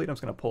loop complete. I'm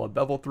just going to pull a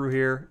bevel through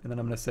here, and then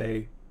I'm going to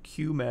say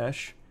Q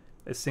mesh,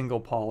 a single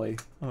poly.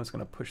 I'm just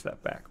going to push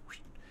that back.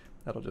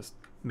 That'll just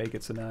make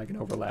it so now I can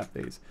overlap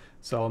these.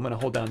 So I'm going to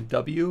hold down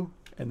W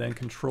and then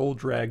control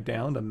drag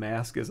down to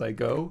mask as I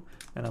go.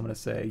 And I'm going to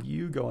say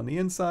you go on the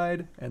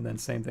inside, and then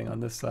same thing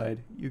on this side,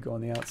 you go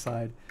on the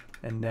outside.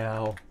 And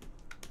now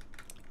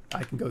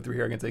I can go through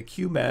here. I can say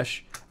Q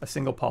mesh, a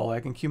single poly. I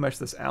can Q mesh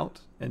this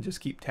out and just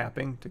keep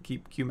tapping to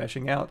keep Q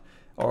meshing out.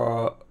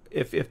 Or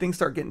if things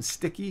start getting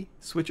sticky,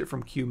 switch it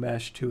from Q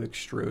mesh to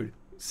extrude.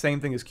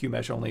 Same thing as Q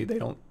mesh, only they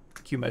don't,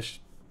 Q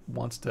mesh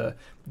wants to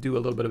do a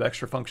little bit of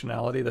extra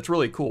functionality. That's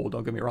really cool,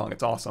 don't get me wrong,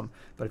 it's awesome.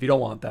 But if you don't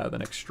want that,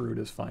 then extrude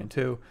is fine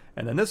too.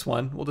 And then this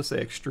one, we'll just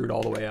say extrude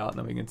all the way out, and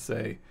then we can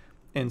say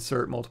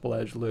insert multiple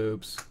edge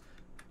loops.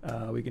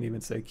 We can even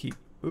say keep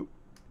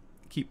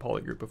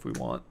polygroup if we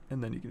want,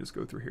 and then you can just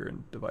go through here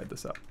and divide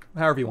this up.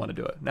 However you want to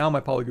do it. Now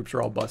my polygroups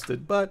are all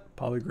busted, but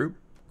polygroup,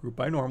 group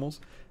by normals,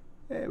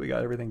 hey, we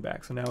got everything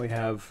back. So now we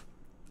have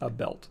a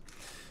belt.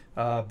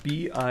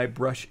 BI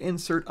brush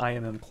insert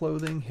IMM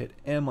clothing, hit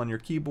M on your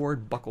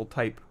keyboard, buckle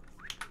type.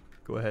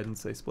 Go ahead and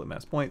say split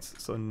mask points.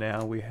 So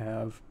now we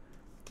have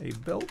a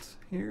belt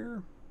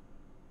here.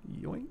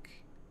 Yoink.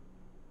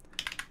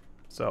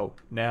 So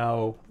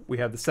now we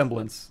have the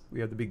semblance, we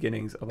have the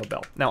beginnings of a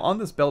belt. Now on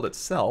this belt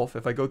itself,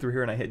 if I go through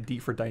here and I hit D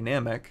for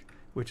dynamic,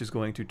 which is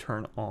going to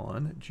turn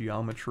on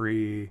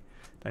geometry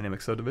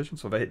dynamic subdivision.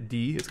 So if I hit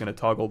D, it's going to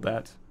toggle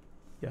that,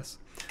 yes,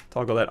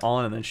 toggle that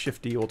on, and then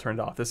Shift D will turn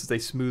it off. This is a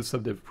smooth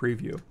subdiv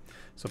preview.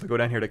 So if I go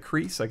down here to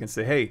crease, I can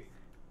say, hey,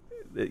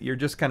 you're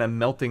just kind of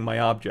melting my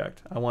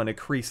object. I want to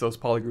crease those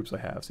polygroups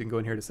I have. So you can go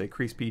in here to say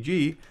crease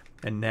PG,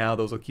 and now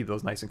those will keep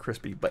those nice and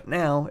crispy. But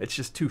now it's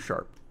just too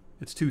sharp.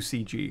 It's too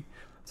CG.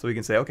 So we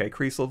can say, okay,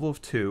 crease level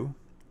of 2,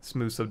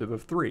 smooth subdiv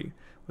of 3.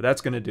 What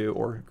that's going to do,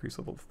 or crease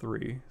level of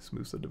 3,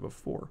 smooth subdiv of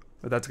 4.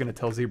 What that's going to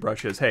tell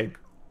ZBrush is, hey,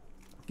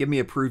 give me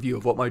a preview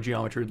of what my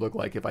geometry would look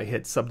like if I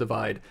hit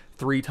subdivide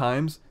 3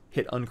 times,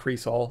 hit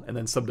uncrease all, and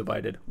then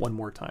subdivided 1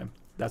 more time.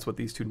 That's what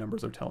these two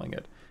numbers are telling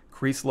it.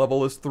 Crease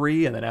level is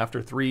 3, and then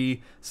after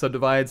 3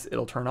 subdivides,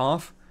 it'll turn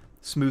off.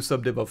 Smooth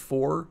subdiv of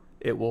 4,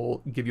 it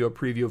will give you a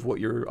preview of what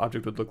your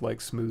object would look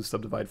like, smooth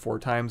subdivide 4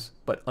 times,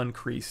 but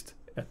uncreased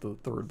at the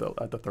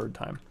third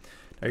time.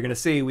 Now you're going to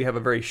see we have a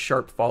very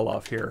sharp fall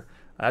off here.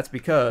 That's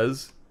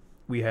because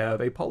we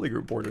have a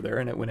polygroup border there,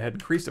 and it went ahead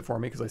and creased it for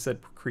me because I said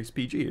crease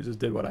PG. It just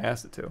did what I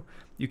asked it to.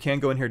 You can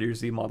go in here to your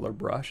ZModeler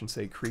brush and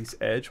say crease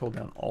edge, hold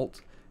down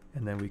Alt,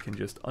 and then we can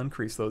just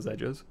uncrease those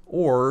edges.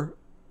 Or,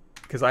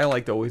 because I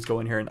like to always go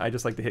in here and I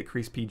just like to hit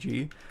crease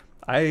PG,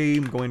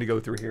 I'm going to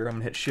go through here. I'm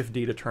going to hit Shift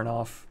D to turn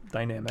off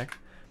dynamic.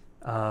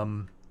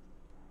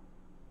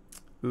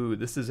 Ooh,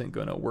 this isn't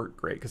going to work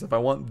great because if I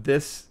want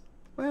this,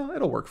 well,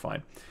 it'll work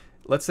fine.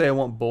 Let's say I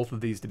want both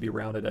of these to be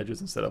rounded edges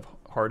instead of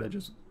hard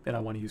edges, and I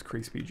want to use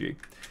crease PG. If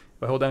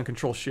I hold down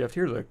Control Shift,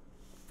 here's a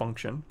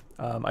function.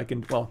 I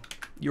can, well,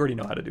 you already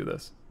know how to do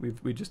this.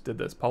 We just did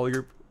this.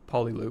 Polygroup,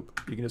 polyloop.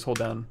 You can just hold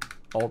down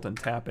Alt and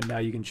tap, and now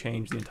you can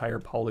change the entire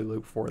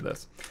polyloop for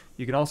this.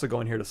 You can also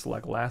go in here to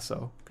select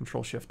lasso.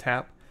 Control Shift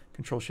tap,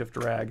 Control Shift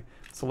drag.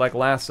 Select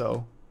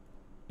lasso.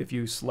 If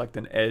you select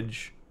an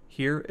edge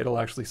here, it'll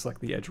actually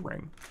select the edge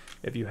ring.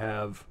 If you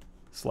have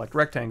select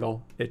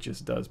rectangle, it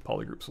just does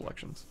polygroup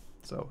selections.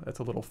 So that's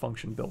a little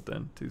function built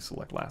in to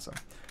select lasso.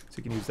 So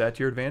you can use that to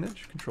your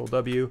advantage. Control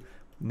W.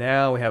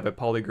 Now we have a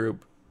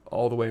polygroup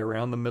all the way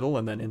around the middle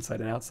and then inside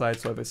and outside.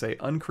 So if I say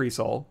uncrease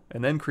all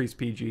and then crease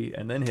PG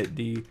and then hit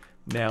D,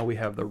 now we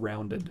have the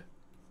rounded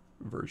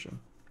version.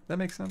 That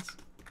makes sense?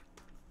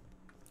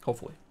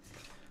 Hopefully.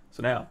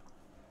 So now,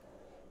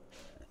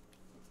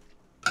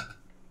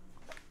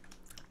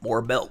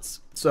 more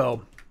belts.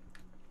 So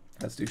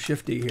let's do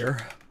Shift D here.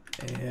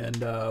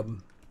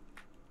 And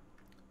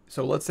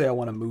so let's say I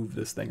want to move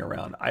this thing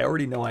around. I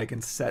already know I can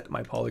set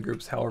my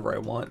polygroups however I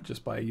want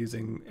just by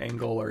using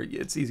angle, or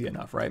it's easy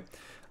enough, right?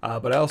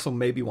 But I also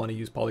maybe want to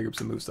use polygroups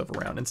to move stuff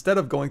around. Instead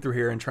of going through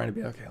here and trying to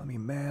be, okay, let me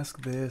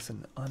mask this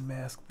and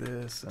unmask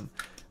this, and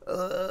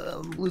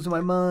I'm losing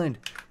my mind.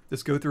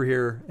 Just go through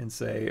here and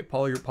say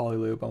polygroup,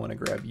 polyloop. I want to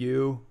grab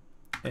you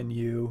and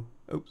you.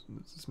 Oops,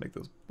 let's just make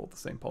those both the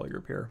same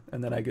polygroup here.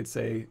 And then I could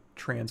say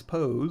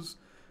transpose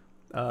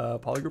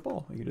polygroup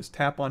all. You can just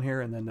tap on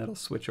here and then that'll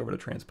switch over to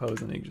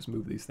transpose, and then you can just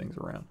move these things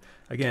around.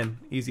 Again,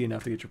 easy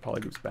enough to get your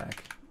polygroups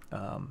back.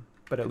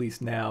 But at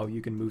least now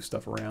you can move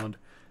stuff around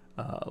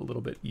a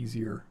little bit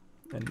easier.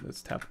 And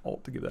let's tap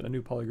Alt to give that a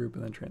new polygroup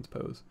and then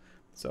transpose.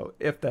 So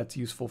if that's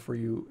useful for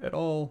you at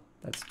all,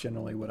 that's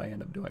generally what I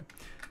end up doing.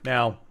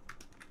 Now,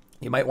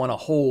 you might want a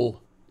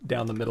hole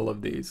down the middle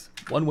of these.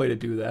 One way to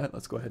do that,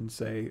 let's go ahead and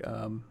say,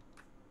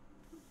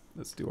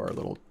 let's do our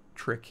little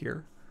trick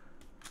here.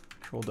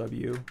 Control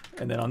W.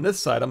 And then on this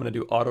side, I'm going to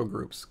do auto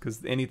groups,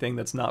 because anything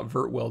that's not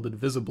vert welded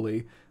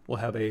visibly will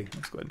have a,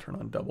 let's go ahead and turn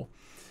on double.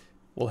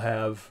 we'll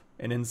have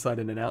an inside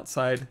and an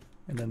outside,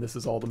 and then this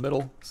is all the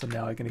middle. So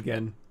now I can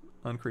again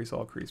uncrease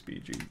all, crease B,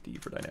 G, D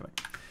for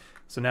dynamic.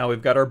 So now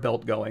we've got our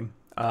belt going.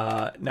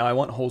 Now I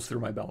want holes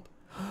through my belt.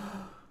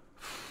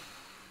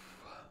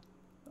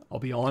 I'll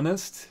be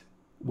honest,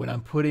 when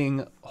I'm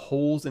putting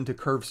holes into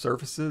curved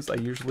surfaces, I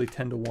usually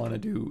tend to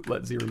want to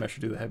let ZBrush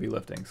do the heavy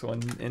lifting. So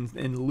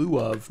in lieu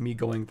of me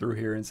going through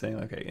here and saying,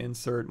 okay,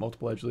 insert,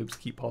 multiple edge loops,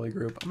 keep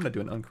polygroup, I'm going to do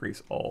an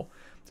uncrease all,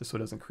 just so it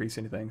doesn't crease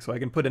anything. So I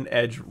can put an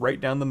edge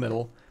right down the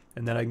middle,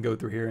 and then I can go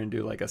through here and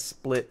do like a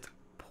split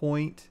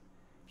point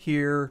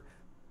here.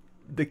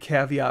 The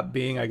caveat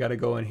being I got to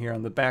go in here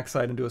on the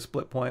backside and do a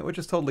split point, which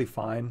is totally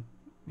fine.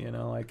 You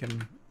know, I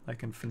can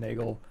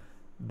finagle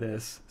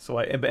this. So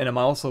and I'm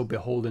also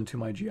beholden to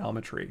my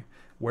geometry.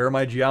 Where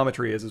my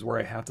geometry is where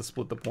I have to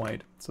split the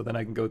point. So then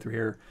I can go through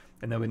here,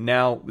 and then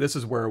now this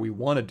is where we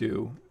want to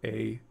do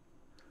a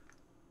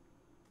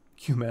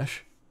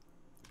Q-mesh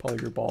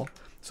polygroup all.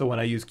 So when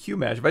I use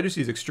Q-mesh, if I just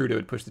use extrude, it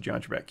would push the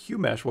geometry back.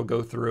 Q-mesh will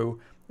go through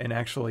and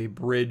actually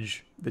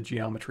bridge the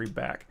geometry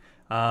back.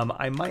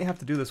 I might have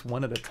to do this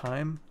one at a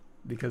time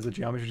because the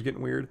geometry is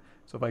getting weird.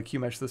 So if I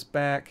Q-mesh this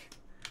back,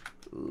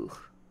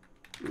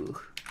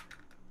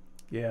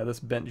 yeah, this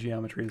bent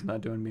geometry is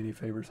not doing me any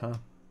favors, huh?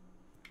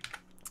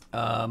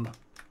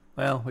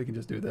 Well, we can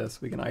just do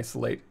this. We can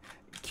isolate.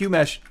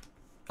 Q-mesh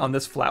on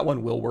this flat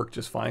one will work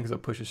just fine because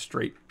it pushes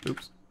straight.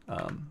 Oops.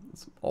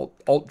 Let's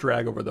alt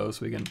drag over those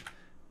so we can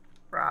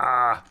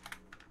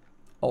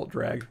alt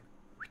drag.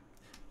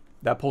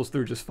 That pulls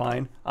through just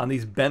fine. On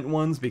these bent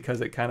ones, because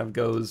it kind of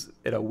goes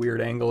at a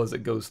weird angle as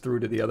it goes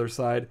through to the other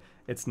side,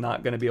 it's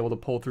not going to be able to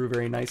pull through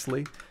very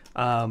nicely.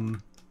 What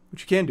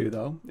you can do,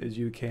 though, is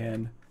you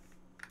can...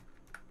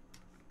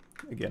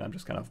 Again, I'm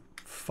just kind of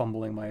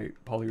fumbling my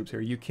polygroups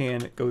here. You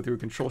can go through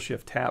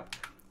Control-Shift-Tap,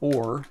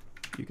 or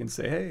you can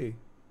say, hey,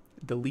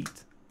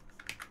 delete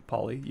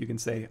poly. You can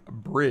say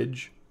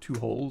bridge two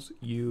holes,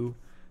 U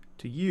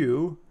to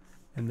U,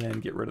 and then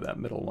get rid of that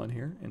middle one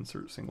here.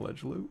 Insert single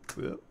edge loop.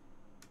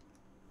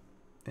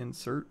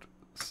 Insert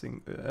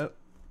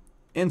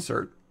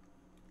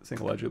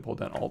single edge loop, hold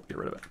down Alt, get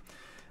rid of it.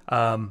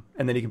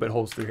 And then you can put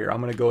holes through here. I'm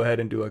going to go ahead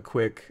and do a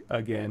quick,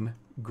 again,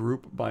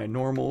 group by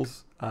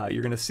normals.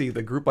 You're going to see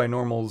the group by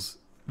normals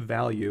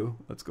value.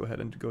 Let's go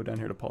ahead and go down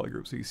here to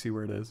polygroup so you see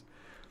where it is.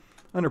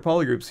 Under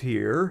polygroups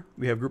here,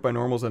 we have group by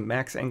normals and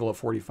max angle of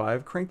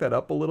 45. Crank that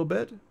up a little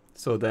bit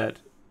so that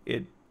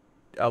it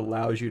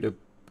allows you to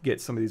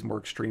get some of these more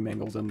extreme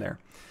angles in there.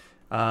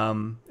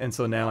 And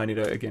so now I need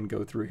to, again,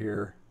 go through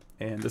here.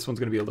 And this one's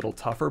going to be a little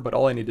tougher, but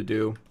all I need to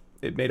do,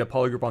 it made a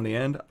polygroup on the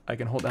end. I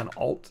can hold down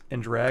Alt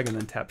and drag and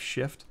then tap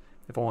Shift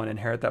if I want to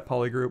inherit that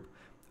polygroup.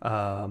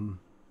 On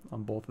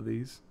both of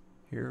these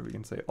here, we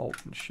can say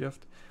Alt and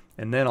Shift.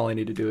 And then all I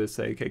need to do is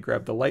say, okay,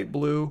 grab the light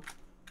blue,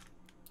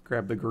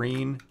 grab the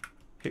green,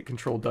 hit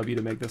Control W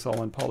to make this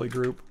all in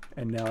polygroup.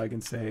 And now I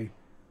can say,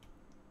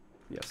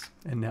 yes,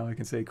 and now I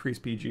can say crease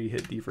PG,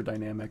 hit D for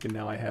dynamic, and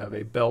now I have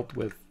a belt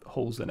with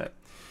holes in it.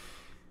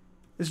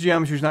 This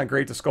geometry is not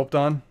great to sculpt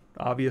on.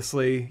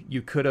 Obviously,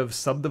 you could have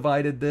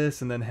subdivided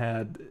this and then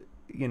had,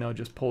 you know,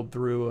 just pulled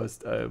through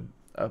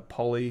a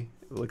poly,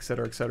 et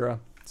cetera, et cetera.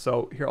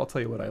 So here, I'll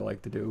tell you what I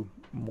like to do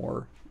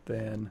more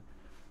than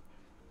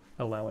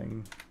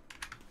allowing...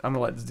 I'm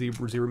going to let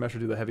ZBrush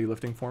do the heavy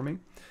lifting for me.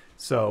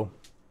 So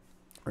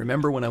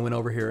remember when I went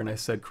over here and I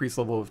said crease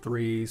level of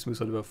 3, smooth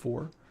side of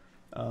 4?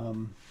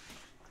 Oh,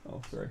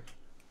 sorry.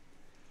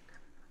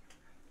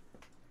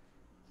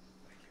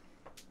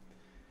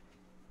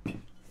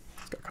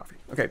 It's got coffee.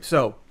 Okay,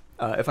 so...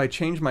 if I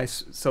change my,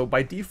 so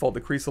by default,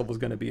 the crease level is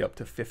going to be up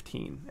to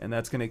 15, and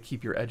that's going to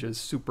keep your edges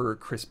super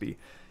crispy.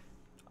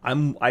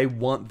 I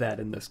want that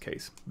in this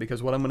case,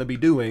 because what I'm going to be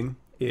doing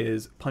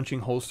is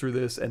punching holes through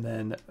this and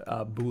then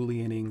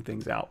booleaning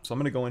things out. So I'm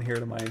going to go in here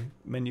to my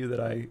menu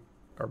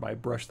or my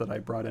brush that I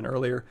brought in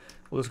earlier.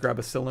 We'll just grab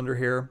a cylinder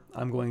here.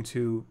 I'm going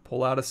to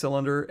pull out a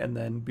cylinder, and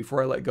then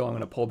before I let go, I'm going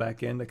to pull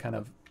back in to kind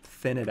of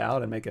thin it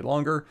out and make it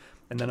longer.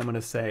 And then I'm going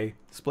to say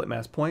split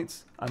mask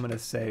points. I'm going to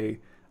say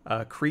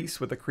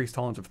crease with a crease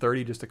tolerance of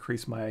 30 just to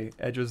crease my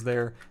edges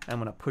there. I'm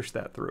going to push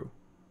that through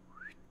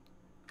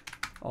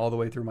all the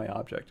way through my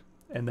object,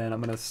 and then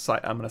I'm going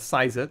to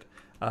size it.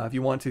 If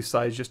you want to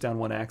size just down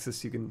one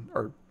axis, you can,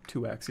 or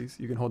two axes,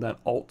 you can hold down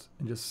Alt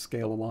and just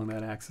scale along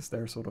that axis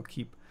there, so it'll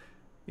keep,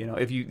 you know,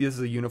 if you, this is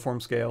a uniform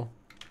scale,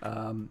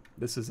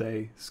 this is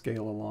a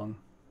scale along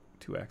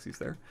two axes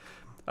there.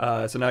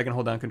 So now I can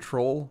hold down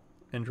Control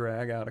and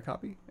drag out a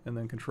copy, and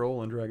then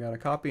Control and drag out a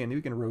copy, and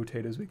you can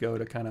rotate as we go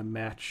to kind of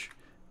match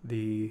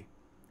the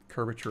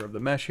curvature of the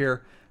mesh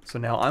here. So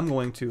now I'm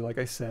going to, like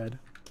I said,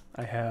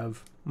 I'm going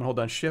to hold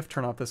down Shift,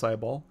 turn off this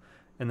eyeball,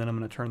 and then I'm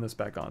going to turn this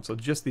back on. So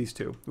just these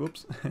two.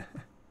 Whoops.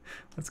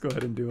 Let's go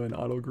ahead and do an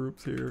auto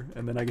groups here,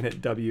 and then I can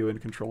hit W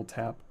and Control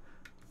tap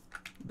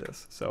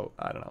this. So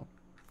I don't know,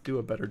 do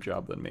a better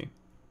job than me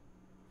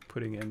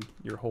putting in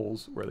your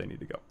holes where they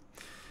need to go.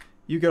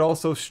 You could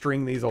also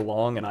string these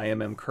along an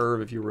IMM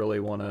curve if you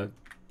really want to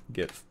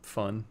get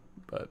fun,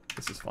 but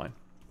this is fine.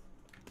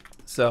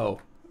 So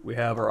we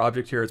have our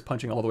object here. It's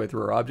punching all the way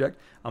through our object.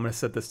 I'm going to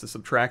set this to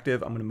subtractive.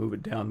 I'm going to move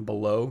it down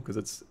below because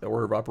it's the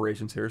order of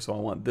operations here. So I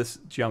want this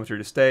geometry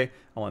to stay.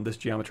 I want this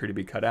geometry to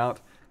be cut out.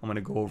 I'm going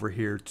to go over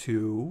here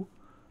to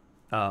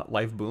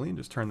live Boolean.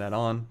 Just turn that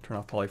on, turn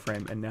off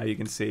polyframe, and now you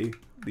can see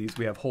these.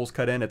 We have holes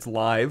cut in. It's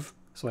live,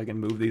 so I can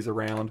move these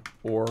around,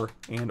 or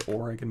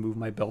I can move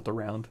my belt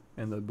around,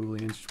 and the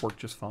Booleans work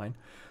just fine.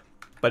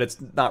 But it's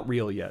not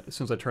real yet. As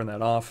soon as I turn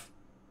that off,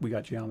 we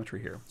got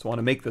geometry here. So I want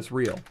to make this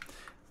real.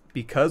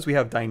 Because we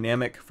have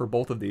dynamic for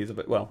both of these,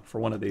 well, for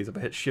one of these, if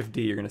I hit Shift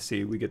D, you're going to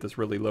see we get this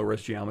really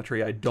low-res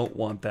geometry. I don't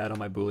want that on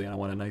my Boolean. I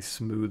want a nice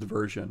smooth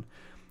version.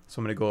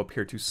 So I'm going to go up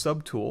here to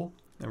Subtool,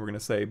 and we're going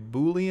to say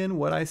Boolean,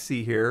 what I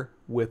see here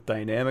with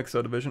dynamic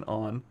subdivision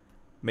on,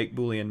 make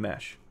Boolean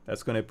mesh.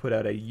 That's going to put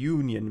out a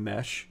union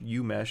mesh,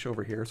 U-mesh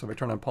over here. So if I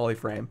turn on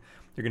polyframe,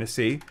 you're going to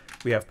see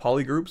we have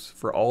polygroups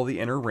for all the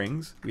inner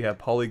rings. We have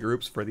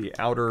polygroups for the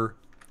outer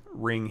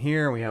ring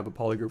here, and we have a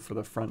polygroup for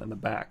the front and the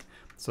back.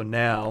 So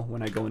now,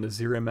 when I go into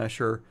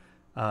ZRemesher,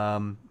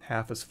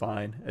 half is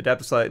fine.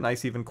 Adapt to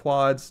nice even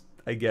quads,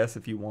 I guess,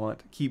 if you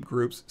want. Keep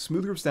groups.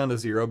 Smooth groups down to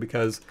 0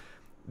 because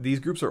these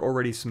groups are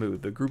already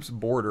smooth. The group's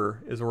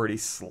border is already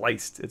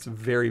sliced. It's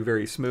very,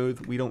 very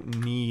smooth. We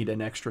don't need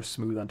an extra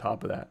smooth on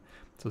top of that.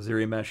 So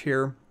ZRemesh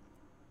here,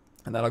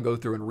 and that'll go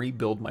through and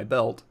rebuild my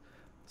belt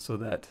so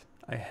that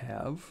I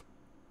have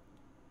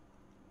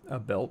a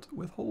belt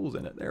with holes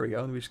in it. There we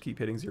go. And we just keep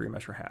hitting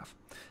ZRemesher half.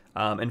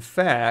 In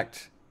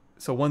fact,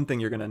 so one thing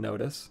you're going to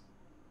notice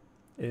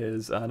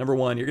is, number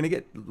one, you're going to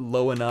get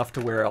low enough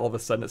to where all of a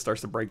sudden it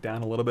starts to break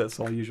down a little bit,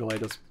 so I'll usually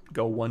just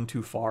go one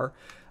too far.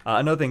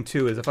 Another thing,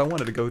 too, is if I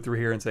wanted to go through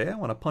here and say, hey, I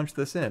want to punch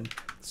this in.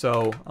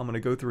 So I'm going to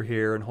go through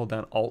here and hold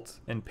down Alt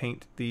and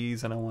paint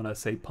these, and I want to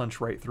say punch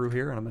right through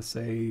here, and I'm going to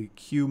say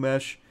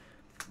Q-mesh,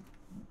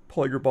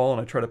 polygroup ball, and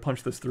I try to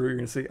punch this through, you're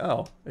going to see,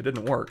 oh, it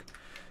didn't work.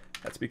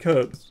 That's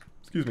because...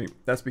 Excuse me,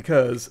 that's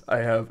because I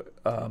have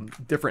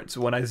different, so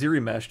when I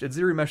ZRemeshed, it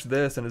ZRemeshed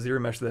this and it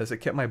ZRemeshed this, it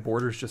kept my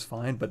borders just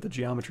fine, but the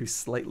geometry's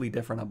slightly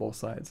different on both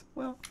sides.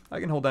 Well, I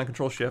can hold down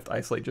Control-Shift,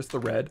 isolate just the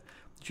red,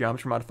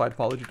 geometry modified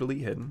topology,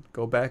 delete hidden,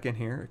 go back in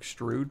here,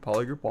 extrude,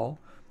 polygroup wall,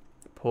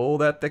 pull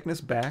that thickness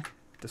back,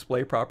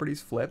 display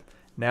properties, flip.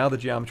 Now the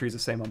geometry is the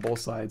same on both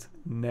sides.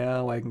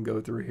 Now I can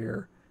go through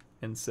here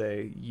and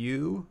say,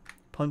 you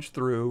punch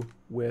through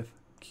with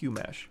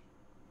Q-mesh.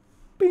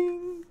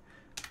 Bing!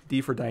 D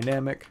for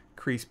dynamic.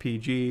 Crease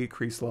PG,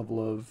 crease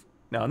level of...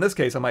 Now in this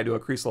case I might do a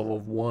crease level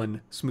of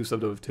 1, smooth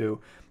subdiv of 2,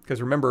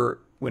 because remember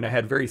when I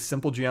had very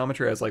simple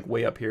geometry I was like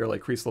way up here, like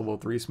crease level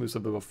of 3, smooth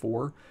subdiv of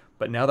 4,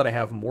 but now that I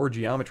have more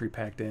geometry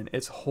packed in,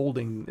 it's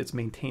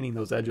maintaining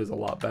those edges a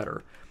lot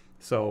better.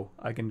 So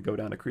I can go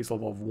down to crease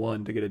level of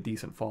 1 to get a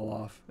decent fall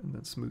off, and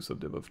then smooth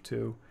subdiv of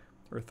 2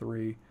 or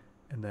 3,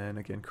 and then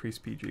again crease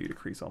PG to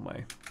crease all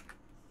my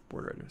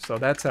border edges. So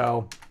that's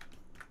how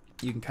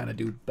you can kind of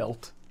do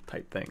belt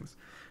type things.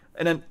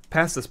 And then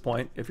past this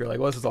point, if you're like,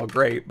 well, this is all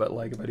great, but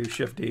like if I do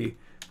Shift D,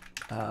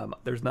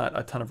 there's not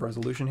a ton of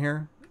resolution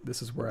here.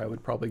 This is where I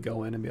would probably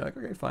go in and be like,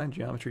 okay, fine,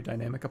 geometry,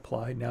 dynamic,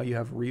 apply. Now you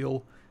have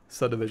real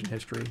subdivision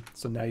history.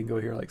 So now you can go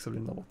here like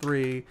subdivision level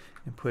 3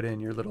 and put in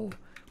your little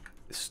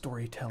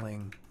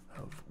storytelling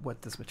of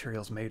what this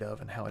material is made of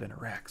and how it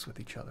interacts with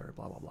each other,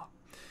 blah, blah, blah.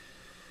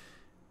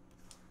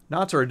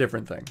 Knots are a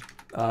different thing.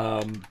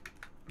 Let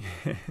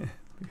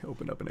me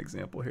open up an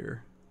example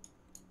here.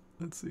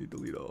 Let's see,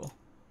 delete all.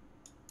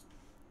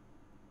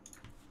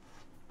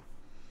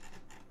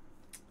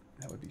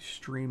 That would be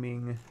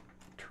streaming,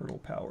 turtle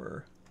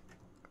power,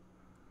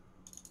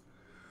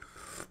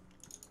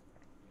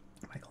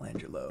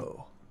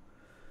 Michelangelo.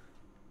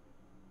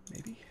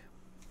 Maybe.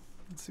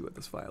 Let's see what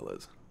this file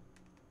is.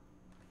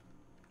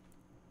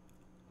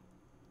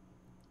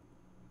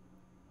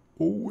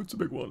 Oh, it's a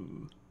big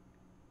one.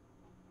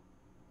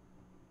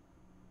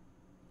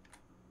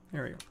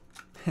 There we go.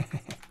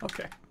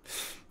 Okay.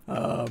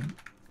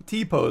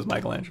 T-pose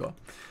Michelangelo.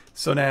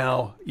 So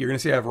now you're going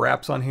to see I have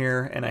wraps on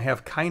here and I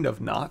have kind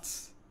of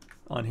knots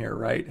on here,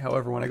 right?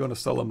 However, when I go into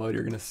solo mode,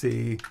 you're going to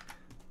see,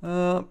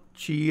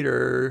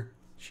 cheater,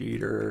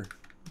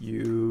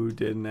 you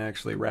didn't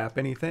actually wrap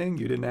anything.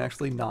 You didn't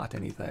actually knot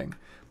anything.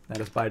 That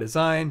is by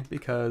design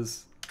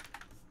because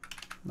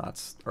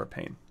knots are a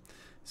pain.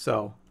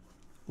 So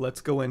let's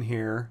go in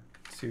here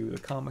to the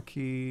comma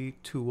key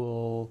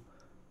tool,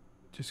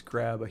 just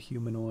grab a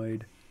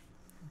humanoid,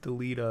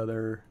 delete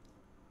other.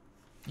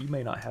 You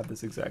may not have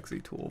this exact Z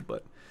tool,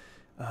 but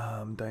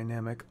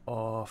dynamic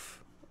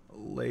off,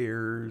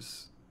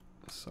 layers,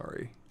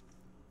 sorry.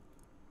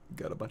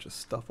 Got a bunch of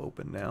stuff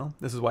open now.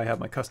 This is why I have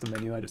my custom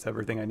menu. I just have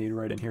everything I need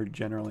right in here,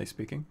 generally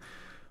speaking.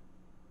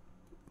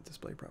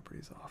 Display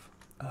properties off.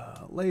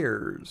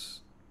 Layers,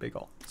 big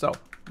all. So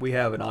we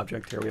have an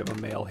object here. We have a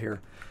male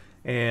here.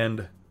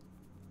 And,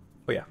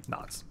 oh yeah,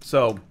 knots.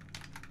 So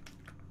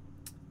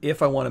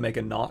if I want to make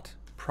a knot,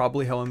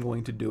 probably how I'm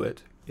going to do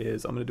it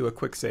is I'm going to do a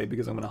quick save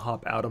because I'm going to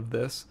hop out of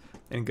this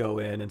and go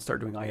in and start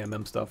doing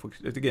IMM stuff,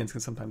 which again can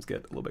sometimes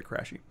get a little bit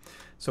crashy.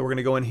 So we're going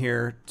to go in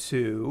here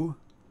to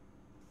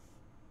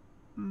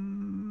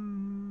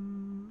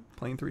Plane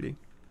 3D.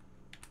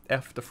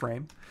 F to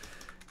frame.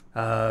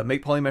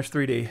 Make polymesh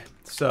 3D.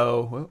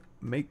 So, well,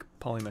 make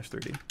polymesh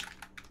 3D.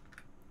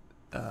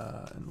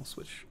 And we'll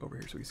switch over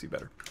here so we can see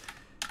better.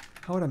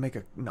 How would I make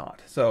a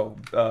knot? So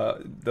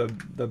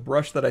the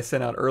brush that I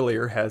sent out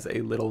earlier has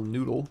a little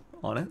noodle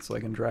on it, so I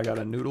can drag out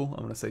a noodle.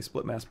 I'm going to say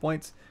split mask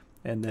points,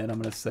 and then I'm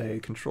going to say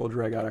control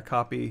drag out a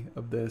copy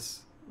of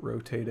this,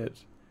 rotate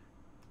it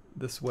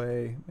this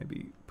way,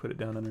 maybe put it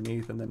down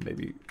underneath, and then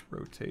maybe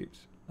rotate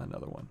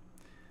another one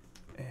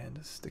and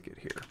stick it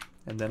here.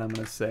 And then I'm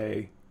going to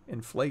say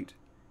inflate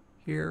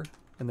here,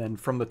 and then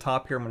from the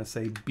top here I'm going to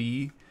say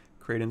B,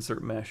 create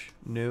insert mesh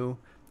new,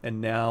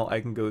 and now I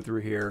can go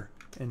through here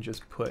and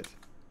just put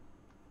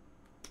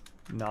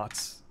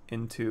knots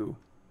into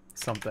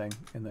something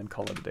and then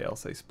call it a day. I'll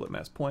say split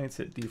mask points,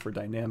 hit D for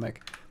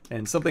dynamic,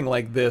 and something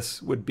like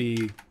this would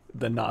be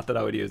the knot that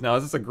I would use. Now,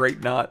 is this a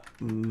great knot?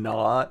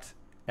 Not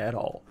at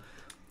all.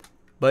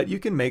 But you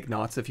can make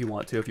knots if you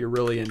want to, if you're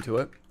really into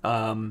it.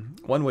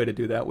 One way to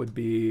do that would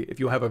be if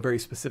you have a very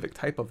specific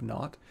type of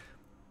knot.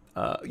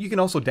 You can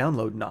also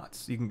download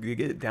knots. You can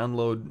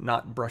download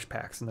knot brush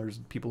packs, and there's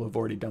people who have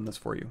already done this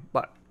for you.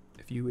 But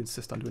if you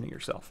insist on doing it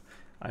yourself,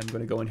 I'm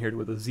going to go in here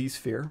with a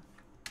Z-sphere,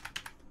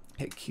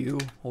 hit Q,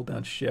 hold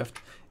down Shift.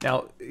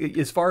 Now,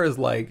 as far as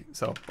like,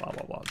 so blah,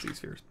 blah, blah,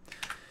 Z-spheres.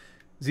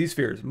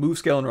 Z-spheres, move,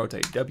 scale, and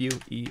rotate.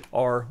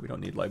 W-E-R, we don't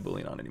need live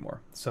boolean on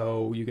anymore.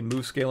 So you can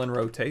move, scale, and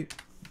rotate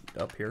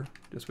up here,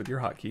 just with your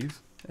hotkeys.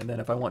 And then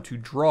if I want to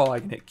draw, I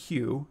can hit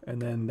Q,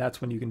 and then that's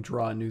when you can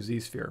draw a new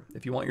Z-sphere.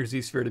 If you want your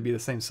Z-sphere to be the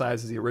same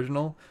size as the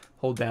original,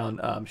 hold down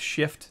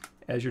Shift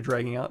as you're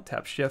dragging out,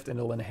 tap Shift, and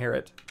it'll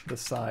inherit the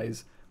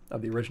size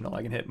of the original.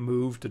 I can hit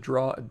move to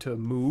draw, to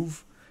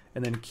move,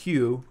 and then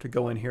Q to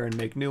go in here and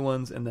make new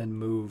ones, and then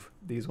move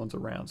these ones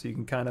around. So you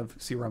can kind of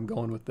see where I'm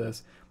going with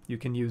this. You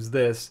can use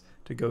this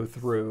to go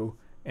through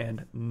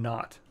and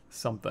knot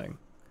something.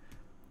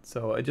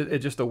 So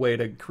it's just a way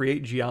to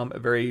create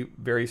very,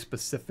 very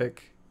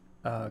specific,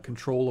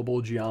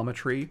 controllable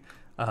geometry,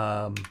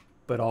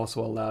 but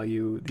also allow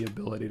you the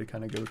ability to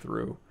kind of go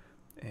through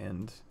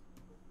and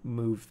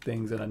move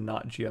things in a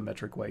not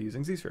geometric way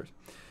using Z-spheres,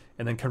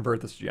 and then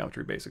convert this to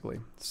geometry basically.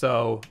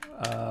 So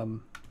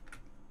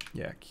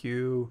yeah,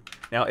 Q.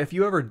 Now if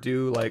you ever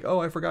do like, oh,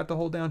 I forgot to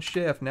hold down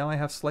Shift, now I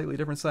have slightly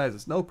different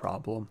sizes, no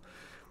problem.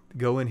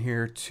 Go in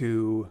here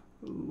to,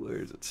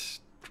 where is it,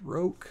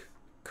 stroke,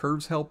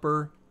 curves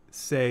helper,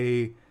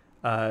 say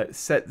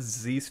set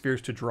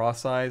Z-spheres to draw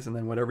size, and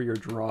then whatever your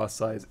draw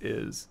size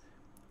is,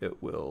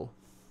 it will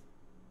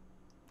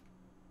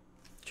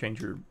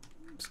change your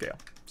scale.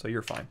 So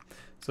you're fine.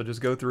 So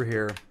just go through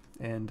here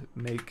and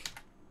make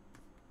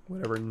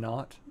whatever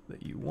knot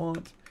that you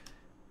want.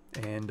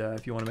 And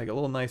if you want to make it a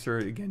little nicer,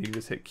 again, you can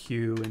just hit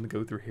Q and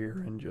go through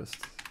here and just,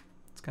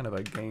 it's kind of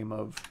a game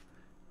of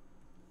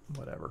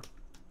whatever.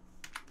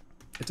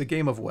 It's a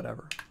game of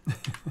whatever.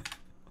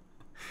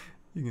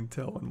 You can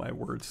tell when my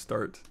words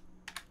start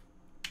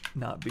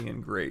not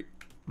being great.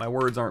 My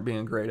words aren't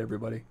being great,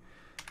 everybody.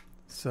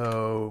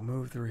 So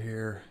move through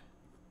here,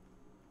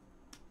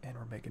 and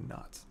we're making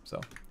knots. So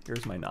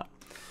here's my knot.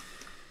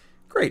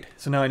 Great.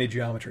 So now I need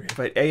geometry. If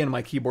I hit A on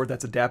my keyboard,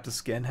 that's adapt to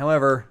skin.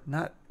 However,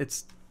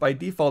 it's by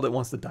default it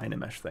wants the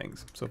Dynamesh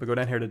things. So if I go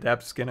down here to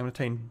adapt to skin, I'm going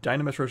to turn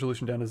Dynamesh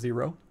resolution down to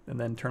 0, and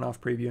then turn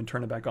off preview and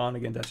turn it back on.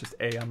 Again, that's just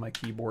A on my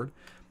keyboard.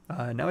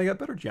 Now I got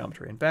better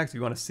geometry. In fact, if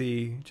you want to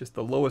see just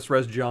the lowest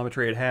res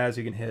geometry it has,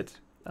 you can hit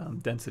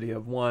density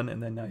of 1,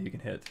 and then now you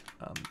can hit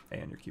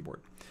A on your keyboard.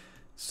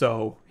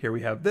 So here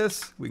we have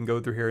this. We can go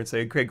through here and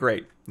say, okay,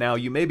 great. Now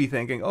you may be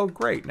thinking, oh,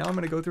 great. Now I'm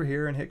going to go through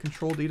here and hit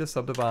Control D to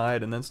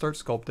subdivide, and then start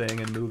sculpting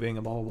and moving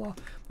and blah, blah, blah.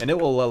 And it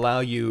will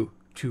allow you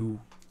to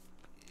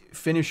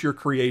finish your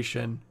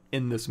creation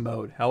in this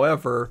mode.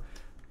 However,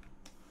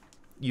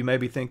 you may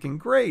be thinking,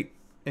 great,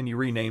 and you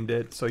renamed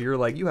it. So you're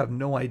like, you have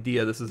no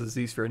idea this is a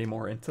Z-sphere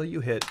anymore until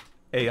you hit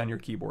A on your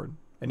keyboard.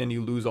 And then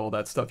you lose all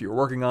that stuff you were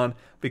working on,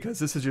 because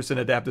this is just an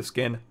adaptive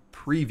skin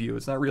preview.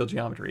 It's not real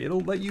geometry. It'll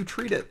let you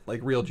treat it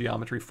like real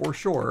geometry for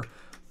sure.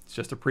 It's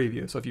just a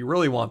preview. So if you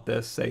really want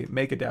this, say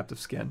make adaptive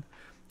skin.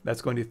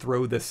 That's going to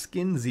throw the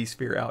skin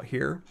Z-sphere out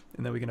here,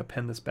 and then we can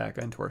append this back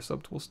into our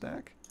subtool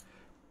stack.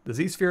 The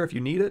Z-sphere, if you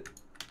need it,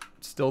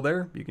 it's still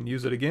there. You can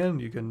use it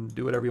again. You can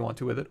do whatever you want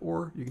to with it,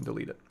 or you can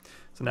delete it.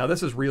 So now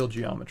this is real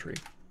geometry.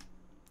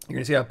 You're going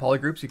to see I have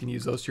polygroups. You can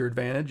use those to your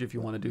advantage if you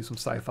want to do some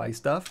sci-fi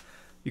stuff.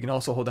 You can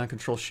also hold down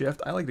Control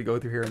Shift. I like to go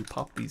through here and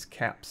pop these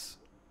caps,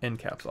 end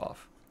caps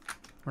off.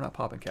 We're not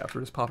popping caps,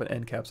 we're just popping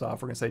end caps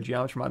off. We're going to say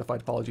Geometry Modify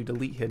Topology,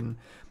 delete hidden.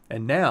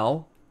 And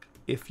now,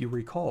 if you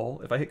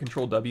recall, if I hit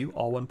Control W,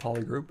 all one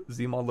polygroup,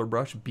 Z Modeler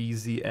Brush,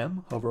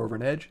 BZM, hover over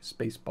an edge,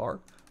 space bar,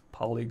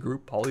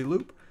 polygroup,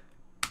 polyloop,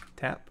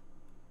 tap,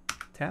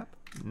 tap.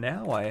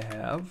 Now I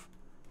have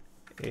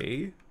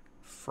a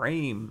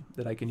frame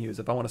that I can use.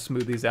 If I want to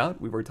smooth these out,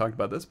 we've already talked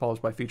about this, polish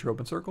by feature,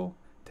 open circle,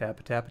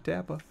 tap, tap,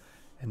 tap.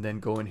 And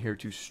then go in here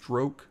to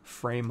stroke,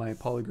 frame my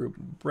polygroup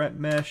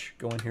mesh,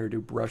 go in here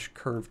to brush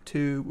curve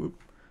tube, whoop,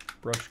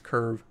 brush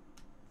curve,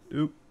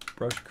 oop,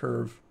 brush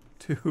curve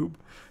tube,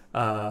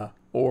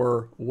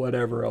 or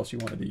whatever else you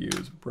wanted to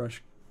use.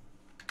 Brush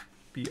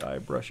BI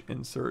brush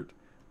insert.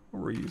 What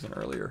were we using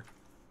earlier?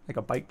 Like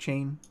a bike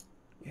chain.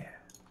 Yeah.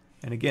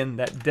 And again,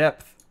 that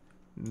depth,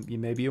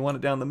 maybe you want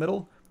it down the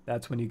middle.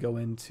 That's when you go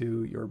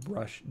into your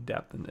brush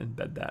depth and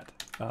embed that,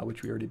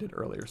 which we already did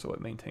earlier, so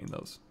it maintained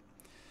those.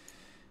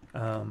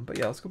 But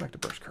yeah, let's go back to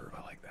brush curve.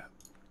 I like that.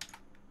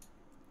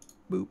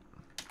 Boop.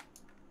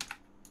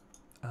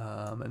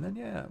 And then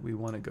yeah, we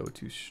want to go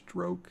to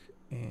stroke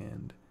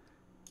and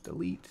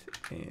delete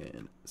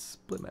and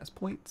split mask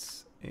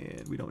points,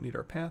 and we don't need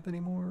our path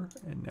anymore.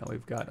 And now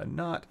we've got a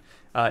knot.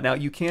 Now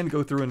you can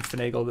go through and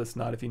finagle this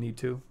knot if you need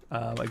to.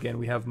 Again,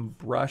 we have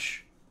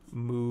brush,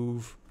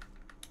 move,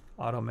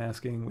 auto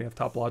masking. We have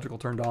topological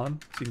turned on,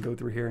 so you can go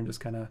through here and just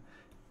kind of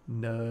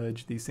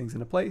nudge these things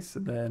into place,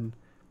 and then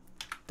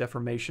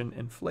deformation,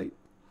 inflate.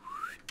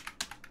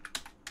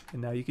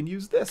 And now you can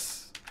use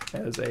this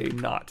as a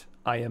knot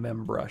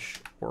IMM brush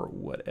or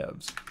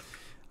whatevs.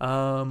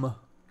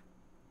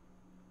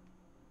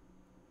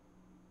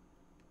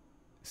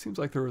 Seems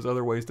like there was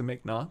other ways to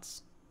make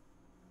knots,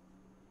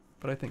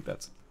 but I think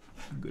that's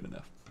good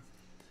enough.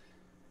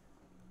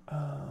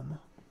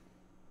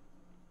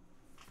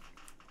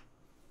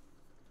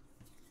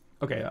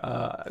 Okay,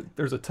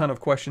 there's a ton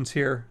of questions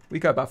here. We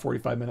got about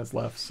 45 minutes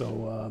left,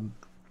 so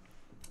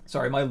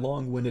sorry, my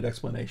long-winded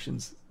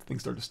explanations,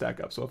 things start to stack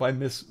up. So if I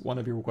miss one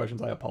of your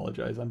questions, I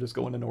apologize. I'm just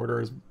going in order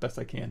as best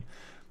I can.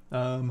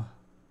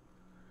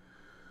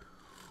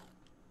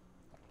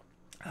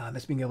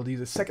 Miss being able to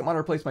use a second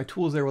monitor, replace my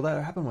tools there. Will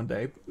that happen one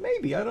day?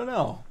 Maybe, I don't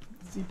know.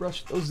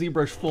 ZBrush, those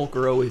ZBrush folk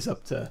are always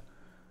up to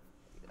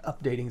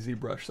updating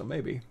ZBrush, so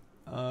maybe.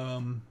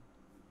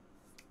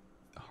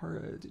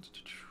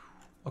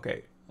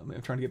 Okay,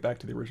 I'm trying to get back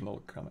to the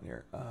original comment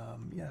here.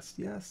 Yes,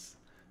 yes.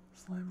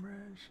 Slime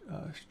Ranch,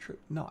 strip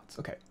knots.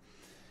 Okay.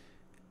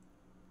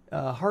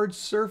 Hard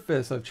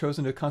surface. I've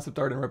chosen to concept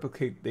art and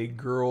replicate a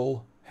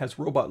girl has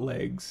robot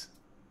legs.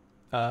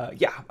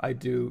 Yeah, I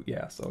do.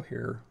 Yeah, so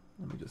here,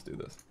 let me just do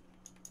this.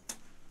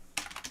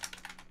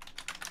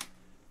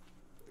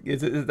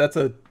 That's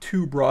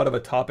too broad of a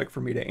topic for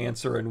me to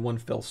answer in one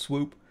fell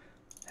swoop.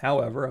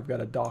 However, I've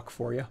got a doc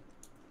for you.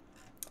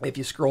 If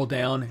you scroll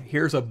down,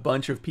 here's a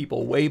bunch of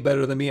people way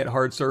better than me at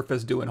hard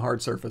surface doing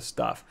hard surface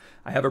stuff.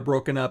 I have it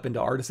broken up into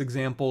artist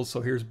examples.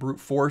 So here's brute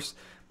force,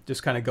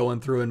 just kind of going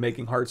through and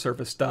making hard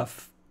surface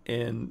stuff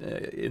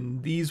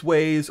in these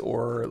ways,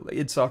 or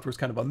id Software is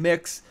kind of a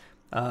mix.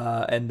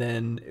 And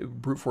then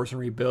brute force and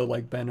rebuild,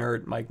 like Ben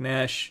Hurt, Mike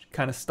Nash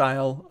kind of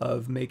style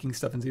of making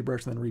stuff in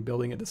ZBrush and then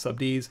rebuilding it to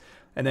sub-Ds.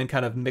 And then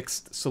kind of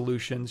mixed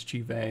solutions, Chi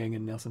Vang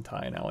and Nelson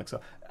Tai and Alex.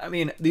 So, I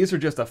mean, these are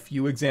just a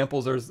few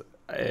examples. There's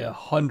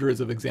hundreds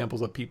of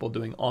examples of people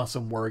doing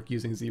awesome work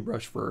using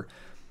ZBrush for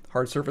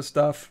hard surface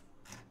stuff.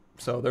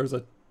 So there's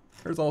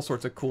all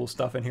sorts of cool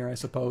stuff in here, I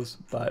suppose.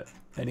 But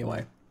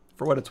anyway,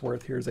 for what it's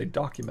worth, here's a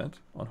document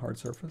on hard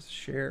surface.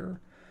 Share,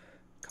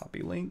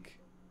 copy link.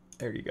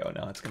 There you go.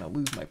 Now it's going to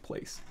lose my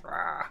place.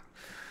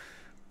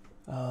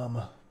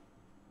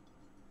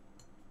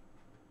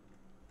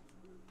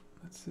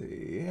 Let's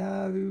see.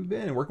 Yeah, we've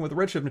been working with the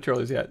Redshift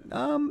materials yet.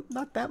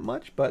 Not that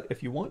much, but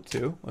if you want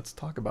to, let's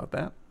talk about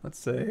that. Let's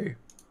say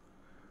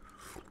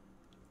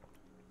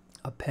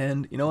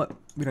append. You know what?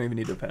 We don't even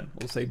need to append.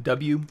 We'll say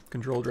W,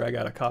 control drag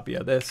out a copy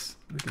of this.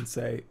 We can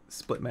say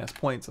split mask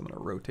points. I'm going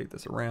to rotate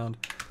this around.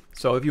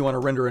 So if you want to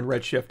render in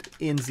Redshift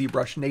in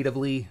ZBrush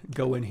natively,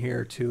 go in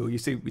here to, you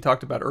see, we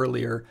talked about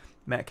earlier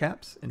matte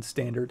caps and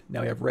standard.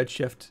 Now we have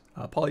Redshift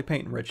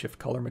Polypaint and Redshift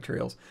color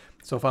materials.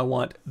 So if I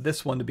want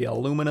this one to be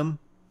aluminum,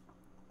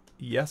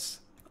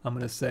 yes, I'm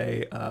going to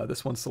say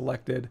this one's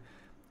selected.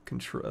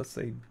 Control, let's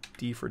say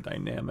D for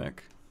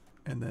dynamic,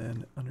 and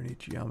then underneath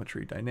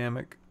geometry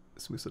dynamic,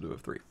 so we still do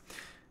F3.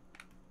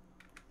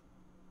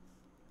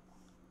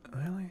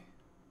 Really?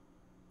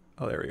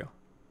 Oh, there we go.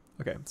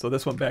 Okay, so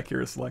this one back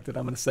here is selected.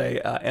 I'm going to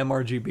say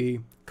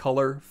mRGB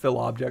color fill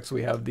object. So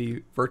we have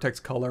the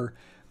vertex color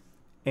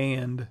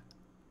and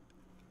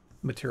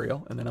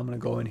material, and then I'm going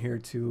to go in here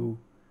to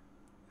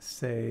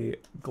say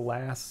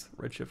glass,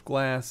 Redshift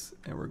glass,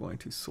 and we're going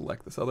to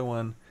select this other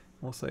one.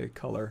 We'll say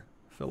color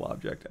fill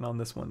object, and on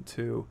this one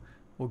too,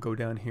 we'll go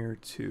down here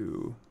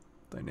to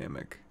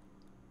dynamic.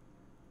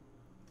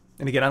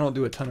 And again, I don't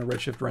do a ton of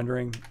Redshift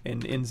rendering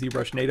in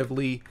ZBrush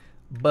natively,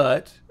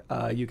 but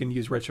you can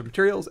use Redshift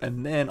materials,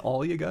 and then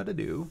all you got to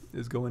do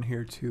is go in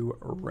here to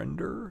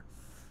render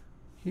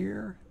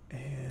here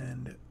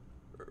and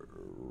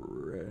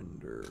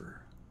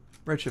render.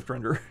 Redshift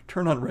render.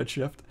 Turn on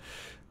Redshift.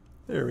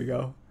 There we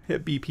go.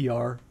 Hit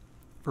BPR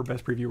for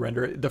best preview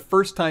render. The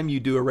first time you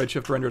do a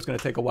Redshift render, it's going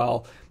to take a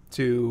while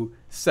to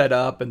set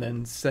up and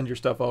then send your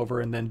stuff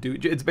over and then do.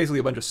 It's basically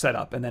a bunch of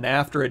setup, and then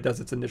after it does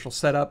its initial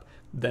setup,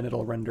 then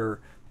it'll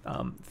render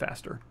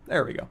faster.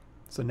 There we go.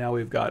 So now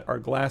we've got our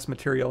glass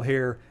material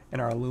here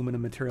and our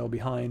aluminum material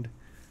behind.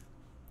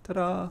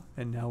 Ta-da!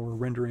 And now we're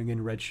rendering in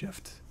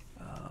Redshift.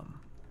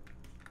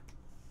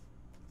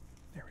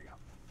 There we go.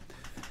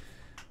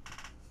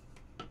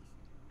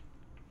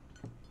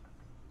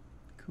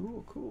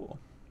 Cool, cool.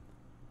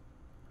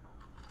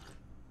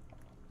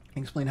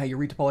 Explain how you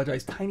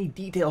retopologize tiny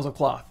details of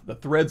cloth, the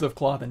threads of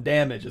cloth and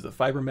damage. Is a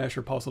fiber mesh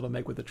or possible to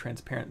make with a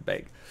transparent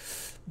bake?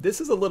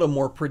 This is a little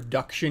more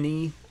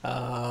production-y.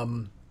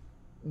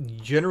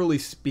 Generally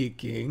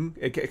speaking,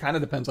 it kind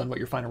of depends on what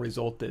your final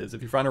result is.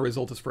 If your final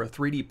result is for a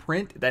 3D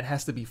print, that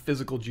has to be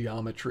physical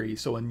geometry.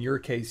 So in your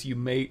case, you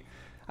may...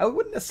 I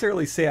wouldn't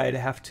necessarily say I'd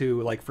have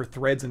to, like, for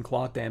threads and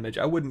cloth damage,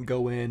 I wouldn't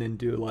go in and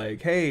do,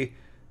 like, hey,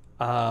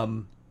 I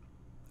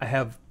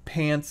have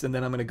pants, and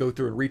then I'm going to go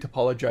through and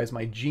retopologize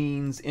my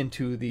jeans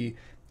into the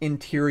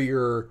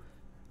interior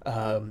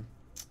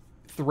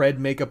thread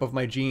makeup of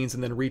my jeans,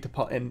 and then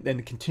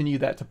and continue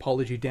that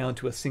topology down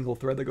to a single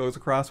thread that goes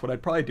across. What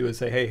I'd probably do is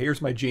say, hey,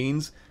 here's my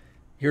jeans,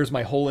 here's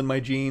my hole in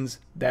my jeans,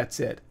 that's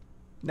it.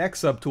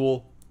 Next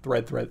subtool,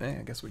 thread.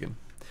 I guess we can...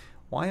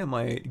 Why am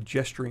I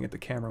gesturing at the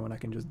camera when I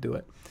can just do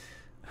it?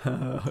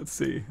 Let's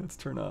see. Let's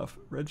turn off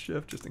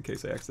Redshift just in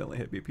case I accidentally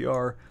hit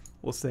BPR.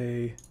 We'll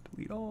say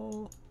delete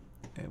all,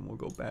 and we'll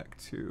go back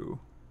to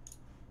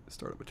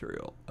startup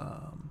material.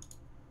 All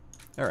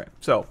right.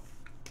 So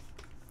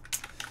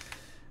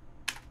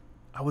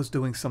I was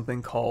doing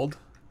something called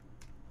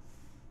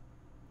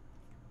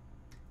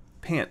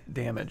pant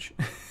damage.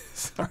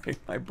 Sorry,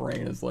 my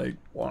brain is like,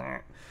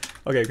 wah.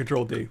 Okay,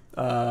 Control D.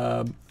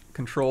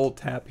 Control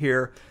tap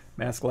here.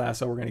 Mask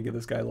lasso, we're going to give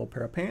this guy a little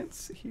pair of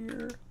pants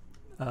here.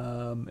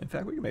 In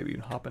fact, we can maybe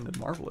even hop into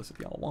Marvelous if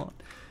y'all want.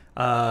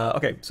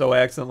 Okay, so I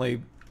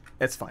accidentally...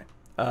 It's fine.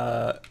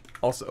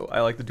 Also,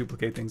 I like to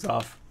duplicate things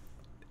off.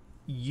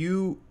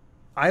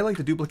 I like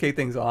to duplicate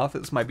things off.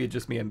 This might be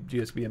just be a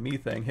me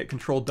thing. Hit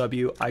Control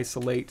W,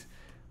 isolate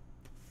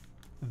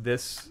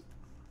this.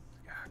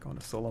 Go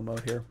into solo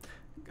mode here.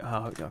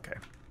 Okay.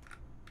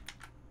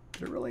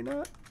 Did it really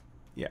not?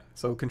 Yeah,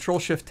 so Control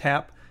Shift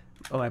tap.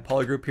 On my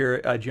poly group here,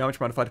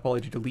 geometry modify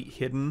topology, delete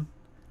hidden.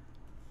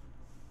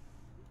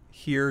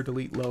 Here,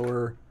 delete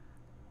lower,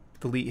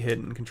 delete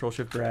hidden, Control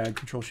Shift drag,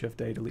 Control Shift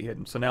A, delete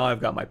hidden. So now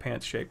I've got my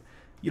pants shape.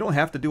 You don't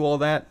have to do all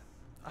that.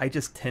 I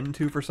just tend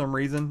to for some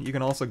reason. You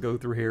can also go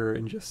through here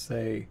and just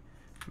say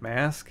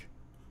mask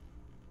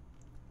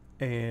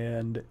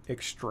and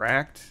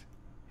extract.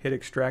 Hit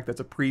extract. That's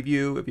a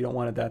preview if you don't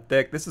want it that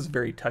thick. This is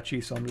very touchy,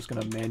 so I'm just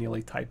going to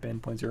manually type in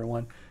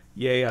 0.01.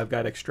 Yay, I've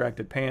got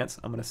extracted pants.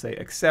 I'm going to say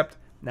accept.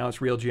 Now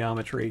it's real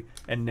geometry,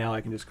 and now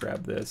I can just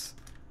grab this.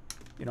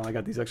 You know, I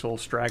got these extra little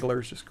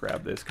stragglers. Just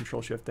grab this,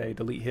 Control Shift A,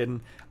 delete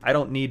hidden. I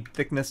don't need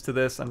thickness to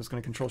this. I'm just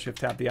going to Control Shift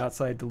tap the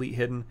outside, delete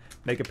hidden,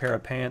 make a pair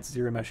of pants,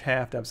 zero mesh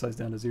half, depth size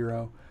down to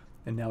 0,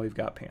 and now we've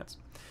got pants.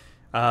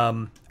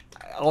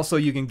 Also,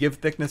 you can give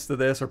thickness to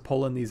this or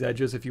pull in these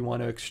edges if you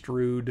want to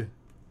extrude,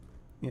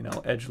 you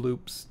know, edge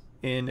loops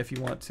in if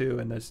you want to,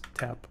 and just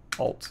tap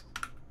Alt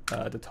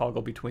to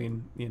toggle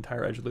between the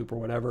entire edge loop or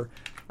whatever.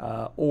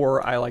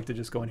 Or I like to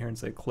just go in here and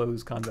say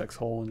close convex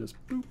hole and just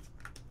boop,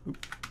 boop,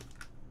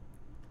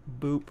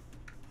 boop,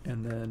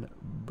 and then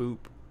boop,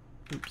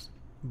 oops,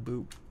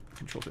 boop,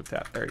 Control Shift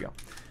tap. There you go.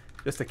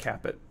 Just to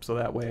cap it, so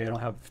that way I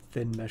don't have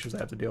thin meshes I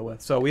have to deal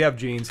with. So we have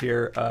jeans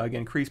here.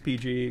 Again, crease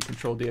PG,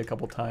 Control D a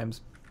couple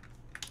times,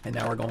 and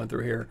now we're going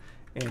through here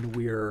and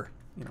we're,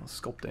 you know,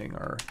 sculpting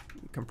our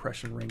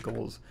compression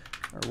wrinkles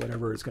or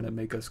whatever is going to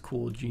make us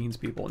cool jeans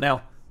people.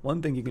 Now,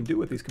 one thing you can do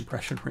with these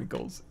compression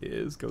wrinkles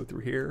is go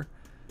through here,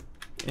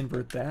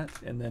 invert that,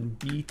 and then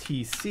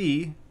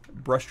BTC,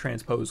 brush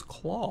transpose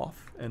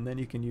cloth, and then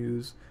you can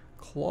use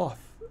cloth,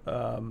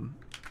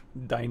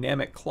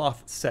 dynamic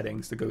cloth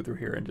settings to go through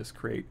here and just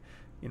create,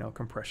 you know,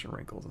 compression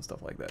wrinkles and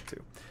stuff like that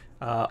too.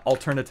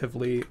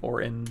 Alternatively,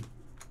 or in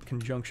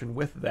conjunction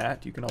with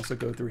that, you can also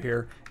go through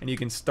here and you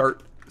can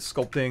start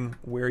sculpting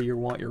where you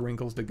want your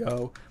wrinkles to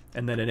go,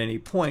 and then at any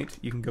point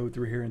you can go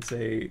through here and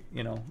say,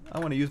 you know, I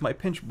want to use my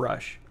pinch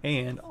brush,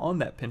 and on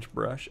that pinch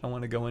brush I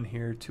want to go in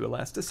here to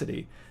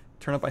elasticity,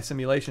 turn up my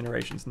simulation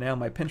iterations. Now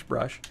my pinch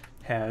brush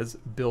has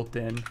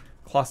built-in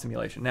cloth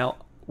simulation. Now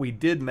we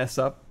did mess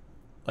up,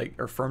 like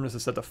our firmness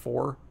is set to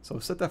 4, so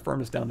set that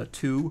firmness down to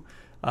 2,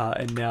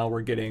 and now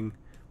we're getting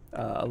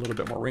a little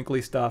bit more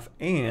wrinkly stuff,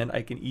 and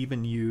I can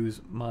even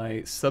use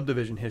my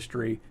subdivision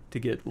history to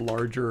get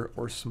larger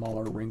or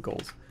smaller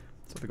wrinkles.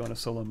 So if we go into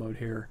solo mode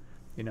here,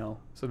 you know,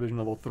 subdivision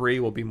level 3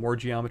 will be more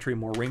geometry,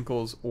 more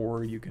wrinkles,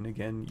 or you can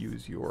again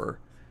use your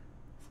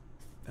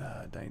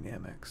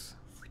dynamic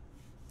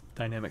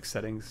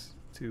settings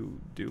to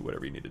do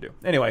whatever you need to do.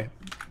 Anyway,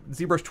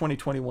 ZBrush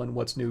 2021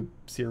 What's New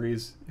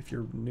series, if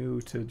you're new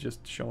to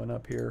just showing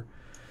up here.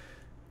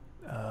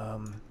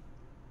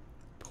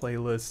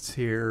 Playlists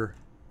here.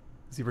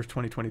 ZBrush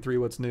 2023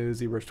 What's New,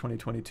 ZBrush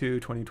 2022,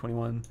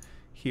 2021.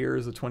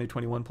 Here's a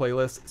 2021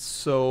 playlist.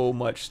 So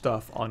much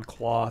stuff on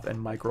cloth and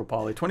micro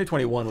poly.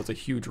 2021 was a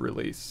huge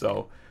release,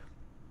 so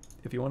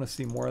if you want to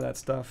see more of that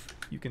stuff,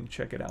 you can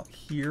check it out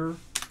here.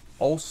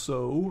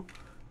 Also,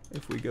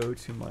 if we go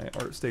to my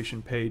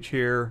ArtStation page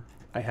here,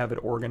 I have it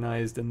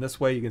organized in this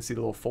way. You can see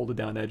the little folded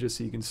down edges,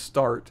 so you can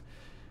start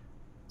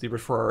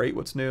ZBrush 4R8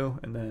 What's New,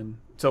 and then,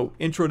 so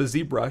intro to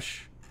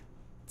ZBrush,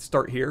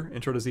 start here,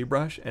 intro to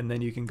ZBrush, and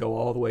then you can go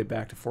all the way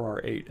back to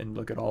 4R8 and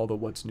look at all the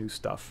What's New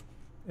stuff,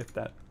 if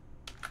that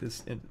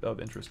is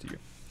of interest to you.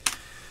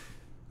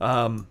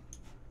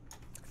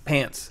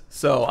 Pants.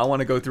 So I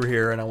want to go through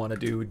here and I want to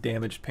do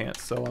damaged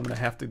pants. So I'm going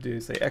to have to do,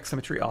 say, X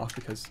symmetry off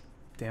because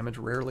damage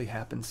rarely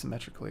happens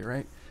symmetrically,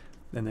 right?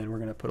 And then we're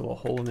going to put a little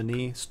hole in the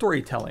knee.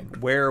 Storytelling.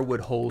 Where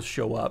would holes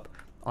show up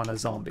on a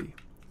zombie?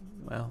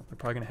 Well, they're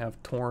probably going to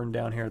have torn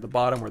down here at the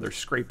bottom where they're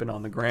scraping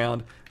on the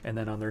ground, and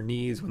then on their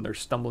knees when they're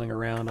stumbling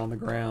around on the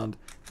ground,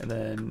 and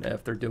then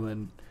if they're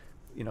doing,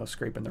 you know,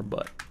 scraping their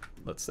butt,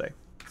 let's say.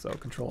 So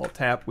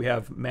Control-Alt-Tap. We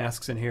have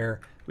masks in here.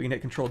 We can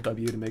hit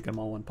Control-W to make them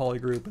all one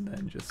polygroup, and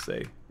then just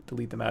say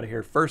delete them out of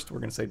here. First, we're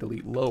going to say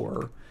delete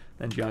lower,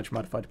 then Geometry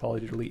Modified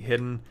Topology to delete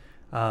hidden.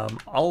 I'll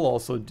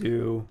also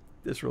do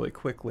this really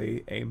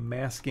quickly, a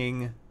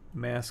masking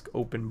mask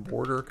open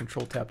border.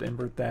 Control-Tap to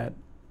invert that.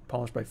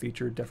 Polish by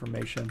feature,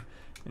 deformation,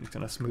 and it's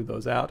going to smooth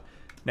those out.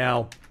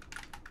 Now,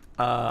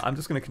 I'm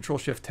just going to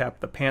Control-Shift-Tap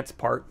the pants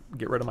part,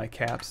 get rid of my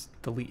caps,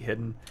 delete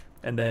hidden,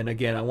 and then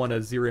again, I want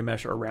to zero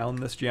mesh around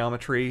this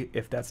geometry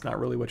if that's not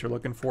really what you're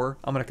looking for.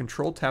 I'm going to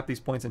Control-Tap these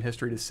points in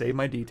history to save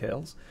my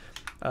details.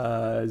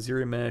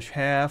 Zero mesh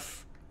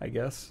half, I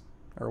guess,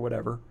 or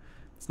whatever.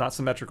 It's not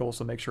symmetrical,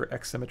 so make sure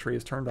X symmetry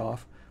is turned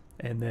off,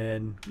 and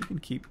then you can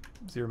keep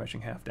zero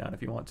meshing half down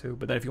if you want to.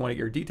 But then if you want to get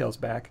your details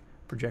back,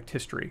 project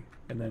history,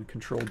 and then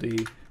Control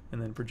D,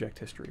 and then project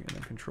history, and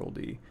then Control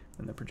D,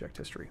 and then project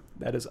history.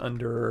 That is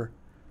under,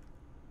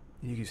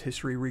 you use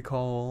history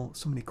recall,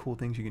 so many cool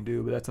things you can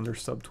do, but that's under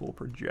subtool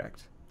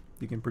project.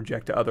 You can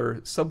project to other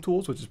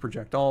subtools, which is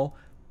project all,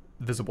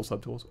 visible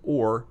subtools,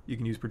 or you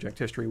can use project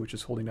history, which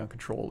is holding down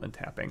Control and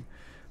tapping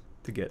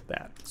to get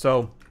that.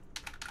 So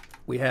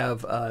we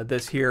have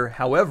this here.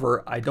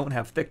 However, I don't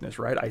have thickness,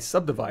 right? I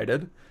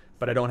subdivided,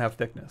 but I don't have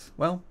thickness.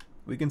 Well,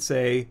 we can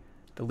say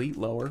delete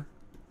lower.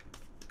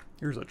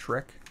 Here's a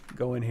trick.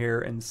 Go in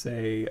here and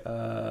say,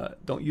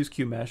 don't use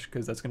QMesh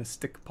because that's going to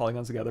stick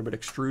polygons together, but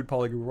extrude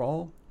polygroup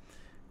all.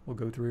 We'll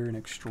go through here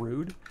and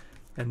extrude.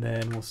 And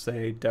then we'll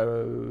say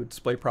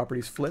display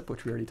properties flip,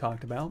 which we already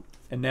talked about.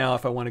 And now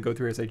if I want to go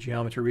through here and say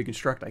geometry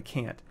reconstruct, I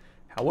can't.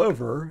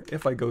 However,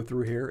 if I go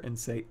through here and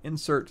say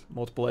insert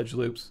multiple edge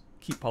loops,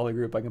 keep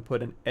polygroup, I can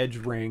put an edge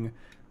ring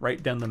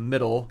right down the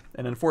middle.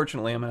 And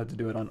unfortunately, I'm going to have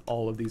to do it on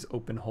all of these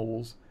open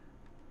holes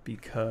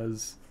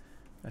because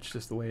that's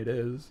just the way it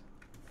is.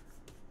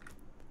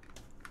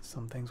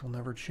 Some things will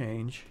never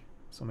change.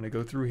 So I'm going to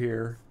go through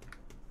here.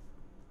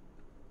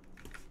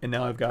 And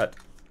now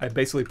I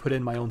basically put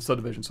in my own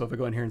subdivision. So if I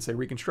go in here and say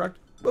reconstruct,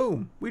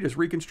 boom, we just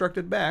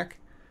reconstructed back.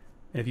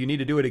 And if you need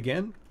to do it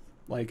again,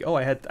 like, oh,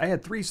 I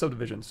had 3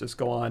 subdivisions, just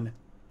go on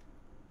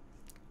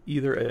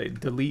either a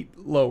delete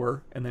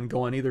lower and then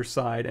go on either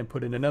side and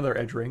put in another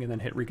edge ring and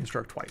then hit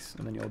reconstruct twice.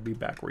 And then you'll be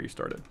back where you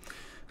started.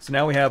 So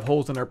now we have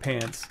holes in our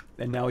pants,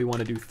 and now we want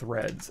to do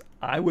threads.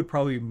 I would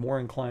probably be more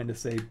inclined to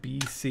say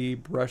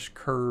BC brush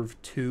curve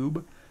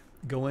tube.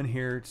 Go in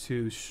here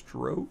to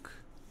stroke.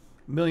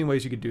 A million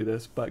ways you could do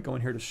this, but go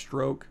in here to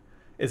stroke.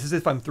 It's as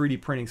if I'm 3D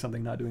printing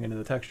something, not doing it in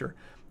the texture.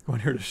 Go in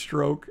here to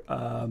stroke.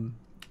 We'll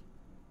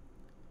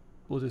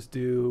just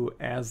do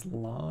as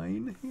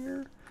line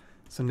here.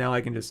 So now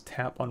I can just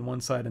tap on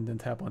one side and then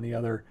tap on the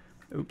other.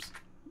 Oops.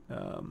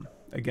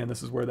 Again,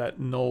 this is where that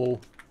null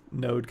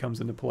node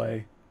comes into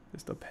play.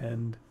 Just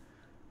append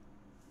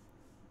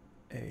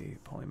a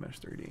polymesh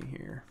 3D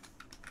here.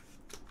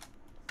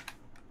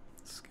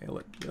 Scale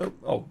it.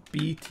 Oh,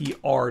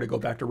 BTR to go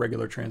back to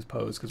regular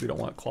transpose because we don't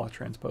want cloth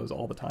transpose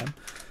all the time.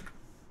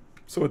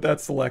 So with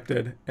that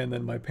selected, and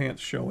then my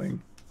pants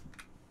showing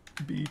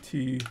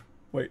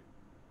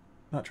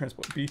not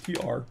transpose,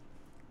 BTR,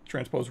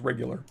 transpose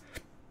regular,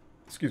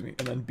 excuse me,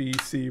 and then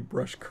BC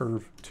brush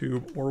curve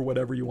tube or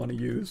whatever you want to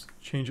use.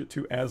 Change it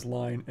to as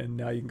line, and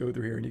now you can go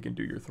through here and you can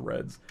do your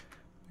threads.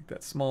 Make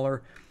that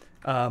smaller.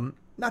 Not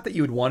that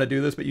you would want to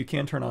do this, but you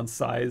can turn on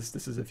size.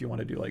 This is if you want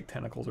to do like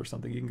tentacles or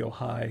something. You can go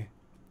high,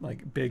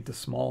 like big to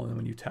small, and then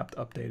when you tap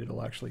to update,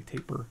 it'll actually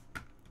taper.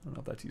 I don't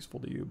know if that's useful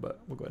to you, but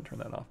we'll go ahead and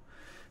turn that off.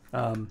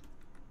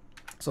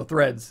 So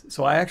threads.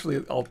 So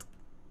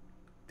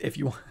if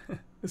you want,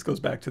 this goes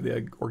back to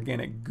the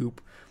organic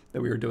goop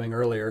that we were doing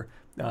earlier.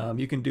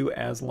 You can do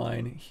as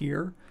line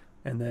here,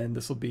 and then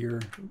this will be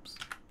your, oops,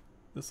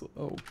 this will,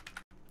 oh,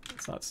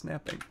 it's not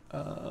snapping.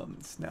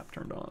 Snap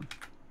turned on.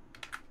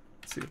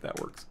 Let's see if that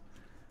works.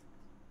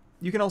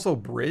 You can also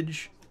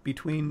bridge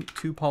between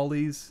 2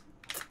 polys.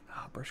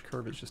 Brush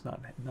curve is just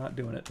not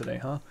doing it today,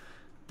 huh?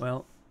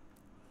 Well,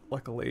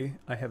 luckily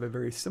I have a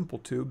very simple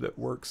tube that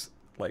works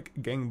like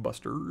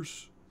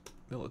gangbusters.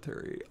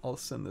 Military. I'll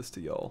send this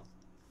to y'all.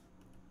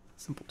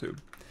 Simple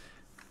tube.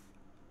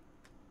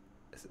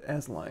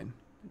 As line.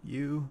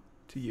 U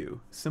to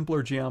U.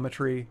 Simpler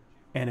geometry,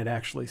 and it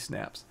actually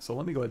snaps. So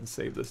let me go ahead and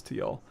save this to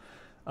y'all.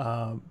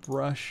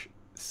 Brush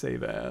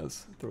save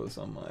as. Throw this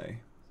on my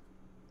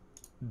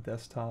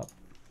desktop.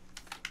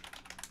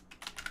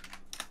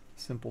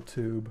 Simple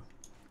tube.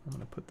 I'm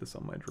going to put this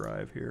on my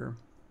drive here.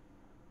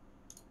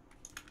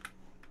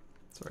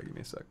 Sorry, give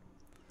me a sec.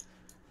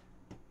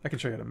 I can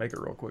show you how to make it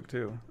real quick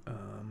too.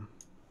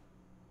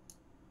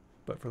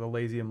 But for the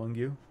lazy among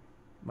you,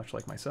 much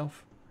like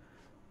myself,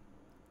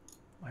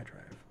 my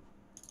drive,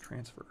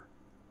 transfer,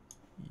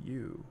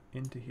 you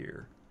into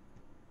here.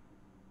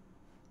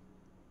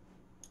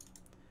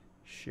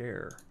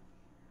 Share.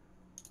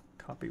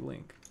 Copy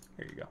link.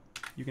 Here you go.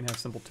 You can have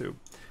simple tube.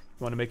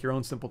 You want to make your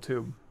own simple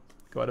tube.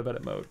 Go out of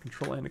edit mode.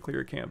 Control N to clear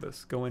your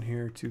canvas. Go in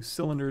here to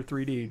cylinder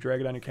 3D.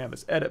 Drag it on your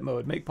canvas. Edit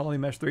mode. Make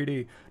polymesh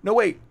 3D. No,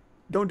 wait.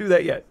 Don't do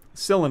that yet.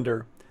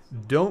 Cylinder.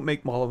 Don't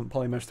make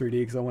polymesh 3D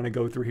because I want to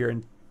go through here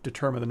and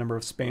determine the number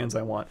of spans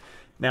I want.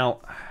 Now,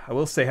 I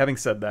will say, having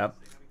said that,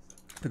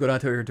 to go down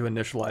to here to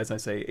initialize, I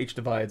say H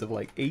divides of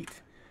like 8,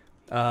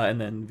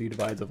 and then V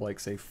divides of like,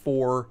 say,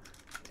 4,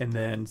 and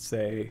then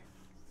say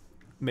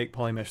make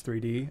polymesh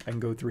 3D. I can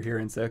go through here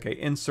and say, okay,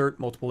 insert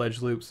multiple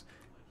edge loops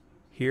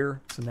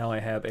here. So now I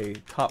have a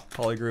top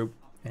polygroup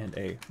and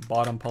a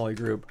bottom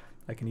polygroup.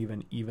 I can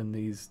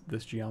even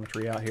this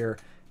geometry out here.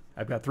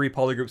 I've got 3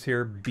 polygroups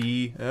here.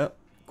 B,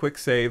 quick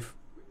save.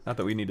 Not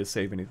that we need to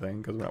save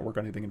anything because we're not working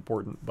on anything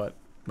important, but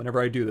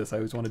whenever I do this, I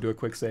always want to do a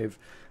quick save.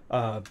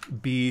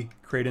 B,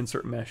 create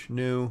insert mesh,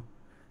 new.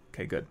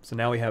 Okay, good. So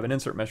now we have an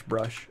insert mesh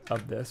brush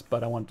of this,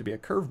 but I want it to be a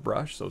curve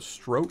brush. So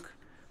stroke,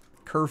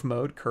 curve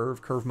mode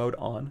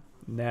on.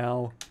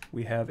 Now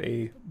we have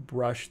a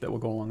brush that will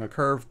go along a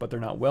curve, but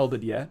they're not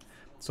welded yet.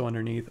 So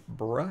underneath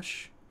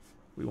brush,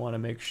 we want to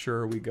make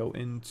sure we go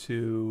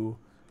into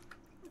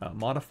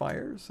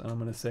modifiers. And I'm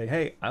going to say,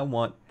 hey, I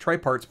want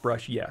triparts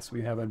brush. Yes,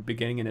 we have a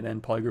beginning and an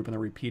end polygroup and a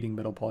repeating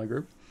middle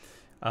polygroup.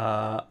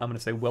 I'm going to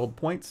say weld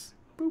points.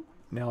 Boop.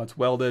 Now it's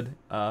welded.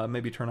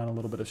 Maybe turn on a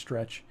little bit of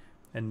stretch.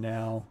 And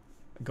now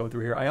go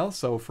through here. I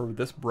also, for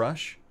this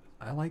brush,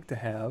 I like to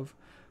have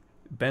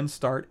bend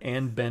start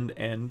and bend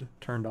end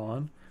turned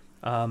on.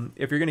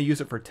 If you're going to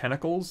use it for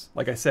tentacles,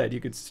 like I said,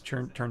 you could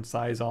turn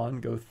size on,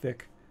 go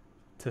thick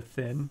to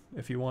thin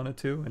if you wanted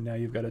to, and now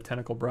you've got a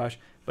tentacle brush.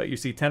 But you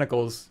see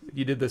tentacles, if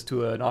you did this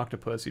to an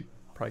octopus, you'd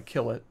probably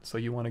kill it. So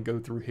you want to go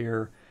through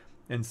here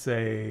and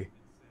say,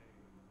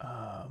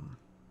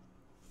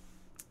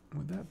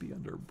 would that be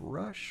under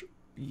brush?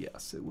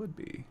 Yes, it would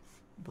be.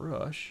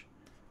 Brush.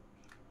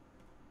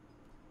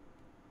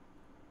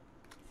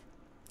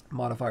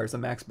 Modifier is the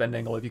max bend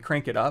angle. If you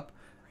crank it up,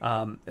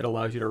 it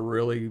allows you to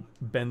really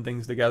bend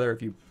things together.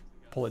 If you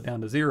pull it down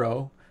to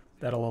 0,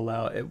 that'll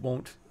allow,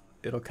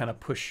 it'll kind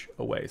of push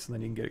away. So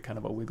then you can get kind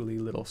of a wiggly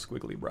little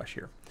squiggly brush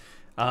here.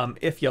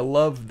 If you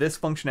love this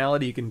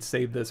functionality, you can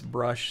save this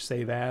brush,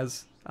 save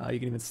as. You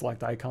can even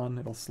select icon.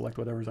 It'll select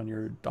whatever's on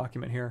your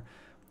document here.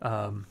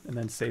 And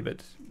then save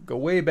it. Go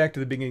way back to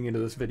the beginning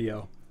of this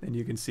video, and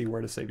you can see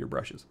where to save your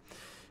brushes.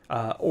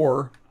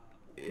 Or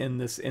in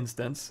this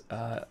instance,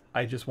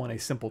 I just want a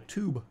simple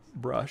tube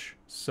brush.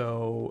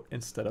 So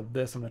instead of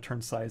this, I'm going to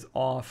turn size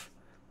off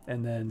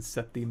and then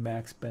set the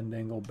max bend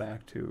angle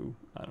back to,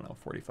 I don't know,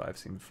 45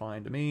 seemed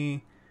fine to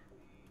me.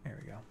 There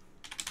we go.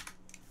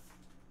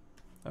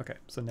 Okay,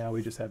 so now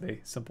we just have a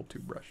simple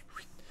tube brush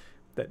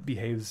that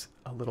behaves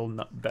a little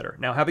better.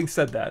 Now, having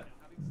said that,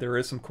 there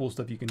is some cool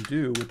stuff you can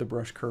do with the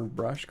brush,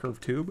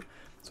 curve tube.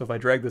 So if I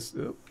drag this,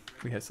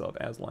 we still have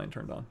as line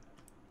turned on.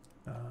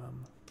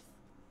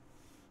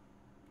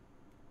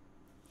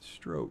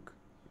 Stroke,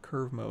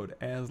 curve mode,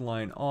 as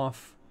line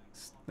off,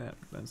 snap,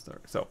 then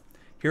start. So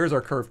here's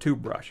our curve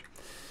tube brush.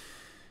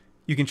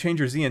 You can change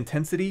your Z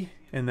intensity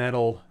and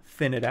that'll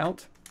thin it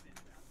out.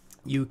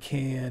 You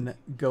can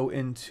go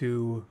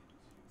into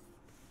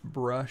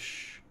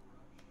brush,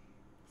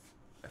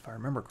 if I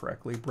remember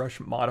correctly, brush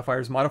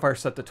modifiers. Modifier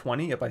set to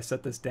 20. If I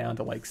set this down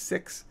to like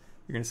 6,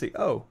 you're going to see,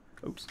 oh,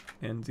 oops,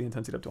 and Z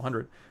intensity up to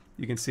 100.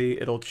 You can see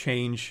it'll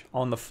change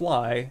on the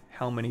fly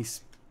how many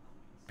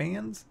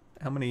spans,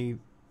 how many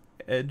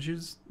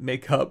edges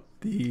make up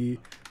the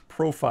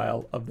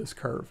profile of this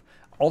curve.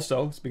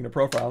 Also, speaking of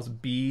profiles,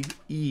 BE,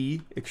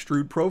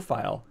 extrude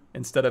profile.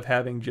 Instead of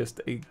having just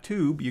a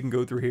tube, you can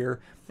go through here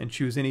and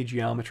choose any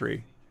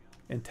geometry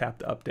and tap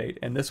to update.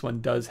 And this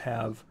one does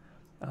have,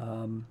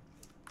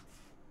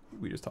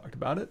 we just talked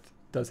about it,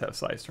 does have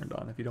size turned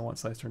on. If you don't want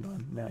size turned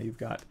on, now you've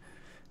got,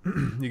 you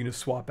can just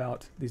swap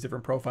out these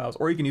different profiles,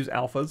 or you can use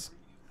alphas.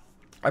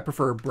 I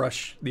prefer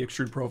brush the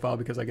extrude profile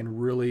because I can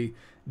really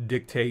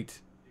dictate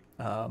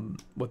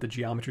what the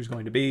geometry is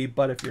going to be.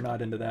 But if you're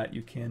not into that,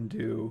 you can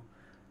do,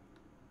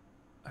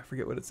 I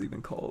forget what it's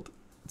even called.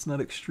 It's not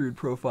extrude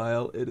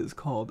profile. It is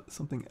called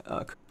something.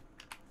 How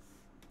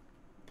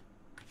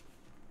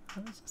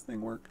does this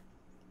thing work?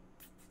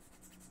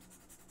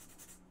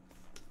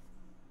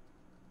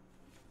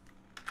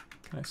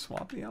 Can I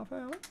swap the alpha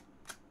out?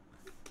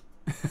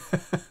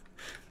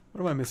 What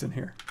am I missing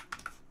here?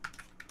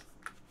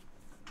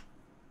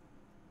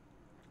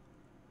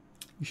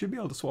 You should be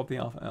able to swap the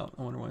alpha out.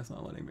 I wonder why it's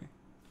not letting me.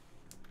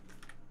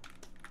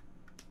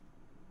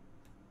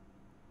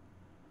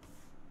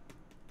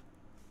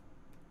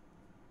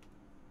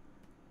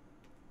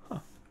 Huh.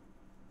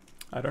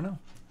 I don't know.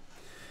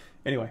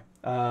 Anyway,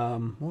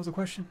 what was the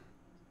question?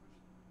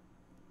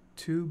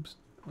 Tubes.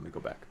 Let me go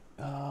back.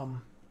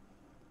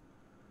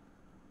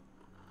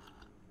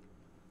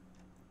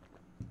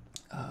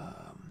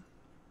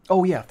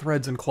 Oh yeah,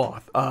 threads and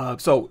cloth.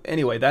 So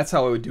anyway, that's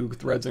how I would do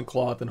threads and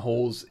cloth and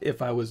holes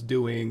if I was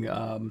doing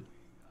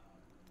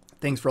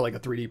things for like a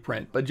 3D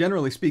print. But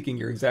generally speaking,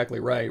 you're exactly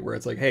right, where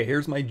it's like, hey,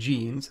 here's my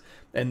jeans,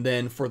 and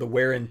then for the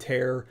wear and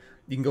tear,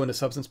 you can go into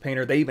Substance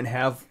Painter. They even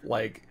have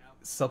like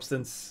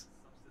substances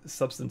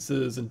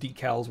and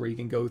decals where you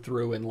can go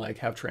through and like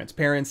have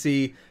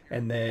transparency,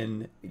 and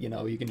then, you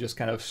know, you can just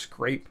kind of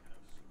scrape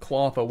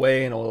cloth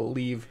away and it'll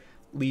leave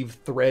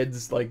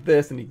threads like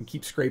this, and you can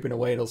keep scraping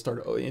away. It'll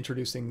start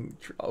introducing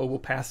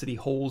opacity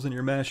holes in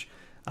your mesh.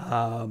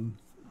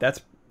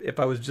 That's if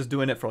I was just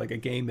doing it for like a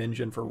game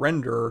engine for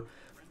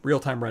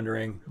real-time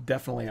rendering,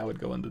 definitely I would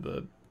go into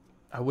the,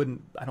 I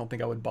don't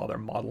think I would bother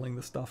modeling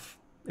the stuff.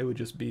 It would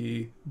just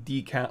be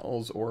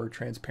decals or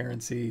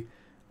transparency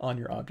on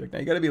your object. Now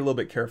you got to be a little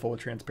bit careful with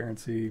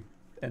transparency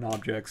and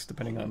objects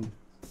depending on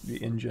the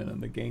engine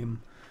and the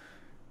game.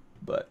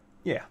 But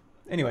yeah,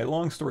 anyway,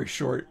 long story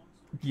short,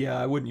 yeah,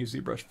 I wouldn't use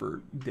ZBrush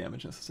for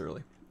damage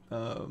necessarily.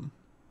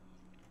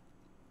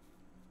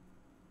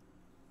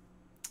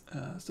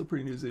 Still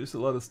pretty new. Just a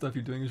lot of the stuff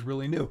you're doing is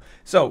really new.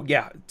 So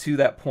yeah, to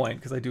that point,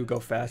 because I do go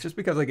fast, just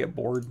because I get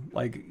bored.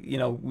 Like, you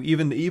know,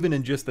 even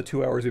in just the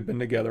 2 hours we've been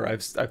together,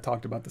 I've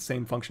talked about the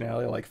same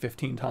functionality like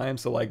 15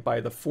 times. So like by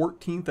the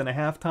 14th and a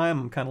half time,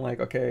 I'm kind of like,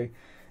 okay,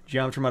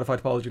 geometry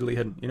modified topology delete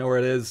hidden. You know where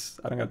it is.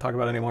 I don't got to talk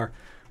about it anymore,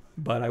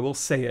 but I will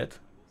say it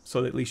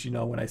so that at least you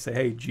know when I say,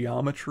 hey,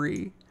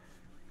 geometry.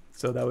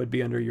 So that would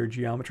be under your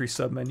geometry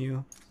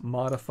submenu,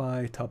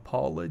 modify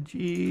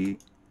topology,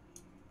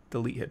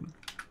 delete hidden.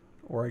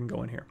 Or I can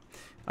go in here.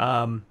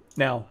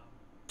 Now,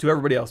 to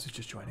everybody else who's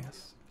just joining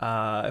us,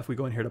 if we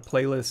go in here to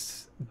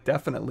playlists,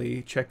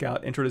 definitely check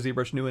out Intro to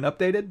ZBrush New and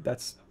Updated.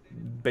 That's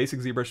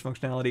basic ZBrush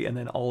functionality. And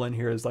then all in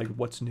here is like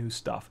what's new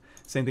stuff.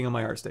 Same thing on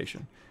my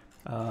ArtStation.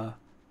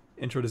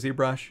 Intro to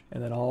ZBrush,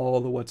 and then all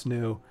the what's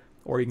new.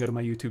 Or you can go to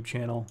my YouTube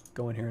channel,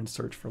 go in here and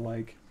search for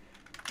like,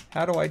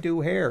 how do I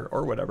do hair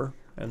or whatever.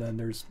 And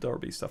then there'll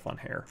be stuff on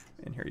hair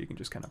in here. You can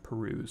just kind of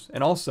peruse.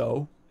 And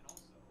also,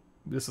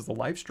 this is a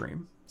live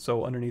stream.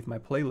 So underneath my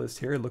playlist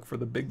here, look for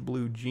the big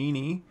blue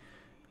genie.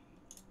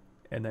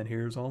 And then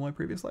here's all my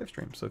previous live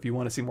streams. So if you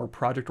want to see more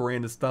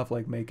project-oriented stuff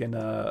like making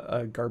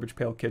a Garbage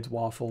Pail Kids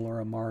waffle or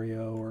a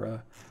Mario or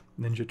a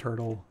Ninja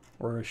Turtle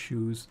or a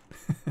shoes,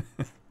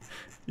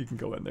 you can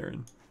go in there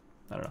and,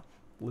 I don't know,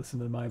 listen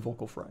to my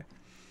vocal fry.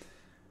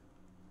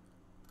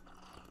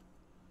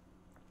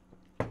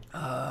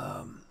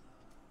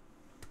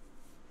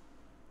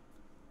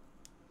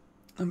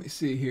 Let me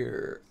see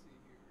here.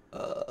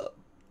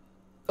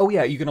 Oh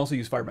yeah, you can also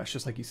use fire mesh,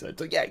 just like you said.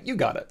 So yeah, you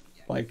got it.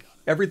 Like,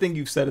 everything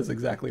you've said is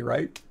exactly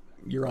right.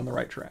 You're on the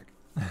right track.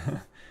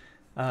 It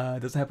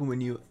doesn't happen when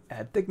you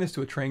add thickness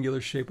to a triangular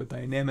shape with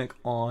dynamic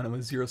on and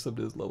with zero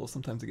subdivision level.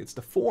 Sometimes it gets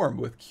deformed.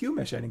 With Q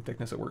mesh adding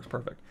thickness, it works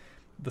perfect.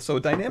 So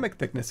dynamic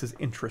thickness is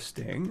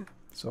interesting.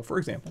 So for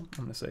example,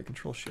 I'm going to say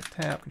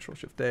Control-Shift-Tab,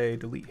 Control-Shift-A,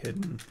 delete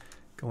hidden.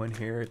 Go in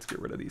here, let's get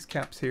rid of these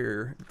caps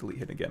here, delete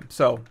hidden again.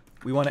 So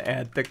we want to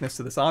add thickness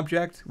to this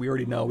object. We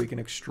already know we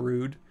can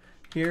extrude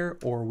here,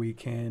 or we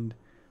can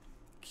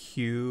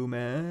Q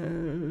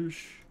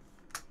mesh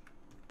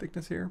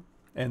thickness here.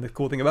 And the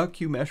cool thing about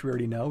Q mesh, we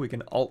already know we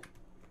can alt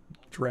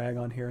drag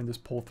on here and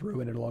just pull through,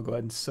 and it'll all go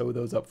ahead and sew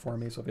those up for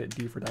me. So if I hit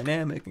D for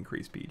dynamic,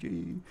 increase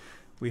PG,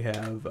 we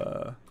have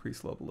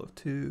increase level of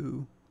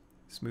 2,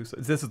 smooth.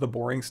 This is the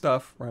boring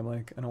stuff where I'm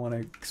like, I don't want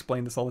to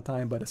explain this all the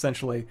time, but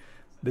essentially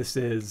this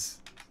is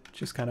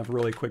just kind of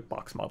really quick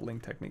box modeling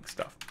technique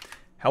stuff.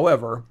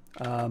 However,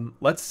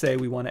 let's say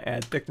we want to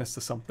add thickness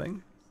to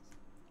something.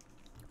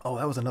 Oh,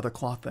 that was another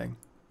cloth thing.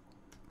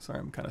 Sorry,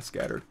 I'm kind of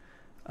scattered.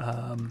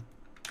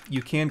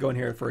 You can go in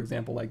here, for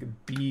example, like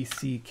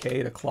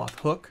BCK to cloth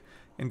hook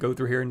and go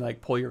through here and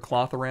like pull your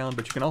cloth around,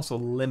 but you can also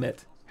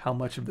limit how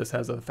much of this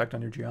has an effect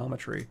on your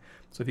geometry.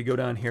 So if you go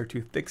down here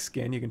to thick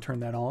skin, you can turn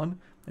that on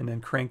and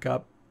then crank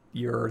up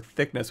your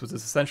thickness, which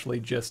is essentially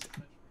just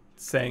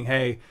saying,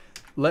 hey,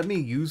 let me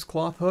use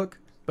cloth hook,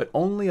 but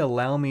only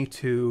allow me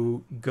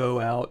to go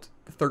out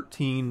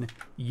 13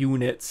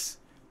 units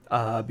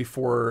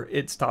before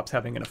it stops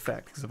having an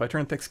effect. Because if I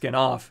turn thick skin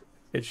off,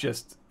 it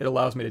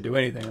allows me to do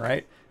anything,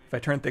 right? If I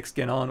turn thick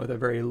skin on with a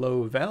very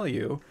low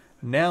value,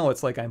 now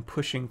it's like I'm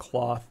pushing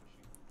cloth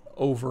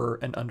over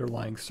an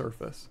underlying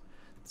surface.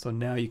 So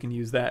now you can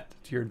use that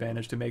to your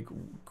advantage to make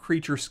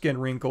creature skin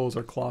wrinkles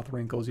or cloth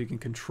wrinkles. You can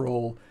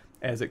control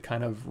as it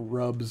kind of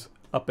rubs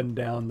up and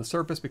down the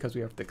surface because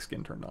we have thick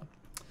skin turned on.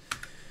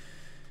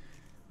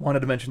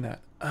 Wanted to mention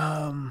that.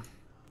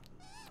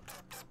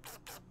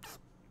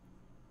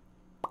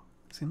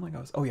 Seemed like I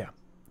was, oh yeah,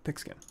 thick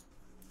skin.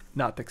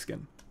 Not thick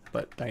skin,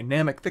 but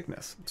dynamic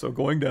thickness. So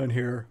going down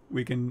here,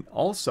 we can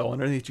also,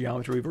 underneath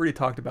geometry, we've already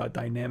talked about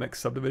dynamic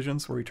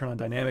subdivisions, where we turn on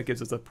dynamic,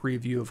 gives us a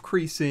preview of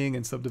creasing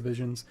and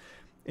subdivisions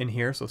in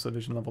here, so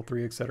subdivision level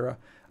 3, etc.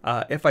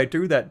 If I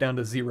drew that down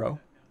to 0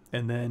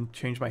 and then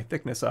change my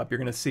thickness up, you're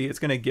going to see it's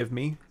going to give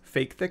me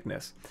fake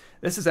thickness.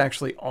 This is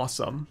actually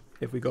awesome.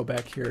 If we go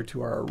back here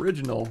to our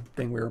original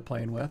thing we were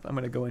playing with, I'm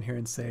going to go in here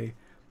and say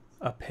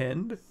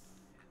append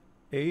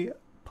a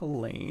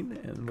plane,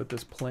 and with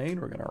this plane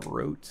we're going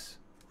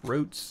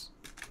to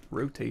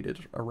rotate it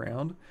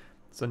around,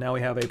 So now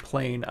we have a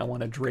plane I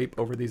want to drape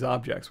over these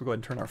objects. We'll go ahead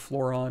and turn our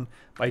floor on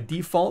by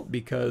default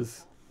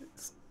because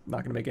it's not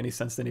going to make any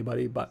sense to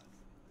anybody, but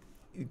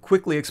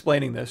quickly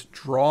explaining this,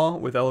 draw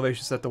with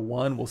elevation set to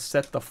 1 will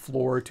set the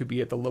floor to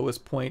be at the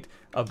lowest point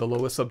of the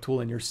lowest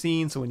subtool in your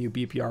scene. So when you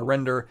BPR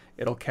render,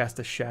 it'll cast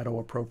a shadow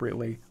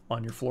appropriately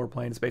on your floor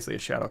plane. It's basically a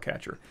shadow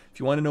catcher. If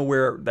you want to know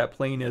where that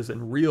plane is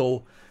in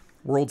real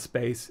world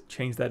space,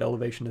 change that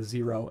elevation to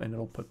 0 and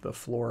it'll put the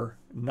floor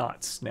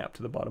not snap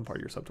to the bottom part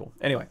of your subtool.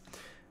 Anyway,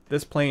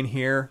 this plane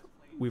here,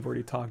 we've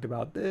already talked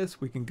about this.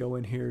 We can go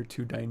in here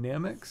to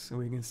dynamics and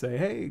we can say,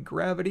 hey,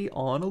 gravity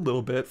on a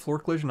little bit, floor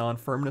collision on,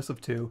 firmness of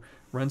 2,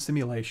 run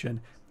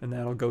simulation, and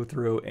that'll go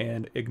through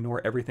and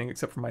ignore everything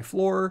except for my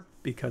floor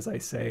because I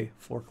say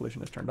floor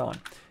collision is turned on.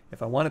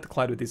 If I want it to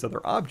collide with these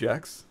other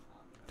objects,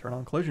 turn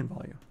on collision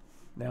volume.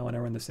 Now when I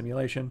run the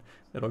simulation,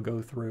 it'll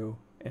go through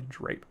and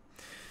drape.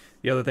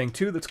 The other thing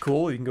too that's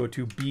cool, you can go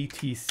to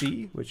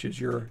BTC, which is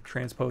your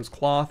transpose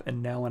cloth,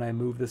 and now when I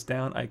move this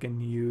down, I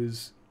can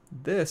use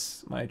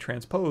this, my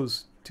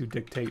transpose, to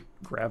dictate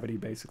gravity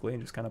basically,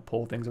 and just kind of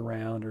pull things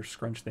around or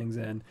scrunch things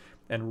in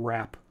and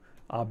wrap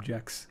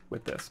objects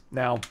with this.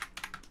 Now,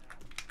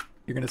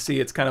 you're going to see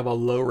it's kind of a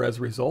low-res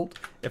result.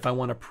 If I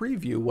want to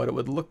preview what it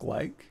would look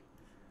like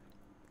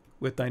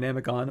with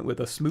dynamic on, with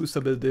a smooth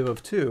subdiv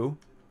of 2,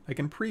 I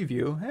can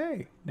preview,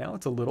 hey, now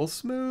it's a little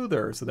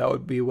smoother. So that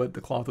would be what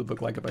the cloth would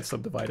look like if I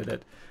subdivided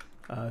it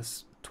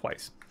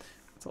twice.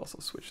 Let's also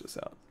switch this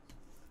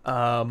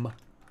out.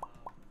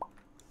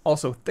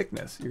 Also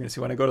thickness. You're going to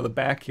see when I go to the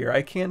back here,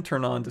 I can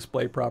turn on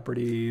display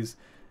properties,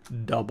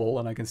 double,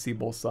 and I can see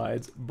both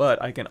sides,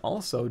 but I can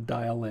also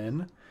dial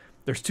in.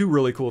 There's 2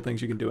 really cool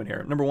things you can do in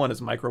here. Number 1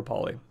 is micro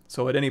poly.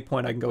 So at any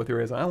point I can go through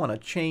here and say, I want a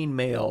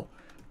chainmail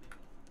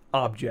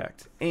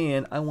object,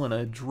 and I want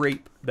to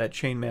drape that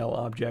chainmail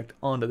object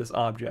onto this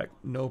object,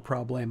 no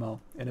problemo.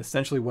 And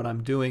essentially what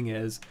I'm doing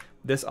is,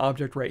 this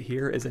object right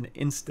here is an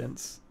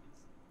instance.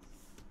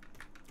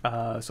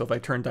 So if I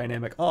turn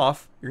dynamic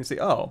off, you're going to see,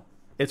 oh,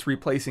 it's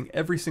replacing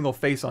every single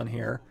face on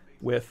here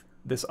with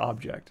this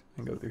object. I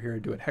can go through here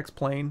and do a hex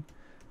plane.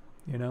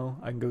 You know,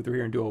 I can go through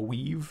here and do a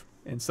weave.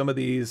 And some of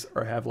these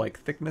have like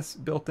thickness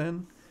built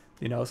in.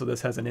 You know, so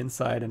this has an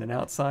inside and an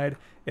outside.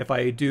 If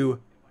I do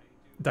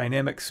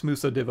dynamic smooth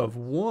subdiv of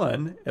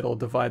 1, it'll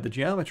divide the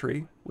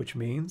geometry, which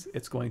means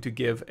it's going to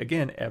give,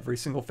 again, every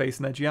single face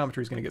in that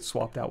geometry is going to get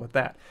swapped out with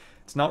that.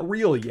 It's not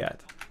real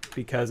yet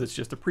because it's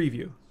just a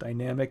preview.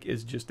 Dynamic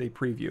is just a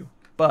preview.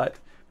 But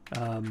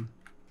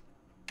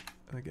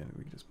again,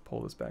 we can just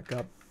pull this back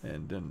up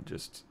and then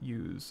just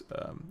use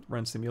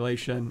run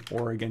simulation,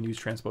 or again use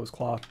transpose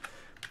cloth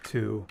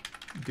to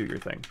do your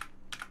thing.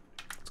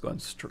 Let's go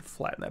ahead and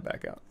flatten that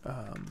back out.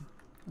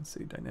 Let's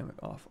see, dynamic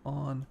off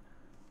on,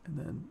 and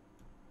then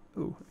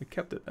ooh, it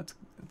kept it. That's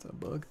a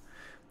bug.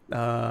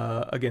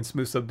 Again,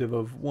 smooth subdiv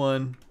of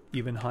 1,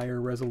 even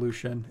higher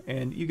resolution,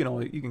 and you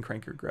can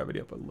crank your gravity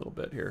up a little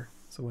bit here.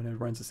 So when it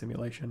runs the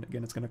simulation,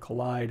 again, it's going to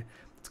collide.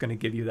 It's going to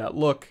give you that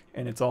look,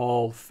 and it's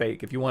all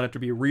fake. If you want it to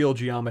be real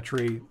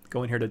geometry,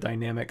 go in here to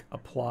dynamic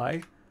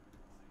apply.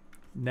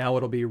 Now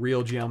it'll be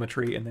real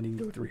geometry, and then you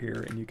can go through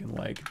here and you can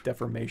like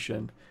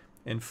deformation,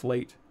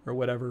 inflate, or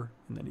whatever,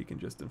 and then you can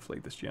just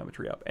inflate this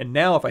geometry up. And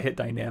now if I hit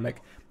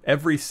dynamic,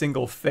 every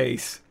single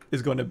face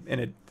is going to, and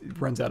it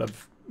runs out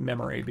of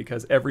memory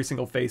because every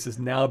single face is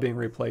now being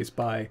replaced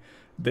by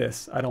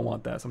this. I don't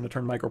want that, so I'm going to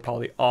turn micro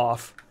poly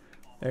off.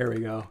 There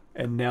we go.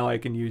 And now I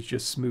can use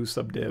just smooth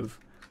subdiv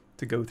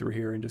to go through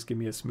here and just give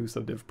me a smooth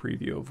subdiv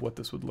preview of what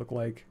this would look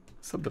like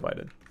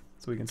subdivided.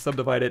 So we can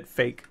subdivide it,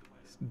 fake,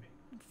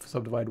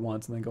 subdivide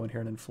once, and then go in here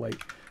and inflate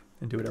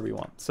and do whatever you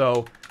want.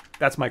 So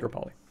that's micro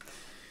poly.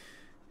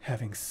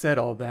 Having said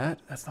all that,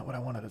 that's not what I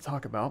wanted to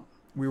talk about.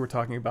 We were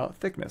talking about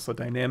thickness. So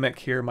dynamic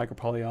here, micro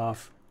poly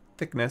off,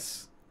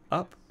 thickness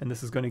up, and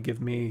this is going to give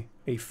me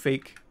a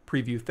fake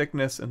preview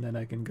thickness, and then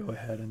I can go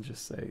ahead and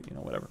just say, you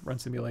know, whatever, run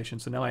simulation.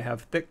 So now I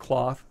have thick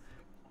cloth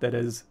that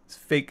is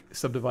fake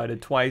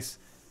subdivided twice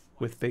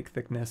with fake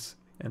thickness,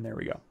 and there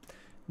we go.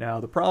 Now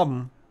the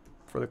problem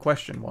for the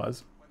question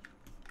was,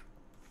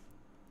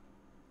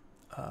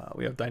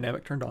 we have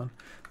dynamic turned on,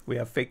 we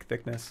have fake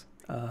thickness,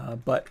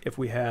 but if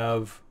we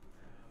have,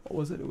 what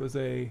was it? It was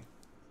a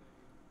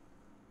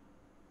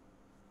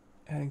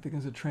adding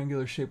thickness of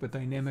triangular shape with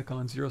dynamic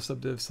on 0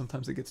 subdiv.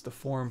 Sometimes it gets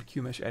deformed.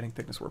 QMesh adding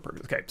thickness where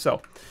appropriate. Okay,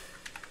 so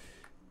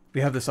we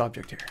have this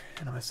object here,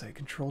 and I'm going to say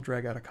control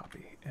drag out a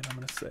copy, and I'm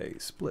going to say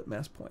split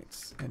mask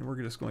points, and we're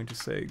just going to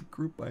say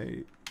group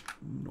by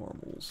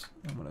normals.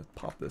 I'm going to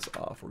pop this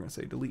off. We're going to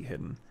say delete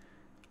hidden.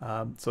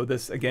 So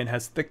this again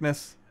has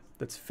thickness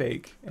that's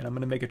fake, and I'm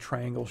going to make a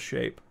triangle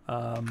shape.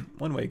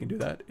 One way you can do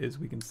that is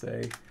we can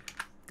say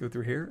go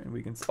through here, and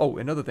we can. Oh,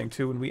 another thing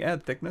too. When we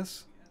add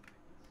thickness,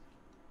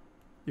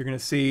 you're going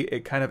to see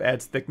it kind of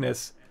adds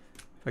thickness.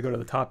 If I go to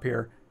the top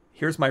here,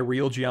 here's my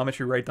real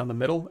geometry right down the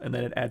middle, and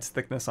then it adds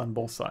thickness on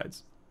both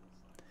sides.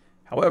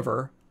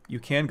 However, you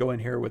can go in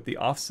here with the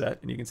offset,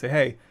 and you can say,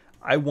 hey,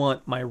 I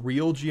want my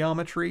real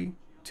geometry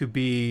to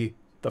be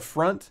the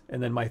front,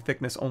 and then my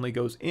thickness only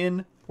goes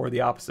in, or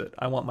the opposite.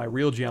 I want my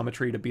real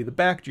geometry to be the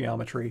back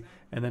geometry,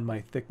 and then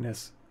my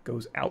thickness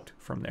goes out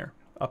from there.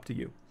 Up to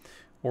you.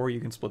 Or you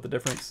can split the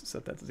difference,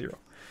 set that to 0.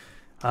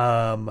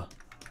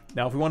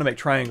 Now if we want to make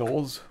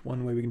triangles,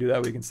 one way we can do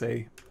that, we can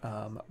say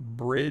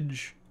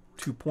bridge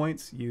 2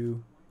 points,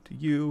 U to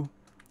U,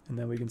 and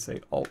then we can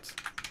say Alt,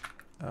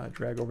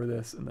 drag over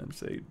this, and then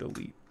say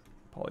delete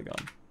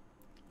polygon.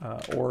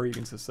 Or you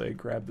can just say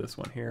grab this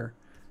one here,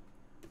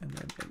 and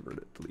then invert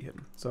it, delete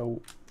hidden.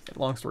 So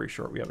long story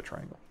short, we have a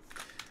triangle.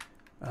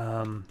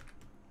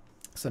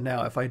 So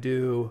now if I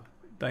do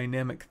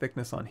dynamic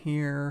thickness on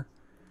here,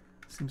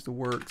 seems to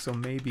work. So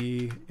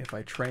maybe if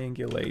I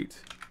triangulate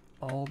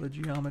all the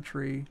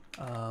geometry,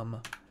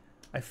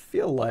 I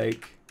feel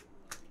like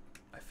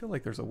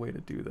there's a way to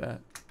do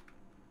that.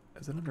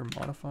 Is it under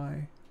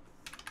modify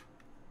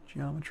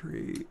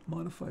geometry,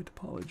 modify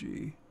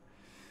topology?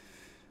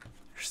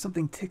 There's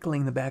something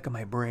tickling the back of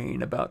my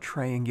brain about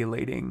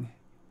triangulating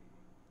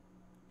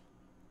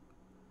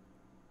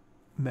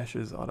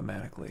meshes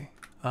automatically,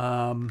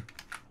 or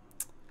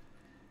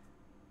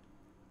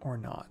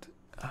not.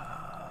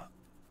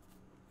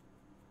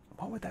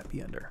 What would that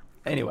be under?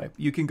 Anyway,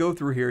 you can go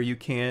through here. You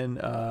can,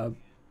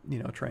 you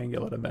know,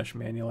 triangulate a mesh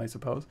manually, I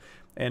suppose.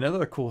 And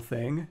another cool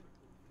thing,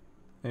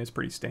 and it's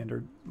pretty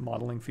standard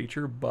modeling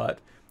feature, but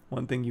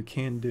one thing you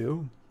can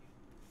do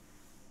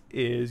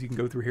is you can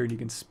go through here and you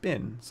can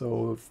spin.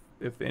 So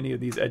if any of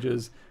these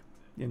edges,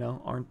 you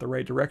know, aren't the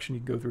right direction,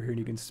 you can go through here and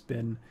you can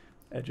spin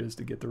edges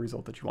to get the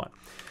result that you want.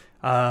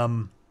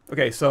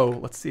 Okay, so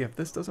let's see if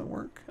this doesn't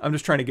work. I'm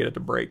just trying to get it to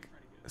break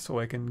so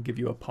I can give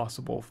you a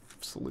possible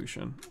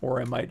solution. Or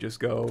I might just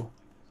go,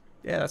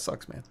 yeah, that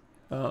sucks, man.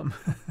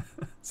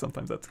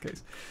 Sometimes that's the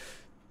case.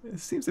 It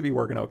seems to be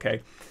working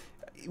okay.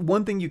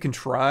 One thing you can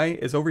try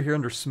is over here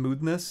under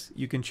smoothness,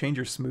 you can change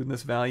your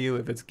smoothness value.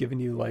 If it's giving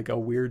you like a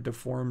weird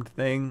deformed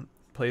thing,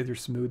 play with your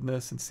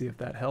smoothness and see if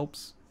that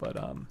helps. But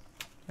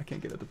I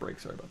can't get it to break,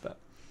 sorry about that.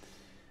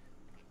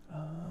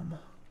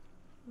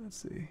 Let's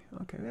see.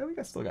 Okay, yeah,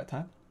 we still got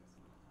time.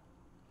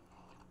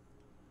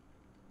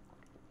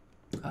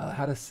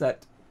 How to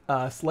set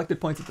selected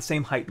points at the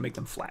same height and make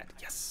them flat.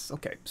 Yes.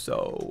 Okay.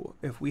 So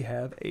if we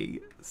have a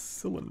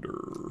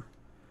cylinder,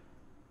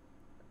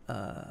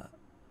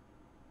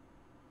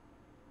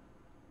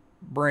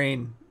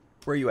 brain,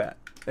 where are you at?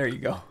 There you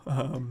go.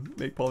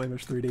 Make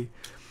polymesh 3D.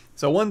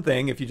 So one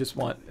thing, if you just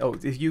want,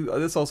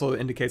 this also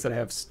indicates that I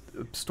have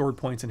stored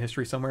points in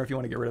history somewhere. If you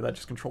want to get rid of that,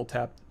 just Control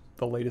Tap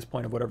the latest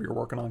point of whatever you're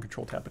working on.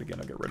 Control Tap it again.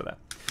 I'll get rid of that.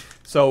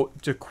 So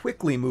to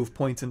quickly move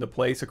points into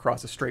place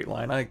across a straight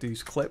line, I like to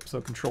use clip.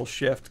 So Control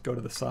Shift, go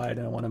to the side,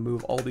 and I want to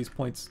move all these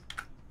points.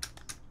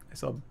 I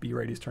saw B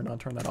radius turned on,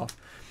 turn that off.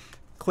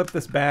 Clip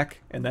this back,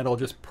 and that'll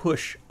just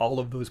push all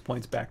of those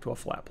points back to a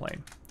flat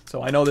plane.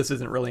 So I know this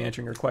isn't really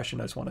answering your question.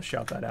 I just want to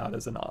shout that out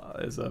as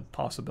a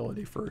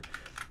possibility for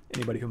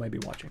anybody who might be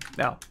watching.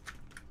 Now,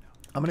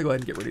 I'm going to go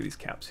ahead and get rid of these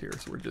caps here.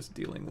 So we're just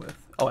dealing with,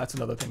 oh, that's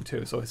another thing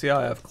too. So see how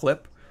I have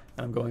clip,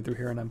 and I'm going through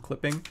here and I'm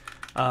clipping.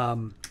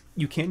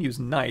 You can use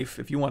knife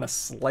if you want to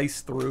slice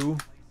through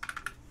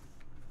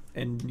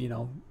and, you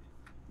know,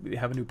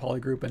 have a new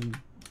polygroup and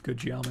good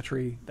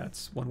geometry.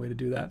 That's one way to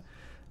do that.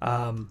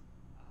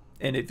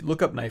 And if you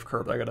look up knife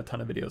curve, I got a ton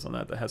of videos on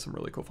that has some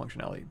really cool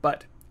functionality.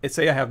 But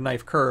say I have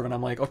knife curve and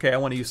I'm like, okay, I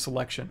want to use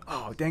selection.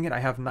 Oh, dang it, I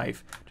have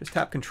knife. Just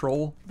tap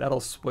Control. That'll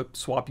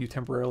swap you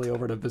temporarily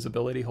over to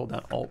visibility. Hold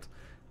down Alt.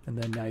 And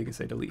then now you can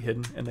say delete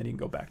hidden, and then you can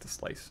go back to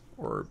slice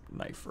or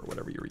knife or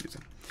whatever you were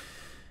using.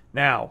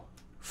 Now,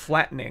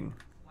 flattening.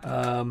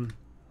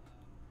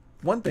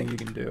 One thing you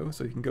can do,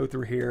 so you can go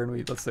through here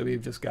and let's say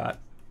we've just got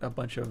a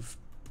bunch of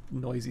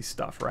noisy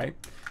stuff, right?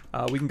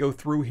 We can go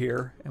through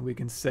here and we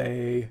can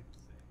say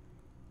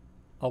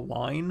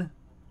align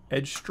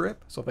edge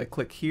strip. So if I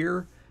click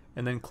here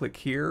and then click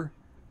here,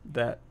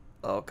 that,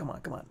 oh, come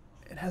on.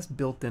 It has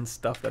built-in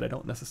stuff that I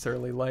don't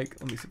necessarily like.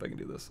 Let me see if I can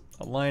do this.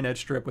 Align edge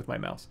strip with my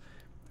mouse.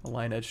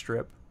 Align edge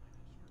strip.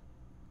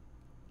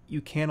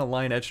 You can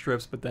align edge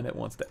strips, but then it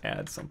wants to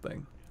add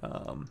something.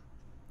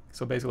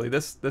 So basically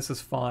this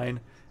is fine,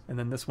 and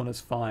then this one is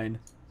fine.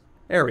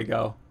 There we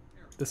go.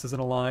 This isn't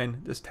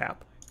align, just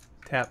tap.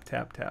 Tap,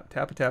 tap, tap,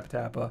 tappa, tappa,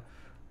 tappa.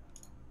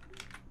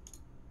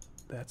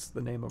 That's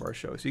the name of our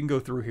show. So you can go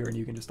through here and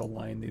you can just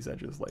align these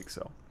edges like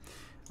so.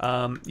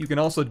 You can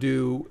also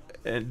do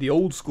the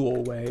old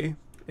school way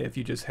if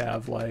you just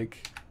have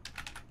like,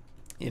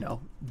 you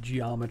know,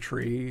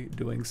 geometry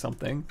doing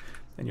something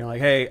and you're like,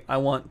 hey, I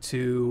want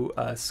to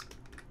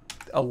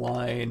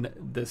align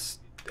this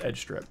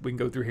edge strip. We can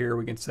go through here,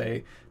 we can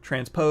say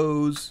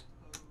transpose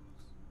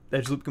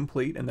edge loop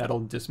complete, and that'll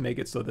just make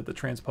it so that the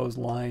transposed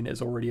line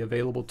is already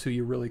available to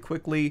you really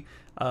quickly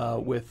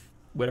with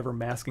whatever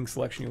masking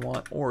selection you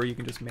want. Or you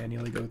can just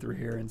manually go through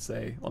here and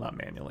say, well, not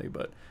manually,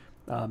 but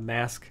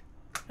mask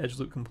edge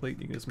loop complete.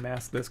 You can just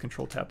mask this,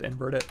 Control Tap to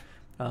invert it.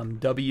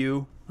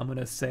 W, I'm going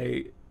to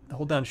say,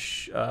 hold down,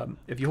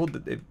 if you hold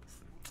the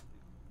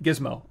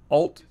gizmo,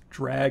 Alt,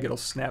 drag, it'll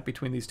snap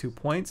between these 2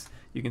 points.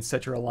 You can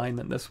set your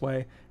alignment this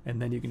way,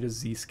 and then you can just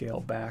Z scale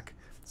back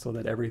so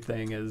that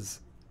everything is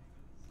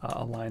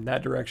aligned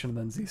that direction, and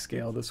then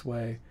Z-scale this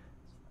way.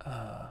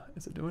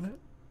 Is it doing it?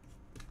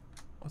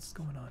 What's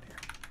going on here?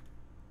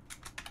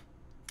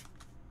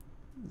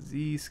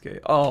 Z-scale.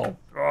 Oh,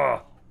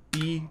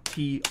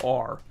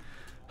 BTR.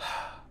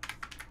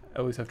 I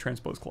always have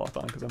transpose cloth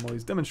on because I'm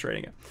always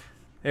demonstrating it.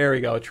 There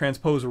we go.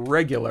 Transpose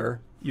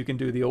regular. You can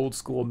do the old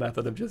school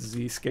method of just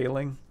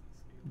Z-scaling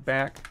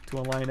back to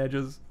align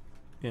edges.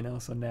 You know,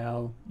 so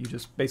now you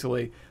just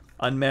basically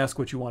unmask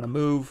what you want to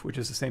move, which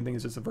is the same thing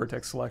as just a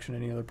vertex selection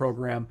in any other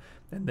program,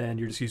 and then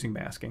you're just using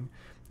masking,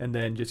 and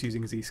then just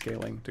using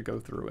Z-scaling to go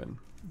through and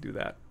do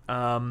that.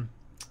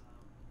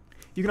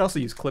 You can also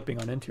use clipping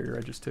on interior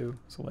edges too.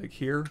 So like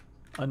here,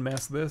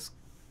 unmask this,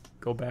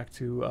 go back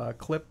to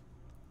clip,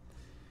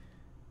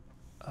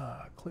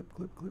 clip,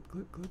 clip, clip,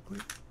 clip, clip,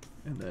 clip,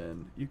 and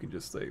then you can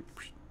just say,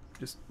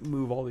 just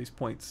move all these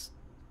points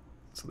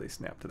so they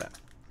snap to that.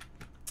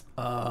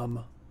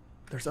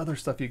 There's other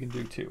stuff you can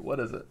do too. What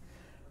is it?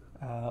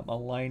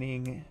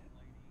 Aligning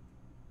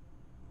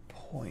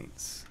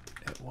points.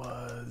 It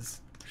was,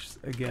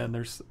 again,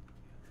 there's,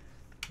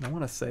 I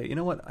want to say, you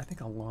know what? I think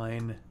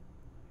align,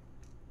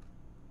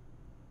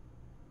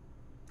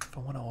 if I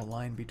want to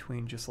align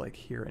between just like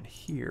here and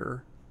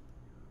here.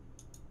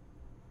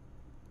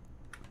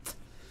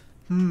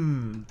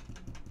 Trying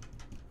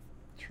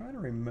to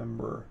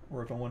remember,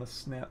 or if I want to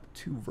snap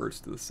two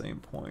verts to the same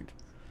point.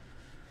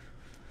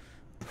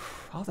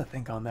 I'll have to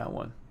think on that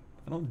one.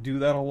 I don't do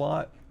that a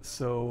lot,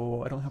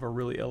 so I don't have a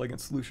really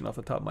elegant solution off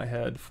the top of my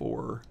head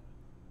for...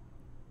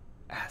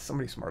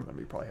 somebody smarter than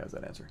me probably has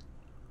that answer.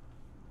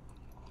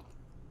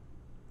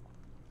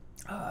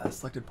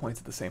 Selected points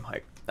at the same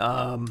height.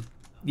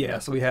 Yeah,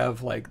 so we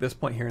have like this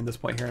point here and this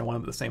point here, and I want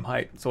them at the same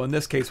height. So in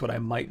this case, what I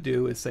might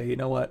do is say, you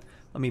know what,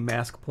 let me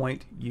mask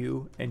point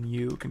U and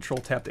U, control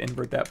tap to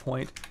invert that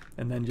point,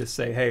 and then just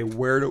say, hey,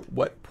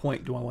 what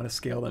point do I want to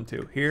scale them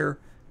to? Here,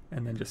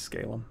 and then just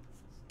scale them.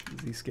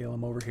 Z-scale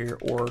them over here,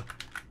 or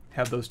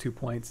have those 2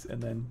 points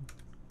and then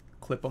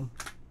clip them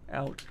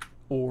out,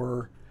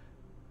 or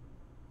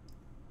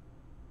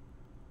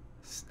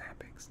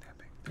snapping.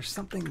 There's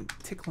something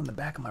tickling the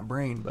back of my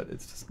brain, but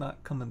it's just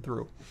not coming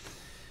through.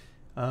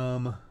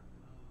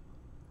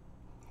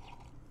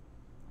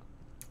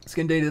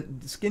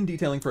 Skin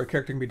detailing for a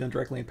character can be done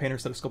directly in Painter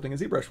instead of sculpting in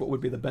ZBrush. What would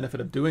be the benefit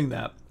of doing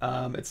that?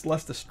 It's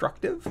less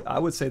destructive. I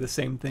would say the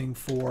same thing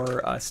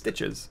for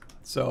stitches.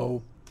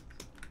 So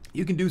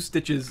you can do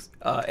stitches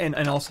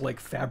and also like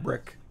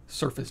fabric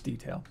surface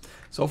detail.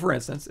 So for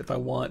instance, if I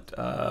want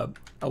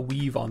a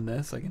weave on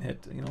this, I can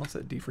hit, you know, let's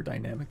set D for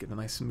dynamic, get a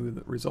nice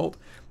smooth result.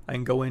 I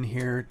can go in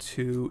here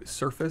to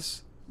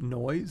surface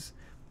noise,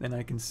 and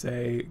I can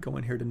say, go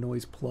in here to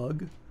noise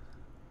plug,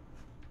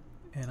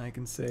 and I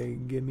can say,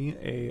 give me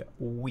a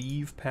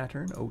weave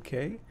pattern,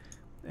 okay.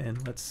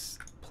 And let's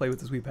play with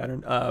this weave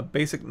pattern.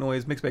 Basic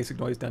noise, mix basic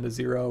noise down to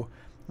 0.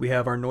 We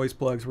have our noise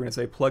plugs. We're gonna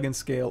say plug and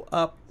scale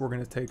up. We're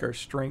gonna take our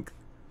strength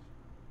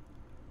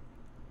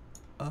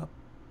up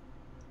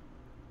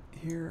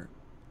here.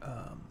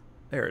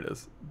 There it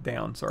is,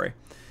 down, sorry.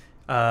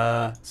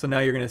 So now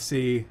you're gonna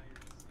see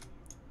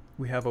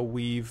we have a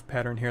weave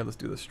pattern here. Let's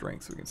do the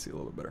strength so we can see a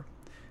little bit better.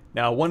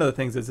 Now, one of the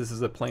things is this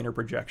is a planar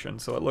projection,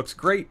 so it looks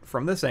great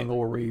from this angle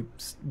where we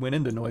went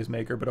into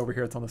Noisemaker, but over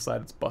here it's on the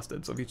side, it's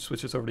busted. So if you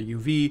switch this over to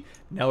UV,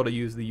 now it'll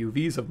use the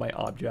UVs of my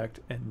object,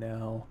 and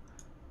now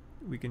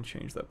we can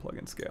change that plug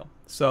and scale.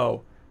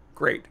 So,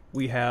 great,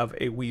 we have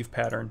a weave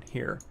pattern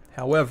here.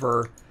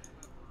 However,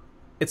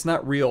 it's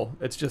not real,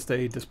 it's just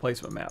a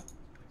displacement map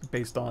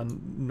based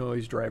on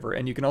noise driver.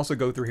 And you can also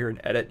go through here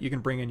and edit. You can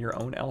bring in your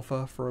own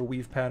alpha for a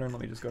weave pattern.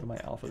 Let me just go to my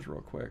alphas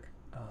real quick.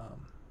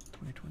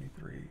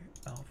 2023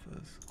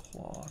 alphas,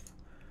 cloth,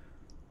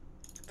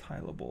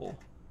 tileable,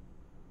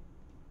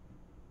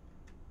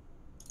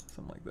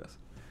 something like this.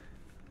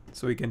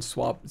 So we can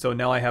swap. So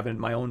now I have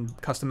my own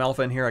custom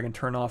alpha in here. I can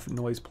turn off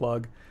noise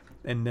plug,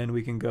 and then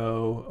we can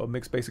go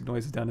mix basic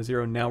noises down to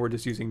 0. Now we're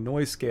just using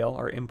noise scale,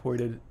 our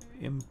imported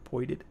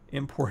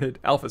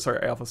alpha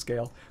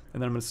scale,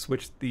 and then I'm going to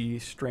switch the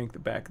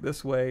strength back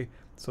this way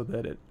so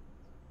that it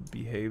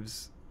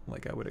behaves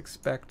like I would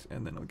expect.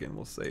 And then again,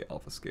 we'll say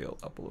alpha scale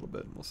up a little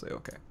bit, and we'll say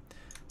okay.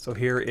 So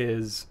here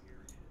is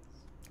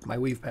my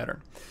weave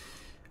pattern.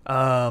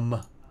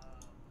 But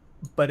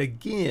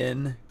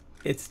again,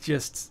 it's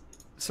just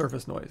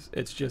surface noise.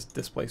 It's just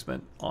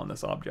displacement on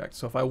this object.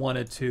 So if I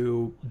wanted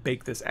to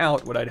bake this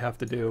out, what I'd have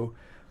to do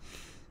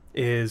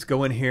is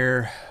go in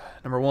here.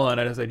 Number one,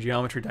 I'd say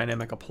geometry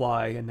dynamic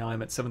apply, and now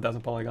I'm at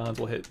 7,000 polygons.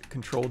 We'll hit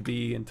Control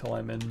D until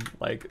I'm in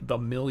like the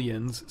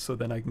millions. So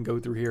then I can go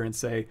through here and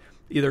say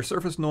either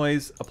surface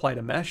noise apply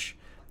to mesh,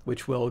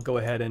 which will go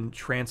ahead and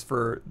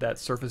transfer that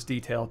surface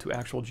detail to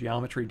actual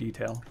geometry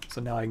detail.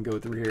 So now I can go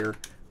through here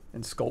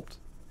and sculpt.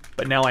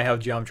 But now I have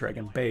geometry I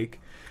can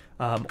bake.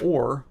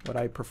 Or what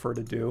I prefer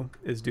to do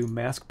is do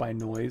mask by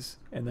noise,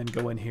 and then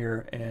go in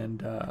here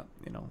and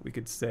you know, we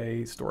could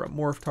say store a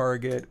morph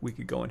target. We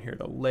could go in here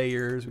to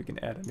layers. We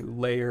can add a new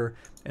layer,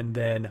 and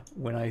then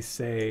when I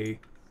say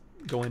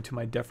go into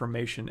my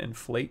deformation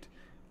inflate,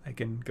 I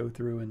can go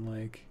through and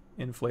like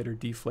inflate or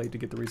deflate to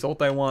get the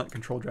result I want,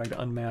 control drag to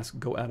unmask,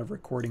 go out of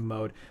recording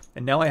mode.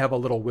 And now I have a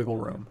little wiggle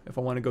room. If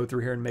I want to go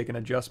through here and make an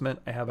adjustment,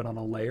 I have it on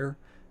a layer,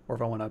 or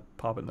if I want to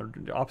pop it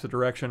in the opposite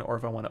direction, or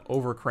if I want to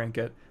over crank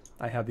it,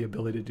 I have the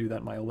ability to do that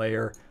in my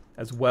layer,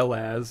 as well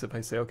as if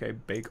I say, okay,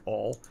 bake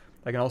all,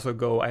 I can also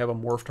go, I have a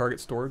morph target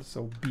stored,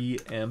 so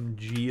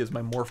BMG is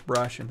my morph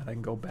brush, and then I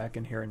can go back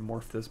in here and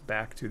morph this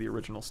back to the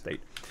original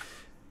state.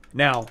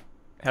 Now,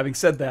 having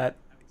said that,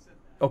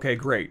 okay,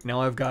 great.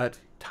 Now I've got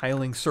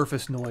tiling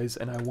surface noise,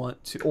 and I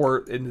want to, or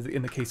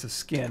in the case of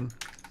skin,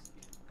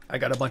 I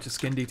got a bunch of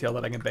skin detail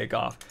that I can bake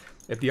off.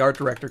 If the art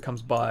director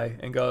comes by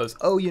and goes,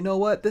 oh, you know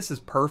what, this is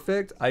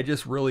perfect, I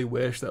just really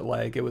wish that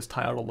like it was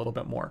tiled a little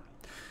bit more.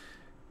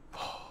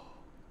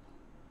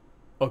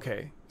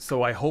 Okay,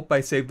 so I hope I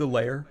saved the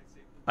layer.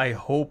 I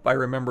hope I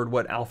remembered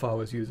what alpha I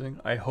was using.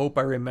 I hope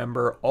I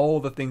remember all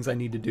the things I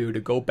need to do to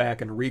go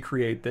back and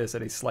recreate this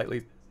at a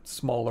slightly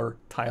smaller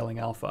tiling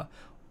alpha.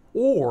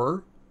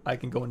 Or I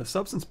can go into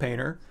Substance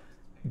Painter,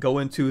 go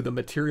into the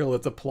material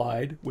that's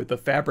applied with the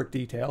fabric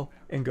detail,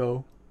 and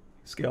go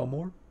scale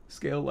more,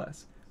 scale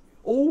less.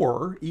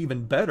 Or,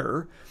 even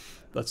better,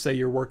 let's say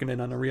you're working in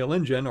an Unreal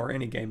Engine or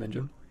any game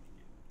engine,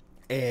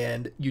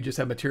 and you just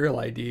have material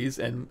IDs,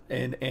 and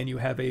you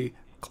have a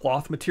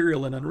cloth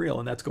material in Unreal,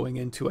 and that's going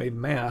into a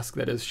mask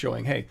that is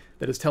showing, hey,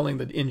 that is telling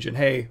the engine,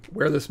 hey,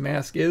 where this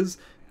mask is,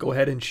 go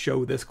ahead and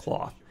show this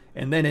cloth.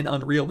 And then in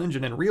Unreal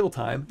Engine in real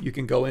time, you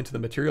can go into the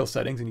material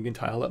settings and you can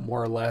tile it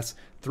more or less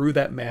through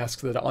that mask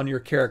so that on your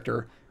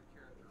character,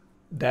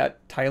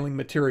 that tiling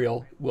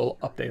material will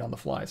update on the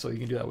fly. So you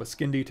can do that with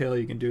skin detail,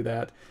 you can do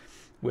that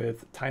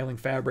with tiling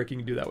fabric, you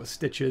can do that with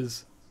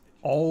stitches,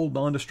 all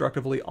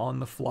non-destructively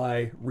on the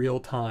fly, real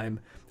time,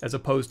 as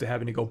opposed to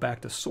having to go back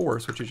to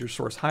source, which is your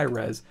source high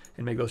res,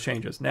 and make those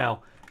changes.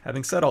 Now,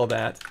 having said all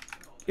that,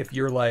 if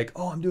you're like,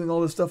 oh, I'm doing all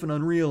this stuff in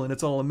Unreal and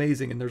it's all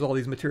amazing and there's all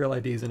these material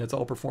IDs and it's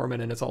all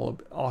performant and it's all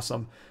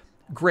awesome,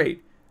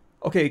 great.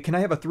 Okay, can I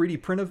have a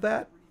 3D print of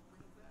that?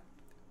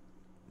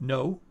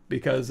 No,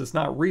 because it's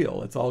not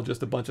real. It's all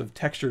just a bunch of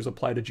textures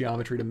applied to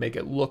geometry to make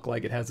it look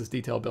like it has this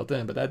detail built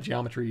in, but that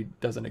geometry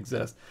doesn't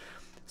exist.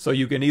 So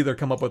you can either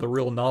come up with a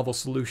real novel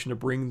solution to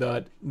bring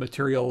that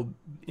material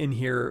in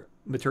here,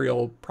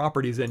 material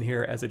properties in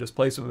here as a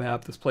displacement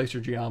map, displace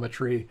your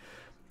geometry,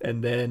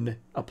 and then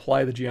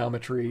apply the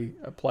geometry,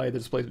 apply the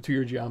displacement to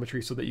your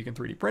geometry so that you can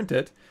 3D print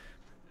it.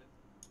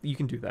 You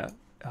can do that.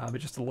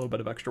 It's just a little bit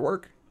of extra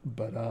work,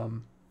 but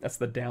that's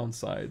the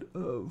downside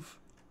of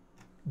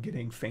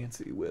getting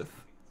fancy with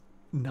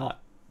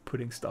not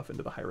putting stuff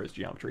into the high-res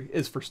geometry,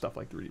 is for stuff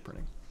like 3D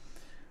printing.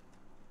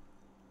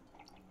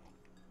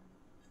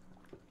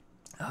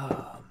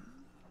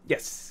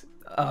 Yes.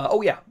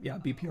 Oh yeah,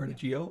 BPR to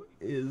Geo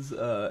is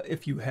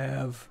if you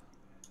have,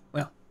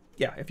 well,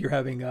 yeah, if you're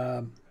having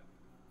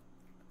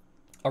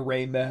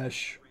array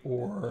mesh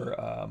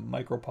or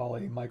micro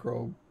poly,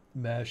 micro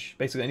mesh,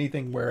 basically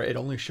anything where it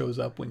only shows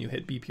up when you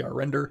hit BPR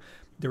render,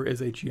 there is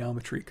a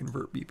geometry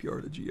convert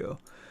BPR to Geo.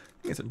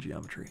 I think it's in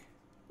geometry.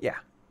 Yeah.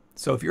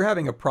 So if you're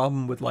having a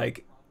problem with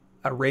like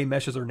array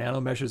meshes or nano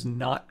meshes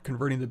not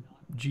converting the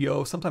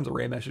Geo, sometimes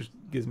array meshes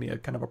gives me a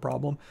kind of a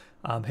problem.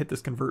 Hit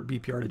this convert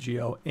BPR to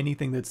Geo.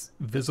 Anything that's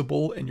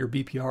visible in your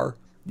BPR,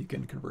 you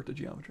can convert to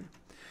geometry.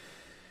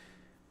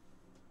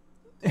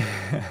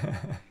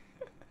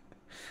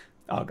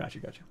 Oh, gotcha.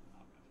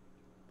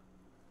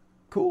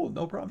 Cool,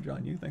 no problem,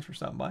 John. Thanks for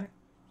stopping by.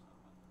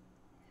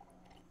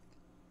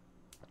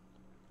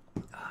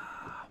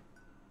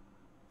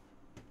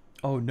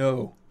 Oh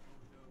no.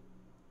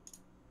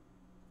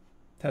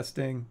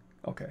 Testing.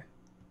 Okay,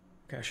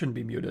 I shouldn't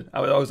be muted. I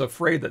was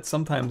afraid that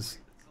sometimes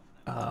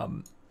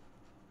when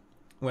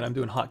I'm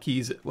doing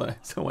hotkeys,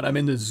 when I'm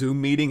in the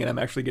Zoom meeting and I'm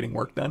actually getting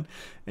work done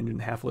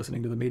and half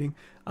listening to the meeting,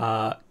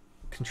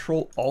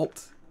 Control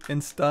Alt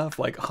and stuff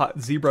like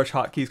ZBrush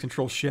hotkeys,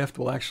 Control Shift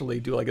will actually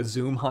do like a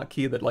Zoom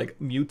hotkey that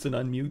like mutes and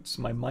unmutes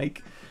my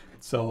mic.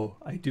 So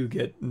I do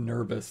get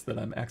nervous that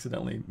I'm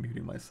accidentally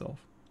muting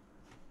myself.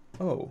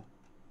 Oh,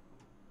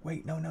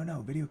 wait, no,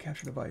 video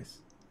capture device.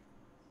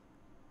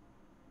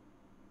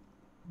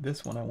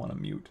 This one I want to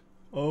mute.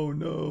 Oh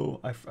no,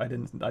 I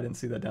didn't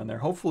see that down there.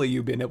 Hopefully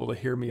you've been able to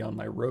hear me on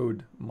my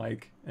Rode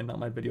mic and not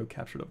my video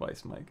capture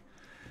device mic.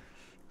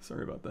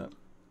 Sorry about that.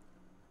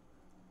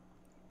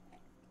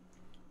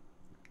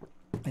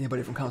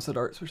 Anybody from Concept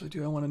Art, especially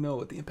too, I want to know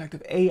what the impact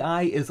of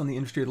AI is on the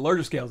industry at a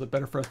larger scale. Is it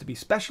better for us to be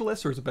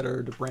specialists, or is it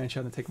better to branch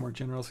out and take more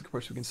general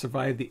approach so we can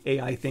survive the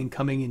AI thing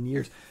coming in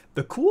years?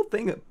 The cool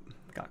thing,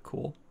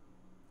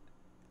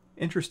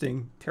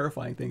 interesting,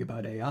 terrifying thing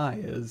about AI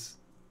is,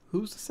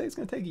 who's to say it's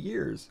going to take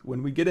years?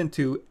 When we get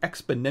into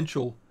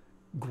exponential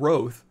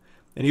growth,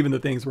 and even the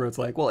things where it's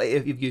like, well,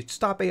 if you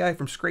stop AI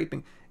from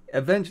scraping,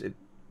 eventually,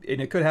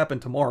 and it could happen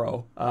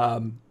tomorrow,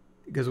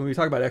 because when we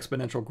talk about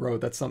exponential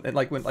growth, that's something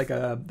like when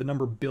the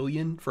number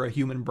billion for a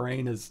human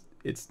brain is,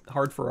 it's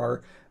hard for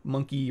our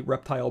monkey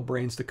reptile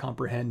brains to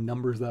comprehend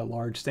numbers that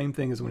large. Same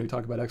thing as when we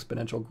talk about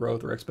exponential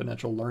growth or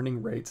exponential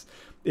learning rates,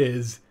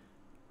 is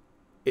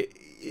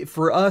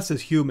for us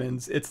as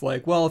humans, it's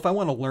like, well, if I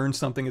want to learn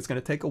something, it's going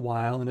to take a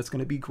while and it's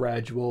going to be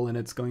gradual and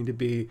it's going to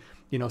be,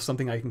 you know,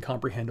 something I can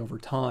comprehend over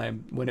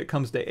time. When it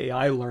comes to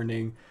AI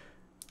learning,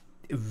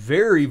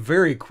 very,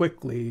 very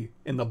quickly,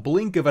 in the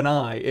blink of an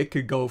eye, it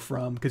could go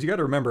from, because you got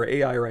to remember,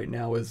 AI right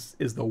now is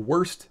the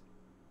worst.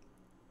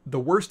 The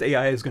worst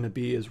AI is going to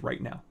be is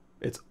right now.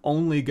 It's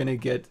only going to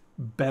get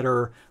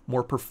better,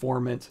 more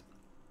performant.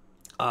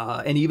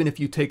 And even if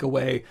you take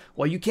away,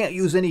 well, you can't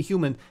use any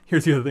human.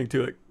 Here's the other thing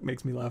too that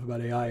makes me laugh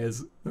about AI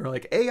is they're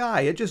like,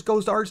 AI, it just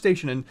goes to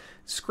ArtStation and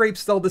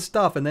scrapes all this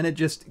stuff, and then it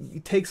just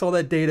takes all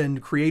that data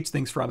and creates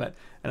things from it.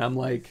 And I'm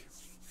like,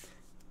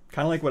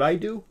 kind of like what I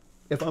do.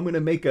 If I'm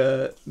gonna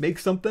make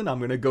something, I'm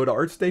gonna go to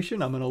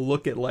ArtStation. I'm gonna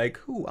look at like,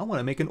 ooh, I want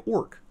to make an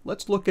orc.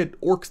 Let's look at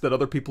orcs that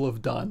other people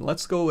have done.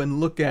 Let's go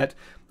and look at.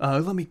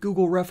 Let me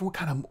Google ref. What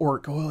kind of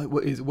orc?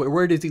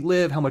 Where does he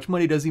live? How much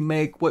money does he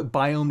make? What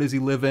biome does he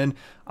live in?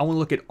 I want to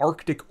look at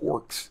Arctic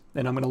orcs,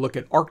 and I'm gonna look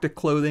at Arctic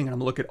clothing, and I'm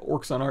gonna look at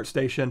orcs on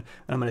ArtStation, and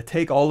I'm gonna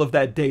take all of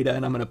that data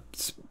and I'm gonna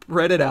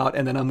spread it out,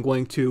 and then I'm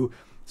going to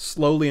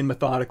slowly and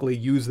methodically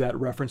use that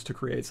reference to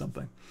create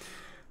something.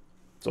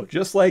 So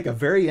just like a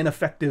very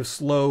ineffective,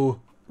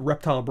 slow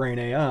reptile brain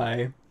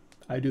AI,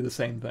 I do the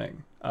same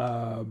thing.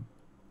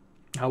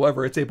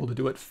 However, it's able to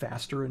do it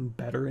faster and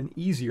better and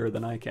easier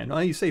than I can. Now,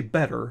 you say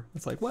better,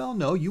 it's like, well,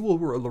 no, you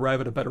will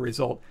arrive at a better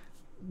result.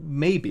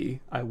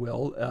 Maybe I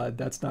will.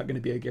 That's not going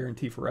to be a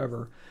guarantee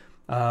forever.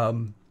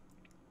 And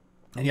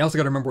you also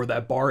got to remember where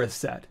that bar is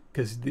set,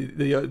 because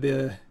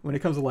when it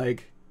comes to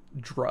like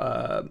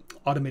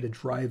automated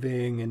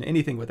driving and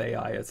anything with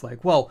AI, it's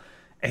like, well,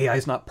 AI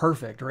is not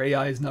perfect, or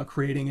AI is not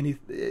creating any,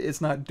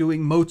 it's not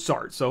doing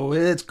Mozart, so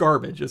it's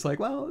garbage. It's like,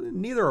 well,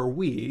 neither are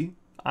we.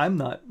 I'm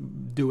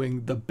not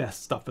doing the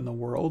best stuff in the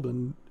world.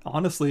 And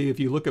honestly, if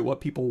you look at what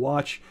people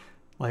watch,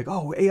 like,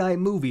 oh, AI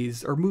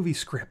movies or movie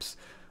scripts,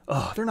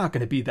 oh, they're not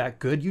going to be that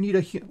good. You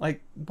need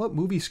like, what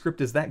movie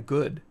script is that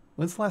good?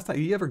 When's the last time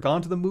you ever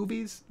gone to the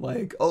movies?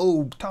 Like,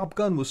 oh, Top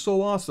Gun was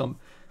so awesome.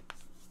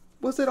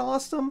 Was it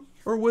awesome?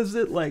 Or was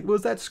it like,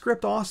 was that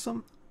script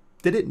awesome?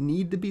 Did it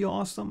need to be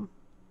awesome?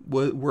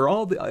 Were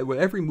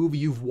every movie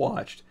you've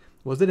watched,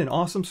 was it an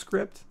awesome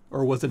script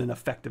or was it an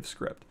effective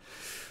script?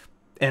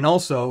 And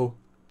also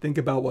think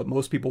about what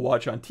most people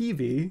watch on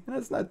TV. And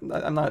it's not,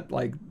 I'm not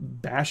like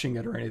bashing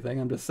it or anything.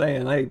 I'm just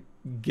saying, like,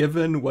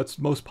 given what's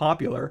most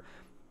popular,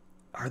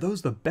 are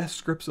those the best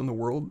scripts in the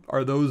world?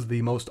 Are those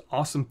the most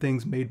awesome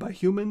things made by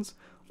humans?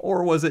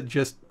 Or was it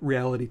just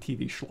reality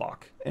TV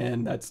schlock?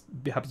 And that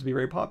happens to be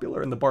very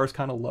popular and the bar is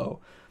kind of low.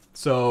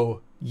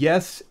 So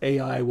yes,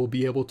 AI will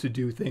be able to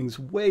do things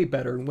way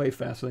better and way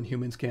faster than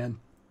humans can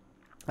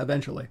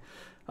eventually.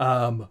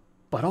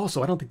 But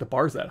also, I don't think the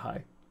bar's that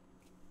high.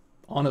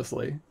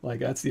 Honestly,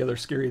 like, that's the other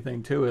scary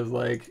thing too, is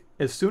like,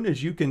 as soon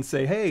as you can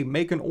say, hey,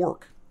 make an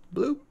orc,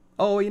 bloop.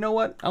 Oh, you know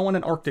what? I want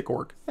an Arctic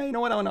orc. Hey, you know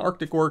what? I want an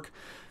Arctic orc.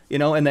 You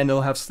know, and then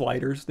they'll have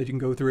sliders that you can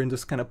go through and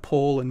just kind of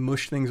pull and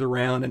mush things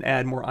around and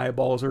add more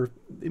eyeballs or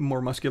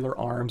more muscular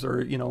arms,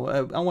 or, you know,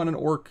 I want an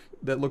orc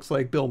that looks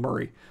like Bill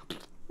Murray.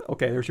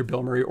 Okay, there's your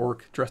Bill Murray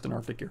orc dressed in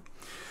Arctic gear.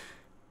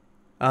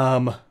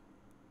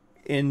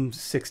 In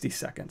 60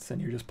 seconds, and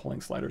you're just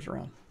pulling sliders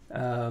around.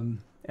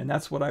 And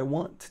that's what I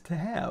want to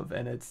have,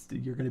 and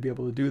you're going to be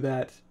able to do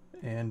that.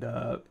 And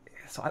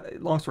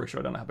long story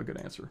short, I don't have a good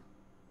answer.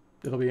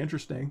 It'll be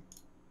interesting,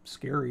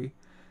 scary.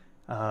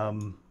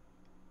 And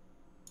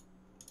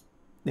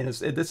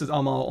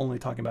I'm only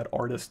talking about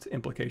artist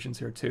implications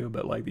here too,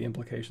 but like the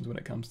implications when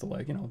it comes to,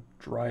 like, you know,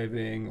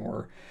 driving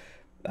or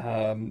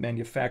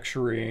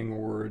manufacturing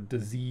or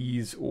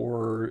disease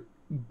or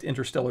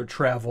interstellar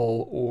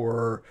travel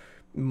or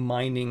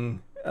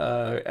mining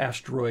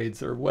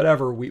asteroids or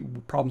whatever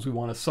problems we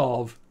want to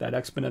solve. That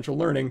exponential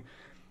learning,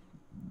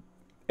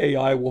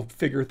 AI will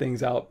figure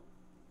things out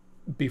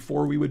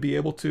before we would be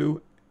able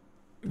to,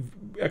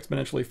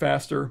 exponentially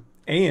faster,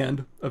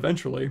 and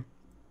eventually,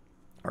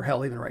 or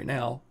hell, even right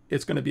now,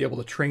 it's going to be able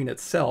to train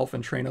itself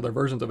and train other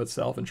versions of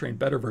itself and train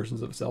better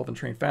versions of itself and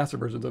train faster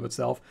versions of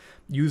itself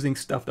using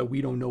stuff that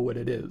we don't know what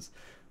it is.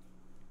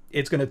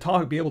 It's going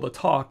to be able to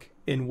talk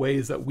in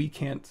ways that we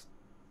can't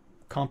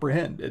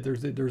comprehend.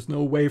 There's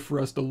no way for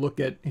us to look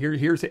at,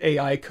 here's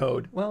AI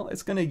code. Well,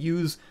 it's going to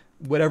use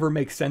whatever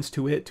makes sense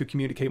to it to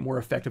communicate more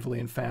effectively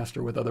and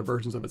faster with other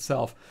versions of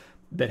itself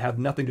that have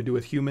nothing to do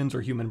with humans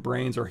or human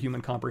brains or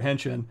human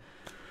comprehension.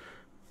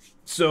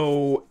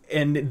 So,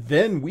 and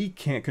then we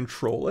can't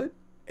control it.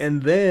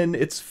 And then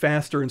it's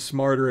faster and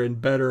smarter and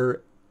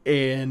better,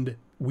 and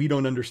we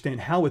don't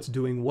understand how it's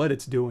doing what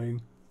it's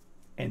doing.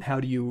 And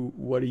are you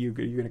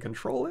going to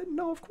control it?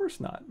 No, of course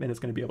not. And it's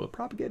going to be able to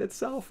propagate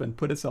itself and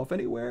put itself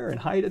anywhere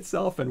and hide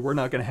itself, and we're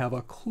not going to have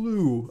a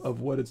clue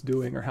of what it's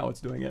doing or how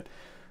it's doing it.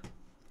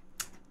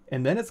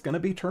 And then it's going to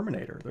be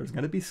Terminator. There's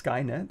going to be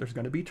Skynet. There's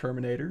going to be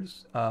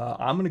Terminators.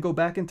 I'm going to go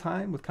back in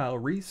time with Kyle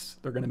Reese.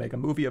 They're going to make a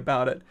movie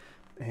about it,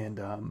 and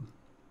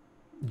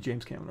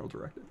James Cameron will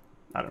direct it.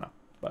 I don't know,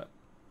 but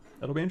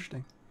it'll be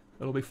interesting.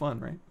 It'll be fun,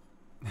 right?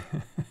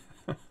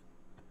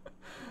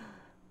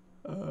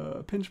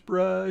 Pinch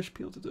brush,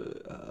 peel to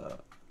the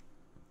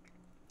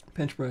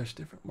Pinch brush,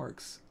 different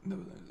marks. No,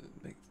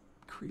 make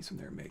crease when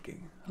they're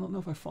making. I don't know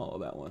if I follow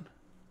that one.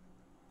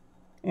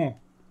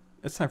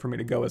 It's time for me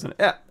to go, isn't it?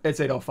 Yeah, it's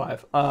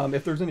 8:05.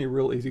 If there's any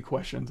real easy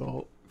questions,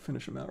 I'll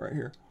finish them out right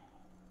here.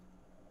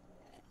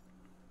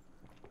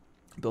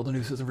 Build a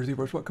new system for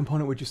ZBrush. What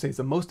component would you say is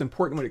the most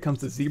important when it comes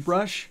to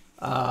ZBrush?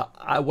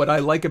 What I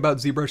like about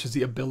ZBrush is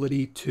the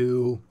ability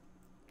to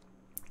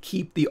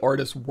keep the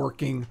artist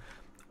working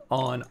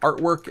on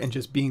artwork and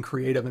just being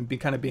creative and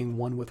kind of being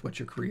one with what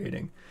you're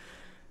creating.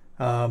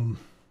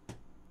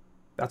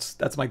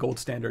 That's my gold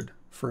standard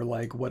for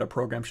like what a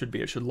program should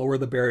be. It should lower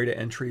the barrier to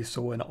entry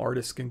so an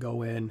artist can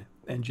go in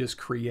and just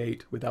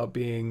create without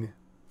being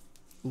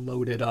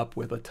loaded up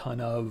with a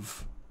ton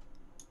of...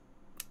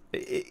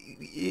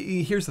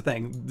 Here's the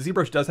thing,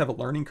 ZBrush does have a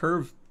learning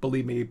curve.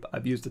 Believe me,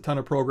 I've used a ton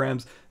of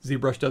programs.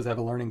 ZBrush does have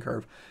a learning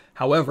curve.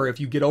 However, if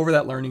you get over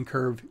that learning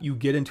curve, you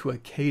get into a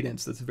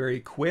cadence that's very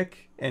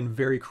quick and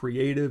very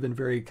creative and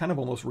very kind of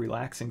almost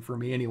relaxing for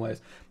me anyways.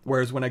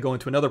 Whereas when I go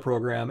into another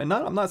program, and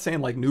I'm not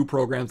saying like new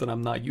programs that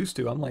I'm not used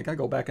to, I'm like, I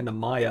go back into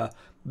Maya,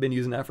 I've been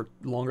using that for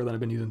longer than I've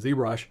been using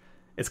ZBrush.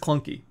 It's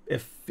clunky.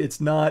 If it's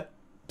not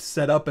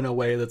set up in a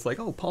way that's like,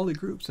 oh,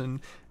 polygroups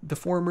and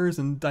deformers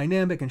and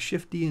dynamic and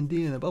shift D and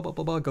D and blah, blah,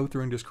 blah, blah, go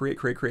through and just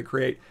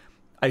create.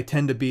 I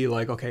tend to be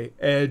like, okay,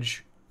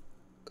 edge,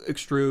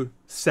 extrude,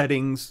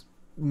 settings,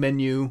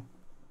 menu,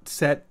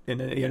 set, and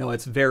you know,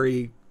 it's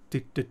very,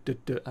 I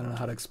don't know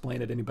how to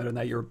explain it any better than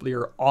that.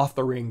 You're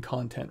authoring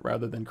content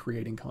rather than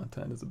creating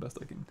content is the best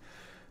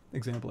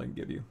example I can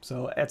give you.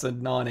 So that's a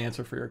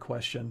non-answer for your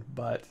question,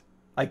 but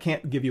I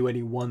can't give you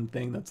any one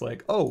thing that's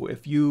like, oh,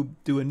 if you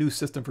do a new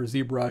system for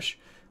ZBrush,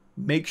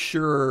 make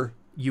sure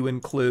you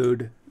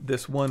include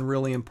this one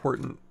really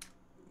important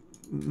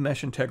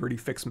mesh integrity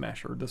fix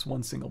mesh or this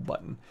one single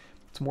button.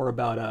 It's more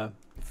about a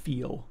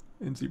feel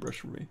in ZBrush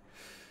for me.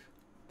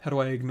 How do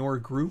I ignore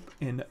group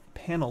in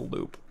panel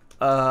loop?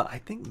 I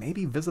think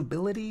maybe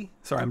visibility.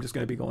 Sorry, I'm just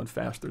going to be going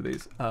fast through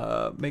these.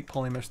 Make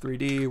polymesh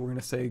 3D. We're going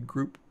to say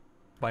group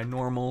by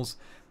normals.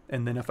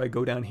 And then if I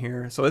go down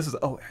here, so this is,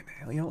 oh,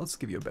 you know, let's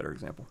give you a better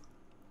example.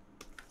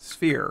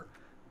 Sphere,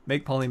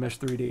 make polymesh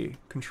 3D,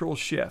 Control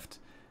Shift,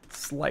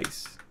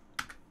 slice,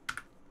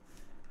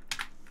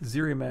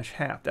 zero mesh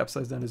half, depth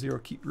size down to 0,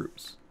 keep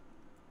groups.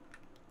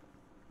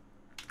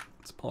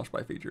 It's polish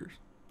by features.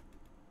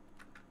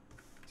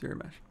 Zero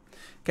mesh.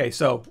 Okay,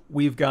 so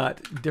we've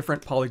got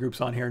different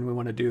polygroups on here and we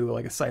want to do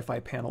like a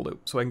sci-fi panel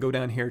loop. So I can go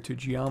down here to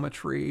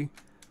geometry,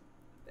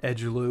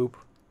 edge loop.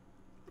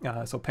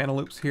 So panel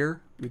loops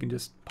here, we can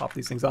just pop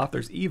these things off.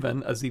 There's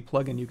even a Z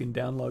plugin you can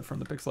download from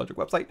the Pixologic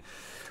website,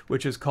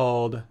 which is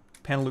called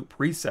Panel Loop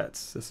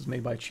Presets. This is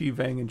made by Chi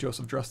Vang and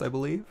Joseph Drust, I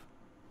believe.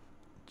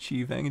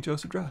 Chi Vang and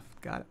Joseph Drust,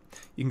 got it.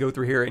 You can go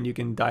through here and you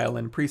can dial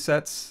in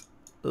presets.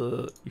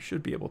 You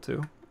should be able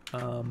to,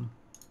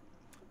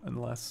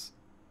 unless,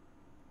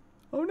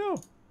 oh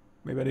no,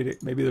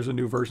 maybe there's a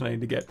new version I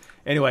need to get.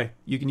 Anyway,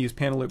 you can use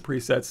Panel Loop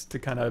Presets to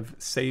kind of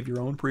save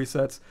your own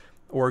presets,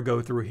 or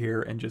go through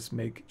here and just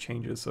make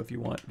changes. So if you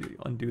want to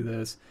undo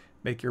this,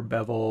 make your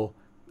bevel,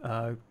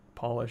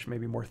 polish,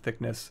 maybe more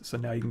thickness. So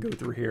now you can go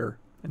through here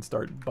and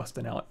start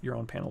busting out your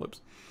own panel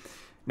loops.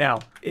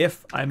 Now,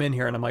 if I'm in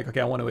here and I'm like, okay,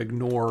 I want to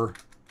ignore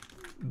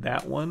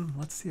that one.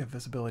 Let's see if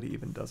visibility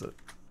even does it.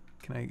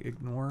 Can I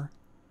ignore?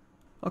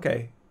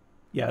 Okay.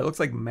 Yeah, it looks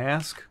like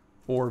mask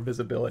or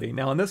visibility.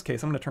 Now in this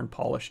case, I'm going to turn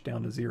polish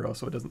down to 0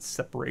 so it doesn't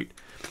separate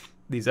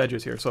these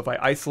edges here. So if I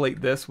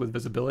isolate this with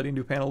visibility and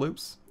do panel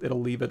loops, it'll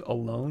leave it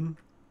alone,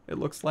 it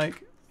looks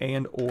like.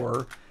 And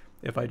or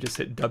if I just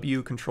hit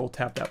W, control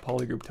tap that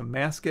polygroup to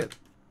mask it.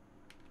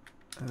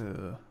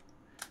 Let's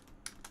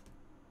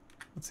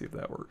see if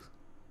that works.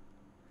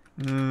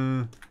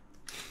 Let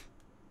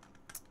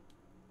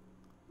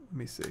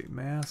me see,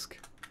 mask,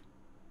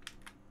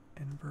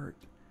 invert.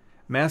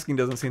 Masking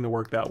doesn't seem to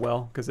work that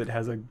well because it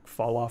has a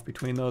fall off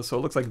between those. So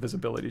it looks like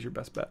visibility is your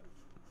best bet.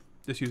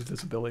 Just use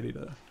visibility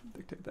to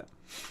dictate that.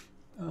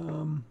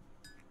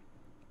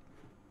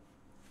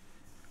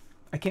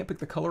 I can't pick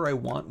the color I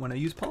want when I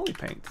use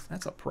polypaint.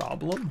 That's a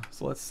problem.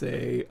 So let's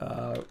say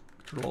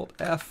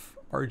Control-F,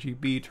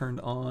 RGB turned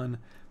on.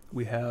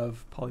 We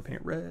have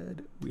polypaint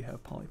red. We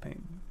have polypaint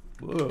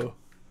blue.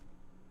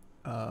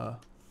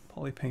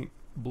 Polypaint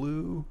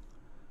blue.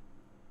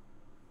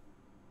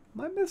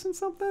 Am I missing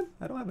something?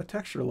 I don't have a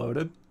texture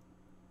loaded.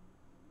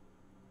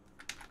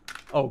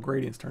 Oh,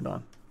 gradients turned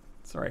on.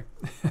 Sorry,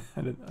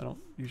 I don't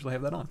usually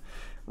have that on.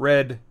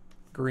 Red,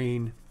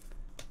 green,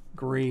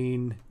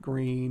 green,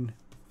 green,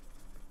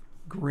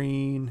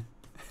 green,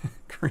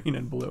 green,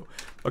 and blue.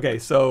 Okay,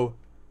 so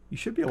you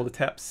should be able to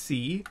tap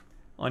C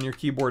on your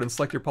keyboard and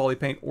select your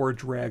polypaint, or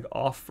drag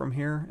off from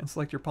here and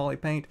select your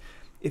polypaint.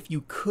 If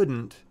you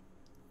couldn't,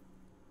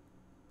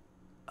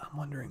 I'm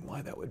wondering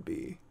why that would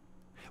be.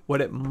 What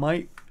it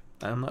might,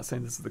 I'm not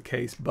saying this is the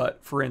case,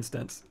 but for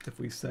instance, if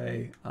we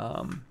say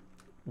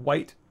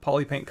white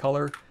polypaint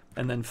color,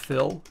 and then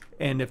fill,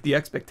 and if the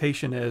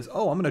expectation is,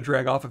 oh, I'm going to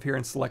drag off of here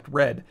and select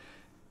red,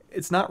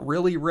 it's not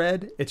really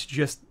red, it's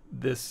just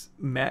this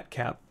matte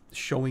cap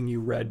showing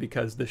you red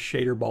because the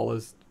shader ball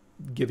is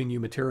giving you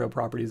material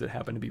properties that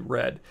happen to be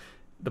red.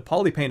 The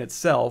poly paint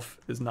itself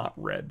is not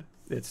red.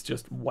 It's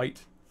just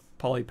white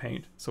poly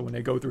paint. So when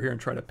I go through here and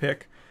try to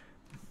pick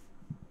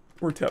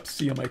or tap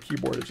C on my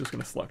keyboard, it's just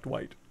going to select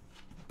white.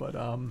 But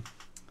I'm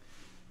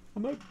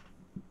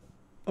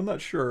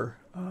not sure.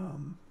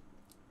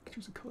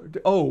 Choose a color.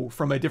 Oh,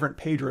 from a different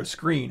page or a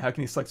screen. How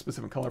can you select a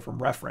specific color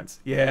from reference?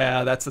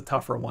 Yeah, that's a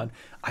tougher one.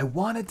 I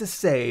wanted to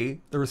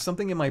say there was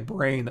something in my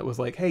brain that was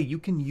like, hey, you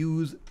can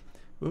use,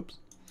 oops,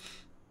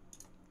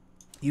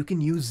 you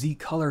can use Z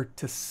color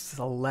to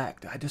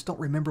select. I just don't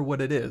remember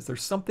what it is.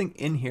 There's something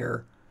in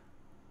here.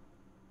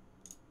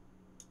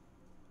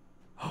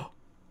 Oh,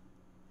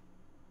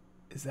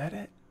 is that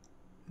it?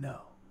 No.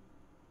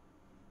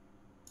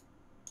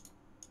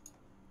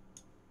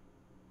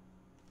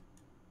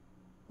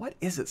 What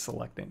is it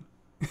selecting?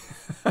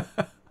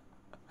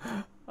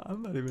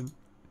 I'm not even...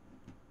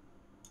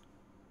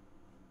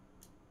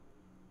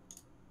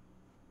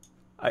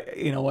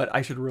 You know what?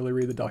 I should really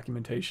read the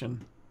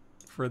documentation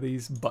for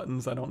these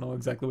buttons. I don't know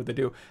exactly what they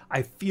do.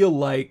 I feel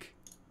like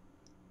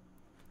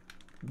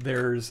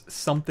there's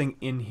something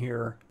in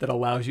here that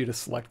allows you to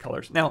select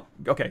colors. Now,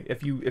 okay,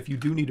 if you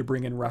do need to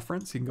bring in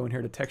reference, you can go in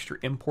here to texture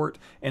import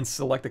and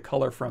select a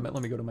color from it.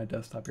 Let me go to my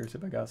desktop here, see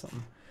if I got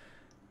something.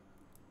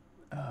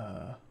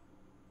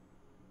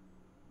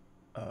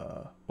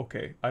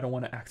 Okay, I don't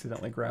want to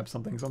accidentally grab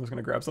something, so I'm just going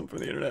to grab something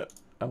from the internet.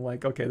 I'm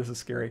like, okay, this is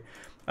scary.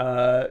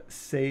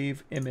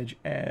 Save image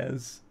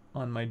as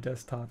on my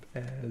desktop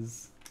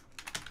as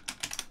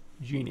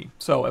Genie.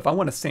 So if I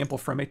want to sample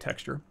from a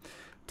texture,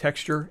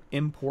 texture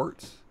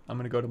import, I'm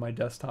going to go to my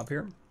desktop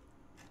here.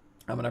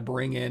 I'm going to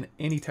bring in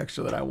any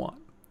texture that I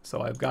want.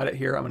 So I've got it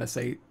here. I'm going to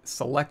say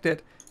select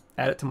it,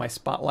 add it to my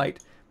spotlight,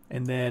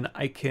 and then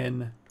I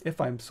can,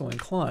 if I'm so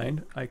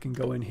inclined, I can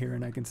go in here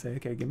and I can say,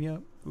 okay, give me a,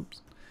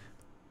 oops.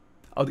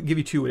 I'll give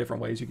you two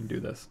different ways you can do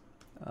this.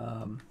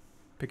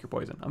 Pick your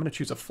poison. I'm going to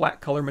choose a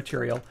flat color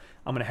material.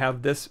 I'm going to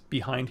have this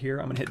behind here.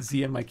 I'm going to hit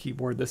Z on my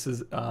keyboard. This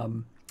is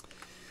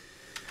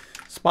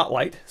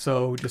Spotlight.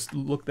 So just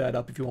look that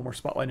up if you want more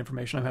Spotlight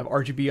information. I have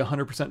RGB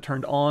 100%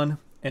 turned on.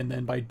 And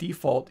then by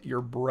default, your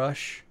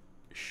brush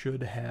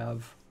should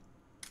have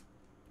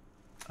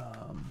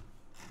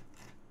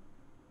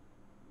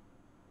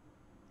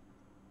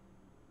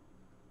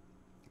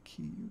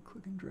key,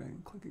 click and drag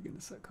and click again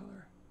to set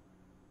color.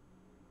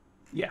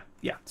 Yeah.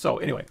 So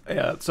anyway,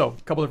 so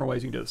a couple different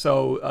ways you can do this.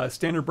 So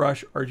standard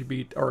brush,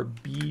 RGB, or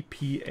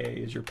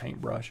BPA is your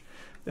paint brush.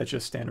 That's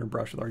just standard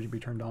brush with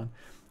RGB turned on.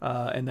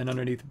 And then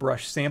underneath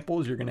brush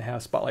samples, you're going to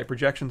have spotlight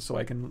projection. So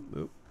I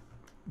can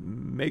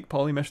make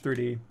Polymesh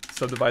 3D,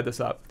 subdivide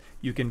this up.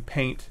 You can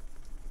paint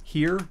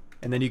here,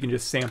 and then you can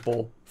just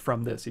sample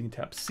from this. You can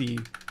tap C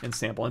and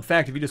sample. In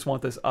fact, if you just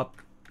want this up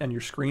on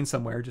your screen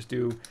somewhere, just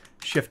do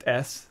Shift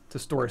S to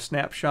store a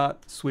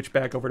snapshot, switch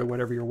back over to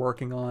whatever you're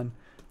working on.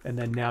 And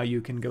then now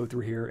you can go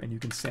through here and you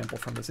can sample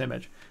from this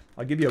image.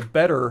 I'll give you a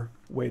better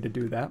way to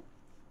do that.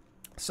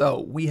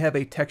 So we have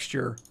a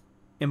texture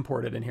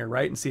imported in here,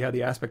 right? And see how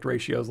the aspect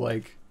ratio is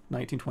like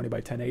 1920 by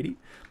 1080.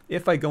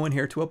 If I go in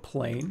here to a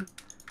plane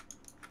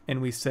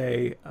and we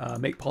say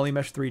make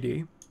Polymesh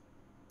 3D,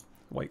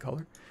 white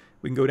color,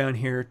 we can go down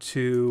here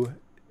to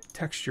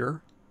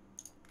texture,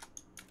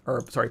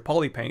 or sorry,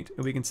 polypaint,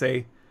 and we can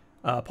say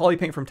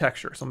polypaint from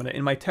texture. So I'm going to,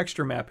 in my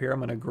texture map here, I'm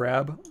going to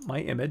grab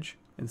my image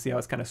and see how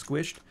it's kind of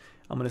squished.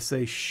 I'm going to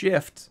say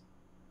shift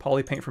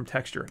polypaint from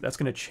texture. That's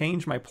going to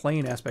change my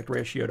plane aspect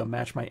ratio to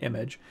match my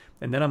image.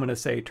 And then I'm going to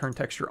say turn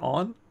texture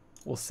on.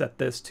 We'll set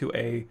this to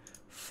a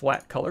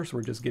flat color, so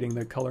we're just getting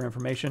the color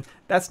information.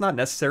 That's not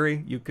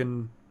necessary. You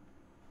can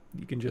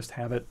just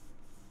have it,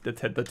 the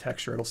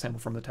texture, it'll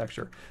sample from the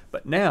texture.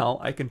 But now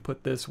I can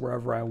put this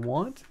wherever I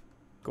want,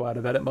 go out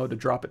of edit mode to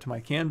drop it to my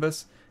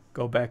canvas,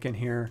 go back in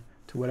here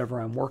to whatever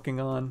I'm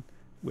working on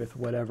with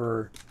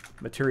whatever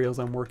materials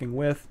I'm working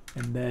with,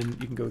 and then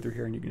you can go through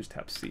here and you can just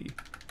tap C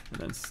and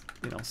then,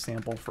 you know,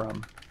 sample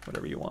from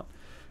whatever you want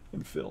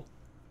and fill.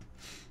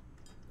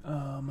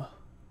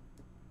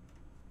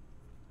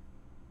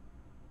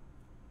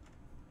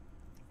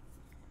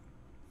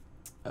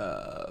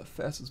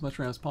 Fast as much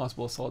RAM as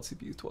possible, solid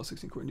CPU,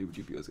 1216 core, new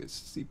GPU as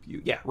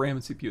CPU. Yeah, RAM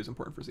and CPU is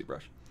important for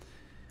ZBrush.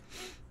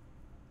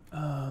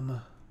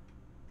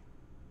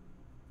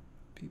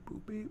 Beep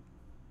boop beep.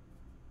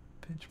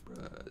 Pinch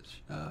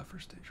brush.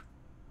 First stage.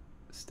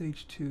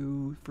 Stage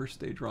 2, first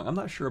stage wrong. I'm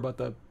not sure about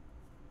the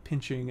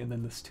pinching and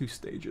then this 2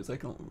 stages. I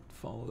don't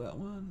follow that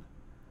one.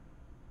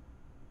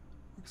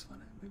 Looks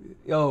funny. Maybe.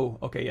 Oh,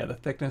 okay, yeah, the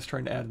thickness,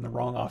 trying to add in the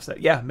wrong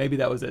offset. Yeah, maybe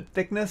that was it.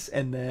 Thickness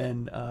and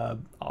then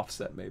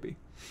offset, maybe.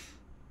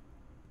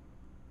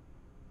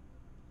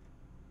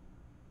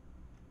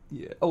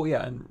 Yeah. Oh,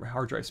 yeah, and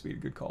hard drive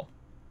speed. Good call.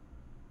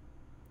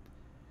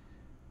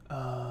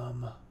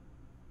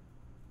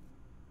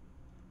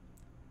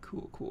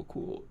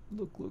 Cool.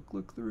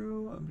 Look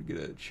through. I'm gonna get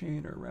a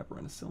chain or wrap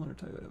around a cylinder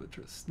type. I have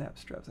a snap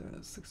straps. I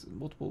have 6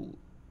 multiple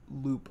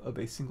loop of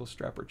a single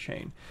strap or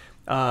chain.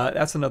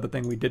 That's another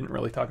thing we didn't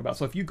really talk about.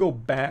 So if you go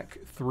back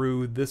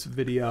through this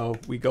video,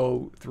 we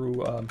go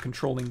through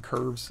controlling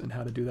curves and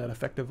how to do that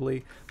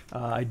effectively.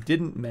 I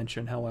didn't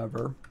mention,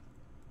 however,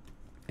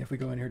 if we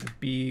go in here to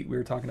B, we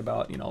were talking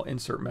about, you know,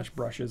 insert mesh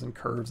brushes and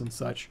curves and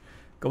such.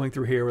 Going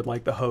through here with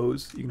like the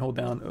hose, you can hold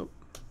down, oh,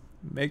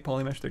 make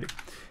polymesh 3D. You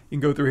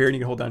can go through here and you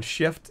can hold down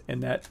shift,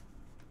 and that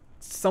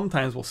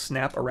sometimes will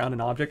snap around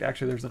an object.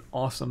 Actually, there's an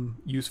awesome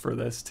use for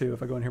this too.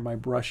 If I go in here, my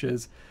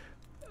brushes,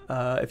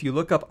 if you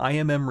look up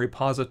IMM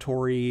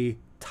repository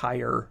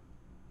tire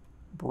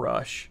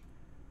brush,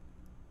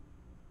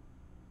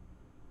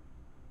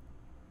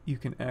 you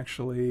can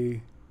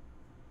actually,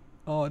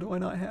 oh, do I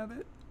not have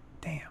it?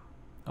 Damn.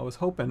 I was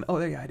hoping, oh,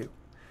 yeah, I do.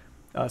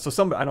 So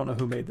somebody, I don't know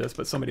who made this,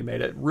 but somebody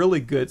made it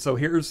really good. So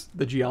here's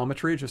the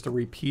geometry, just a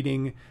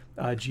repeating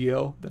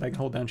geo that I can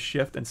hold down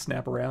shift and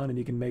snap around, and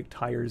you can make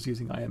tires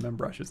using IMM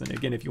brushes. And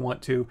again, if you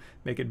want to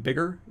make it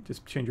bigger,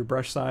 just change your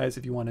brush size.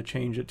 If you want to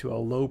change it to a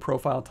low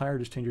profile tire,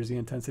 just change your Z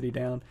intensity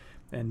down,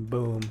 and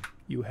boom,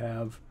 you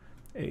have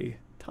a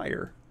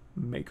tire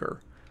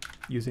maker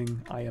using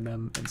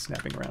IMM and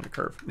snapping around a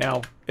curve.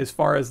 Now, as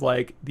far as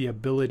like the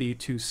ability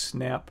to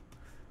snap,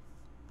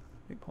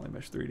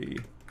 polymesh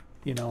 3D,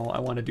 you know, I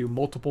want to do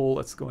multiple,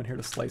 let's go in here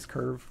to slice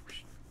curve.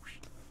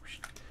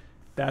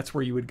 That's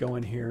where you would go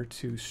in here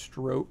to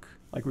stroke,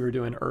 like we were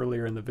doing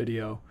earlier in the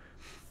video.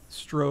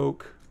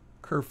 Stroke,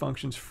 curve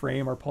functions,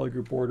 frame our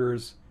polygroup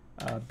borders,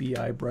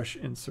 BI brush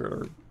insert,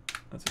 or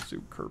let's just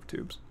do curve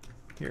tubes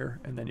here,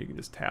 and then you can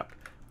just tap,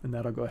 and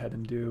that'll go ahead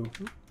and do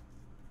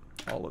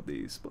all of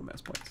these split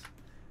mask points.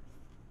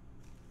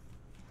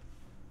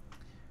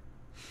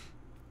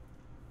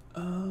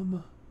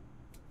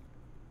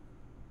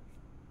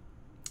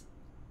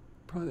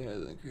 Probably I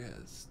think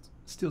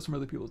steal some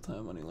other people's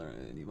time, money, learn,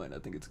 and you might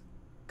not think it's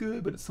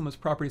good, but it's someone's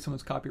property,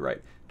 someone's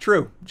copyright.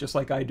 True, just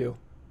like I do.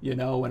 You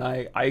know, when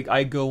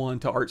I go on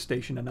to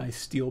ArtStation and I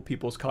steal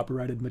people's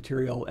copyrighted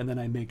material and then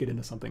I make it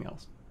into something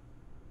else.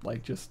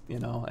 Like just, you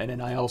know, and then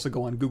I also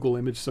go on Google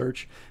image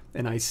search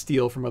and I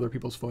steal from other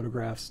people's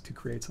photographs to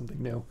create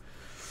something new.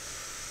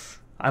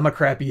 I'm a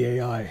crappy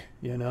AI,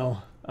 you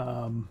know.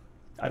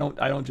 I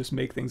don't just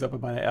make things up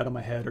out of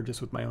my head or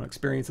just with my own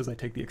experiences. I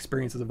take the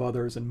experiences of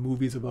others and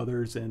movies of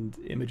others and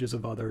images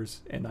of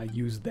others, and I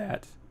use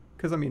that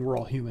because, I mean, we're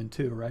all human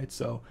too, right?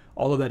 So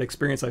all of that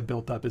experience I've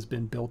built up has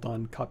been built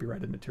on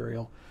copyrighted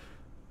material,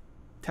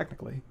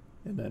 technically,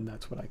 and then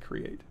that's what I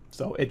create.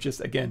 So it just,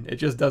 again, it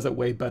just does it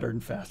way better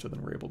and faster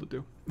than we're able to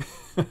do.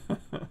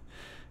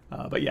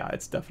 But yeah,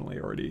 it's definitely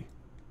already,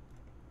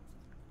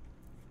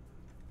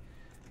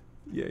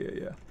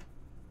 yeah.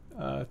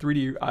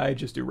 3D, I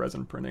just do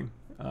resin printing.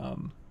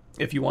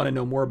 If you want to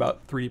know more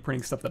about 3D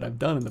printing stuff that I've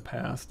done in the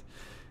past,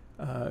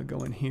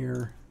 go in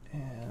here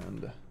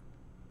and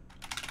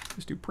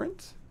just do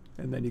print,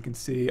 and then you can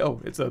see, oh,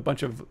 it's a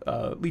bunch of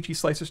Lychee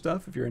Slicer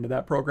stuff if you're into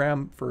that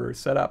program for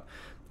setup.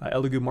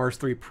 Elegoo Mars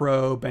 3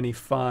 Pro, Benny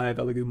 5,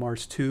 Elegoo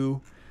Mars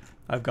 2.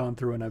 I've gone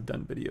through and I've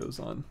done videos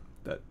on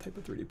that type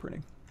of 3D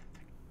printing.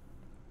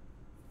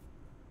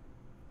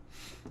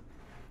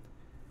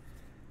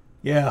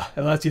 Yeah,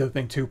 and that's the other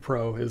thing too,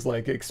 Pro, is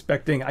like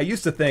expecting, I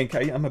used to think,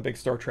 I'm a big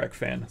Star Trek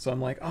fan, so I'm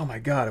like, oh my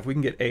god, if we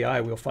can get AI,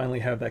 we'll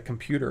finally have that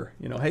computer,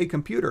 you know, hey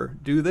computer,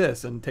 do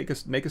this, and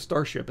make a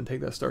starship, and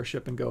take that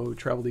starship and go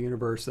travel the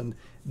universe, and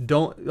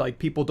don't, like,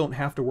 people don't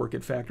have to work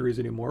at factories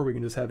anymore, we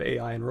can just have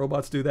AI and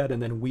robots do that,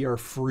 and then we are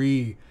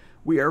free.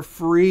 We are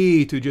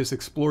free to just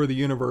explore the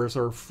universe,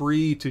 or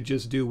free to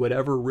just do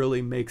whatever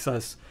really makes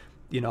us,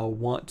 you know,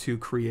 want to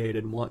create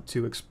and want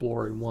to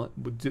explore and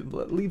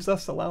leaves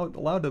us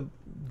allowed to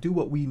do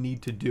what we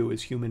need to do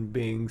as human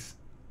beings,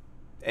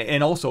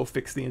 and also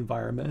fix the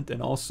environment,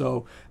 and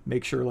also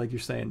make sure, like you're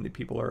saying, that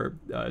people are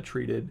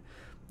treated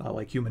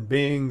like human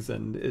beings,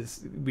 and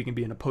we can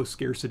be in a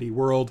post-scarcity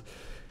world.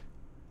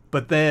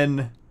 But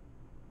then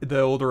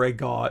the older I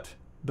got,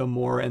 the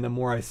more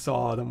I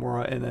saw,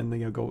 and then,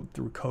 you know, go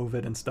through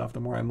COVID and stuff, the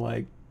more I'm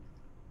like,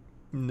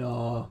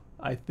 no,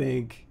 I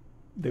think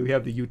that we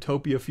have the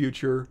utopia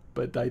future,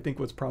 but I think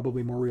what's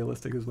probably more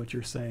realistic is what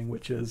you're saying,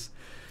 which is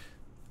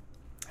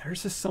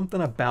there's just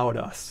something about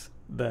us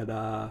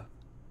that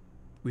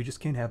we just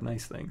can't have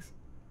nice things.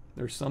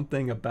 There's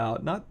something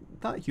about not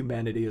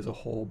humanity as a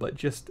whole, but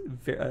just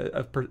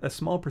a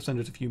small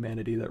percentage of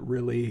humanity that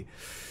really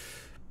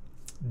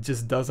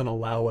just doesn't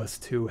allow us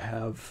to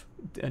have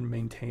and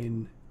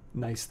maintain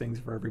nice things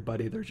for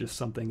everybody. There's just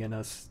something in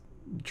us,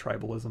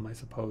 tribalism, I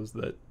suppose,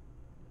 that,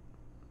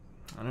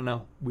 I don't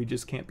know, we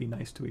just can't be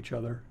nice to each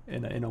other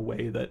in a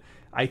way that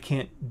I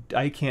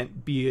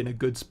can't be in a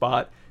good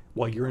spot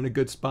while you're in a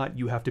good spot.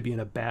 You have to be in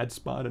a bad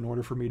spot in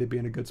order for me to be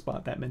in a good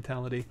spot, that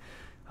mentality.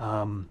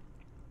 And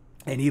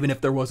even if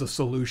there was a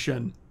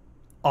solution,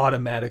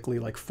 automatically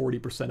like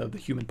 40% of the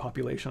human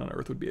population on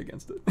Earth would be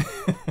against it.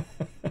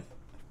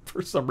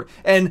 For some reason.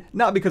 And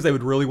not because they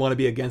would really want to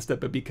be against it,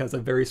 but because a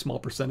very small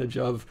percentage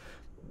of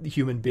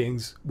human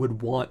beings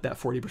would want that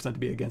 40% to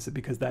be against it,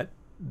 because that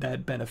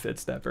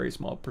benefits that very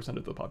small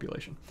percentage of the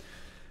population.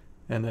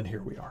 And then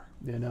here we are,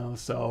 you know.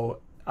 So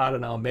I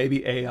don't know,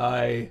 maybe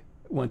AI,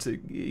 once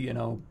it, you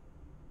know,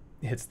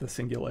 hits the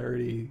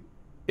singularity,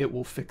 it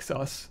will fix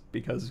us,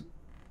 because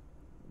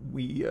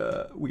we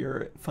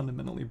are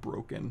fundamentally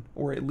broken,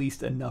 or at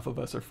least enough of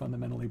us are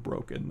fundamentally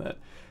broken that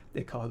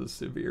it causes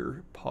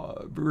severe,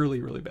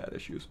 really, really bad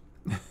issues,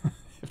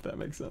 if that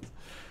makes sense.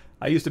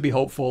 I used to be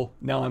hopeful.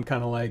 Now I'm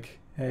kind of like,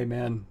 hey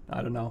man,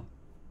 I don't know.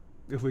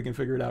 If we can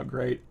figure it out,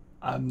 great.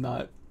 I'm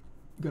not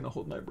gonna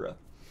hold my breath.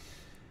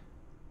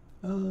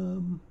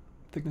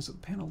 Thickness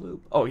of the panel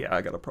loop. Oh yeah,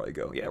 I gotta probably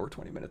go. Yeah, we're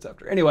 20 minutes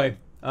after. Anyway,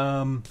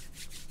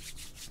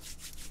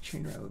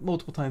 chain wrap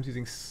multiple times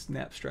using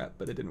snap strap,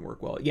 but it didn't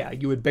work well. Yeah,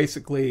 you would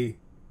basically,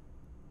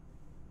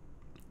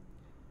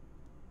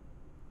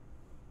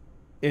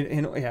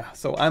 yeah.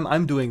 So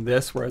I'm doing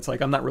this where it's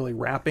like I'm not really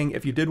wrapping.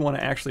 If you did want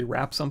to actually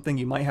wrap something,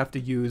 you might have to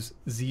use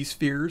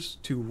Z-spheres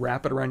to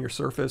wrap it around your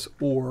surface,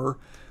 or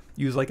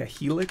use like a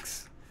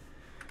helix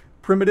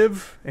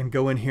primitive and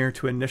go in here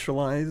to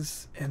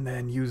initialize, and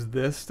then use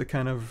this to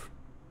kind of,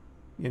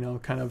 you know,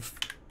 kind of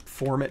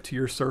form it to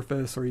your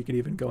surface. Or you could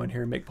even go in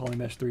here and make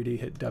Polymesh 3D,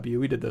 hit W.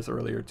 We did this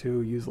earlier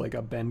too. Use like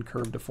a bend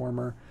curve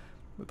deformer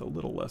with a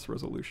little less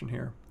resolution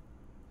here,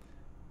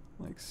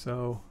 like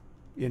so.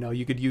 You know,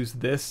 you could use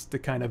this to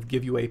kind of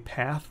give you a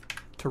path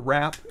to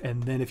wrap,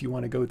 and then if you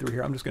want to go through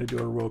here, I'm just going to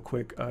do a real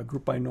quick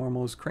group by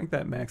normals, crank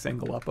that max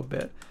angle up a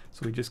bit,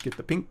 so we just get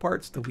the pink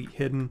parts, delete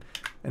hidden,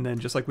 and then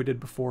just like we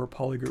did before,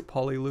 polygroup,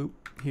 polyloop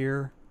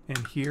here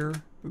and here.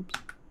 Oops,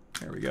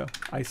 there we go.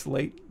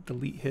 Isolate,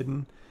 delete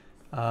hidden,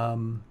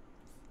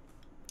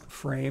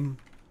 frame,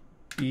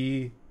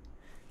 B.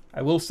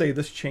 I will say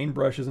this chain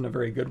brush isn't a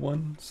very good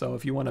one, so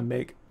if you want to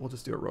make, we'll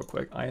just do it real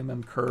quick.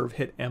 IMM curve,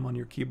 hit M on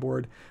your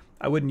keyboard.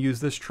 I wouldn't use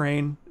this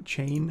chain.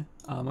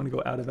 I'm going to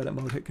go out of edit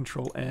mode, hit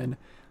Control N.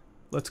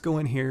 Let's go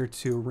in here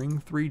to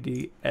Ring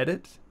 3D,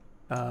 edit.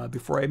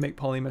 Before I make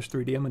Polymesh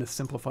 3D, I'm going to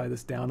simplify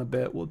this down a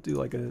bit. We'll do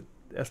like a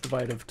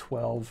S-divide of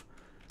 12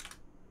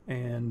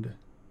 and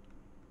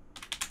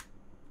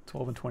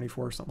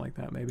 24, something like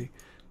that maybe.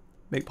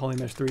 Make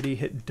Polymesh 3D,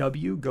 hit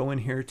W, go in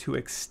here to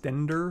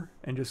Extender,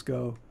 and just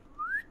go,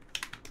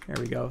 there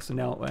we go. So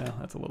now, well,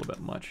 that's a little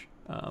bit much.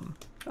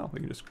 Oh,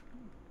 we can just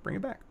bring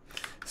it back.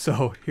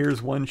 So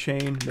here's one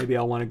chain. Maybe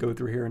I'll want to go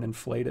through here and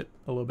inflate it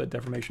a little bit,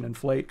 deformation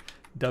inflate.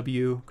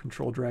 W,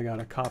 control drag out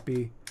a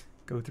copy,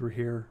 go through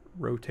here,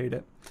 rotate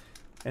it.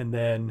 And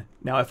then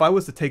now if I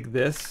was to take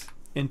this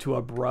into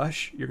a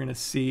brush, you're going to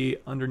see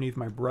underneath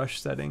my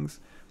brush settings,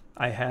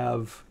 I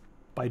have,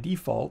 by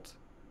default,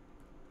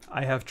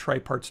 I have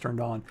triparts turned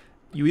on.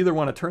 You either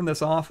want to turn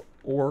this off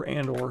or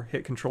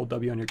hit Control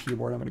W on your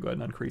keyboard. I'm going to go ahead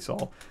and uncrease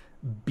all.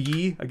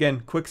 B,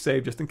 again, quick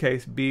save just in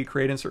case. B,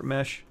 create insert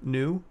mesh,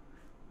 new.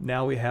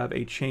 Now we have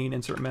a chain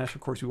insert mesh. Of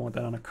course, we want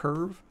that on a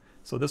curve.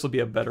 So this will be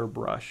a better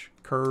brush.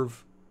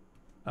 Curve,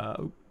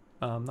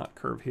 not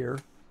curve here.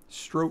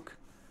 Stroke,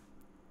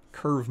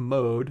 curve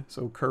mode.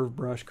 So curve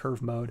brush,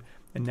 curve mode.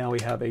 And now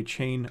we have a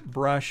chain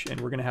brush, and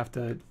we're going to have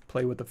to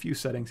play with a few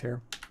settings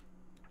here.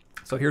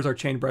 So here's our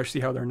chain brush.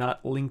 See how they're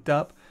not linked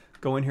up?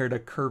 Go in here to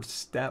curve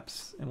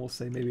steps, and we'll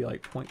say maybe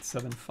like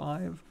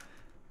 0.75.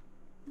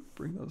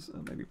 Bring those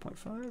maybe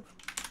 0.5.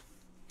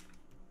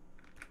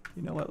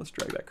 You know what? Let's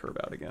drag that curve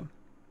out again.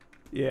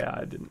 Yeah,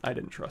 I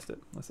didn't trust it.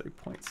 Let's say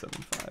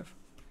 0.75.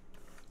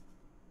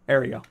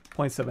 There we go,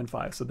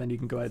 0.75. So then you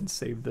can go ahead and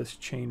save this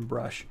chain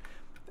brush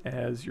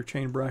as your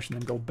chain brush, and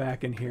then go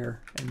back in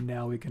here, and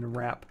now we can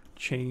wrap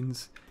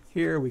chains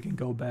here. We can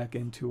go back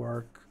into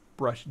our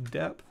brush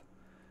depth,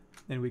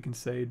 and we can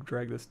say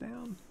drag this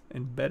down,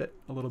 embed it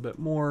a little bit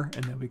more,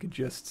 and then we could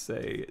just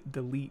say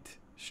delete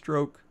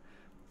stroke,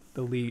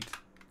 delete,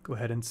 go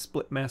ahead and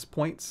split mask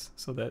points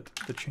so that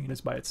the chain is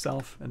by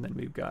itself, and then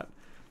we've got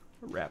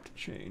a wrapped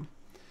chain.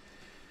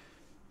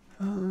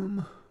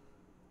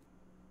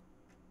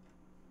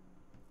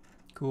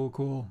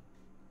 Cool.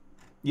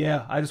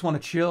 Yeah, I just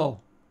want to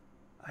chill.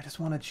 I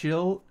just want to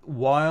chill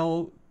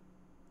while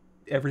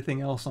everything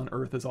else on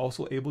Earth is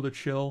also able to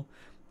chill,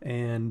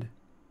 and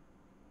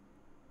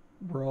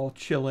we're all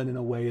chilling in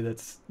a way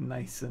that's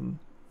nice and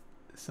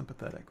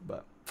sympathetic.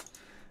 But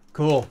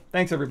cool.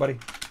 Thanks, everybody.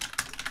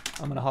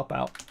 I'm going to hop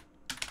out.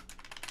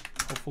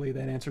 Hopefully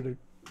that answered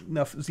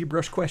enough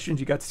ZBrush questions.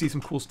 You got to see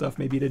some cool stuff.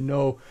 Maybe you didn't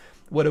know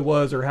what it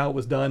was or how it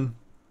was done.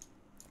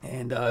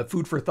 And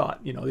food for thought.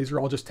 You know, these are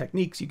all just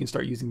techniques. You can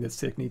start using these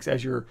techniques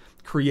as you're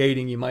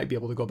creating. You might be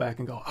able to go back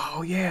and go,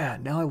 oh yeah,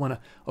 now I want to,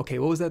 okay,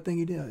 what was that thing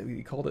you did?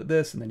 You called it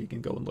this, and then you can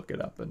go and look it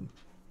up and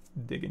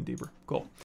dig in deeper. Cool.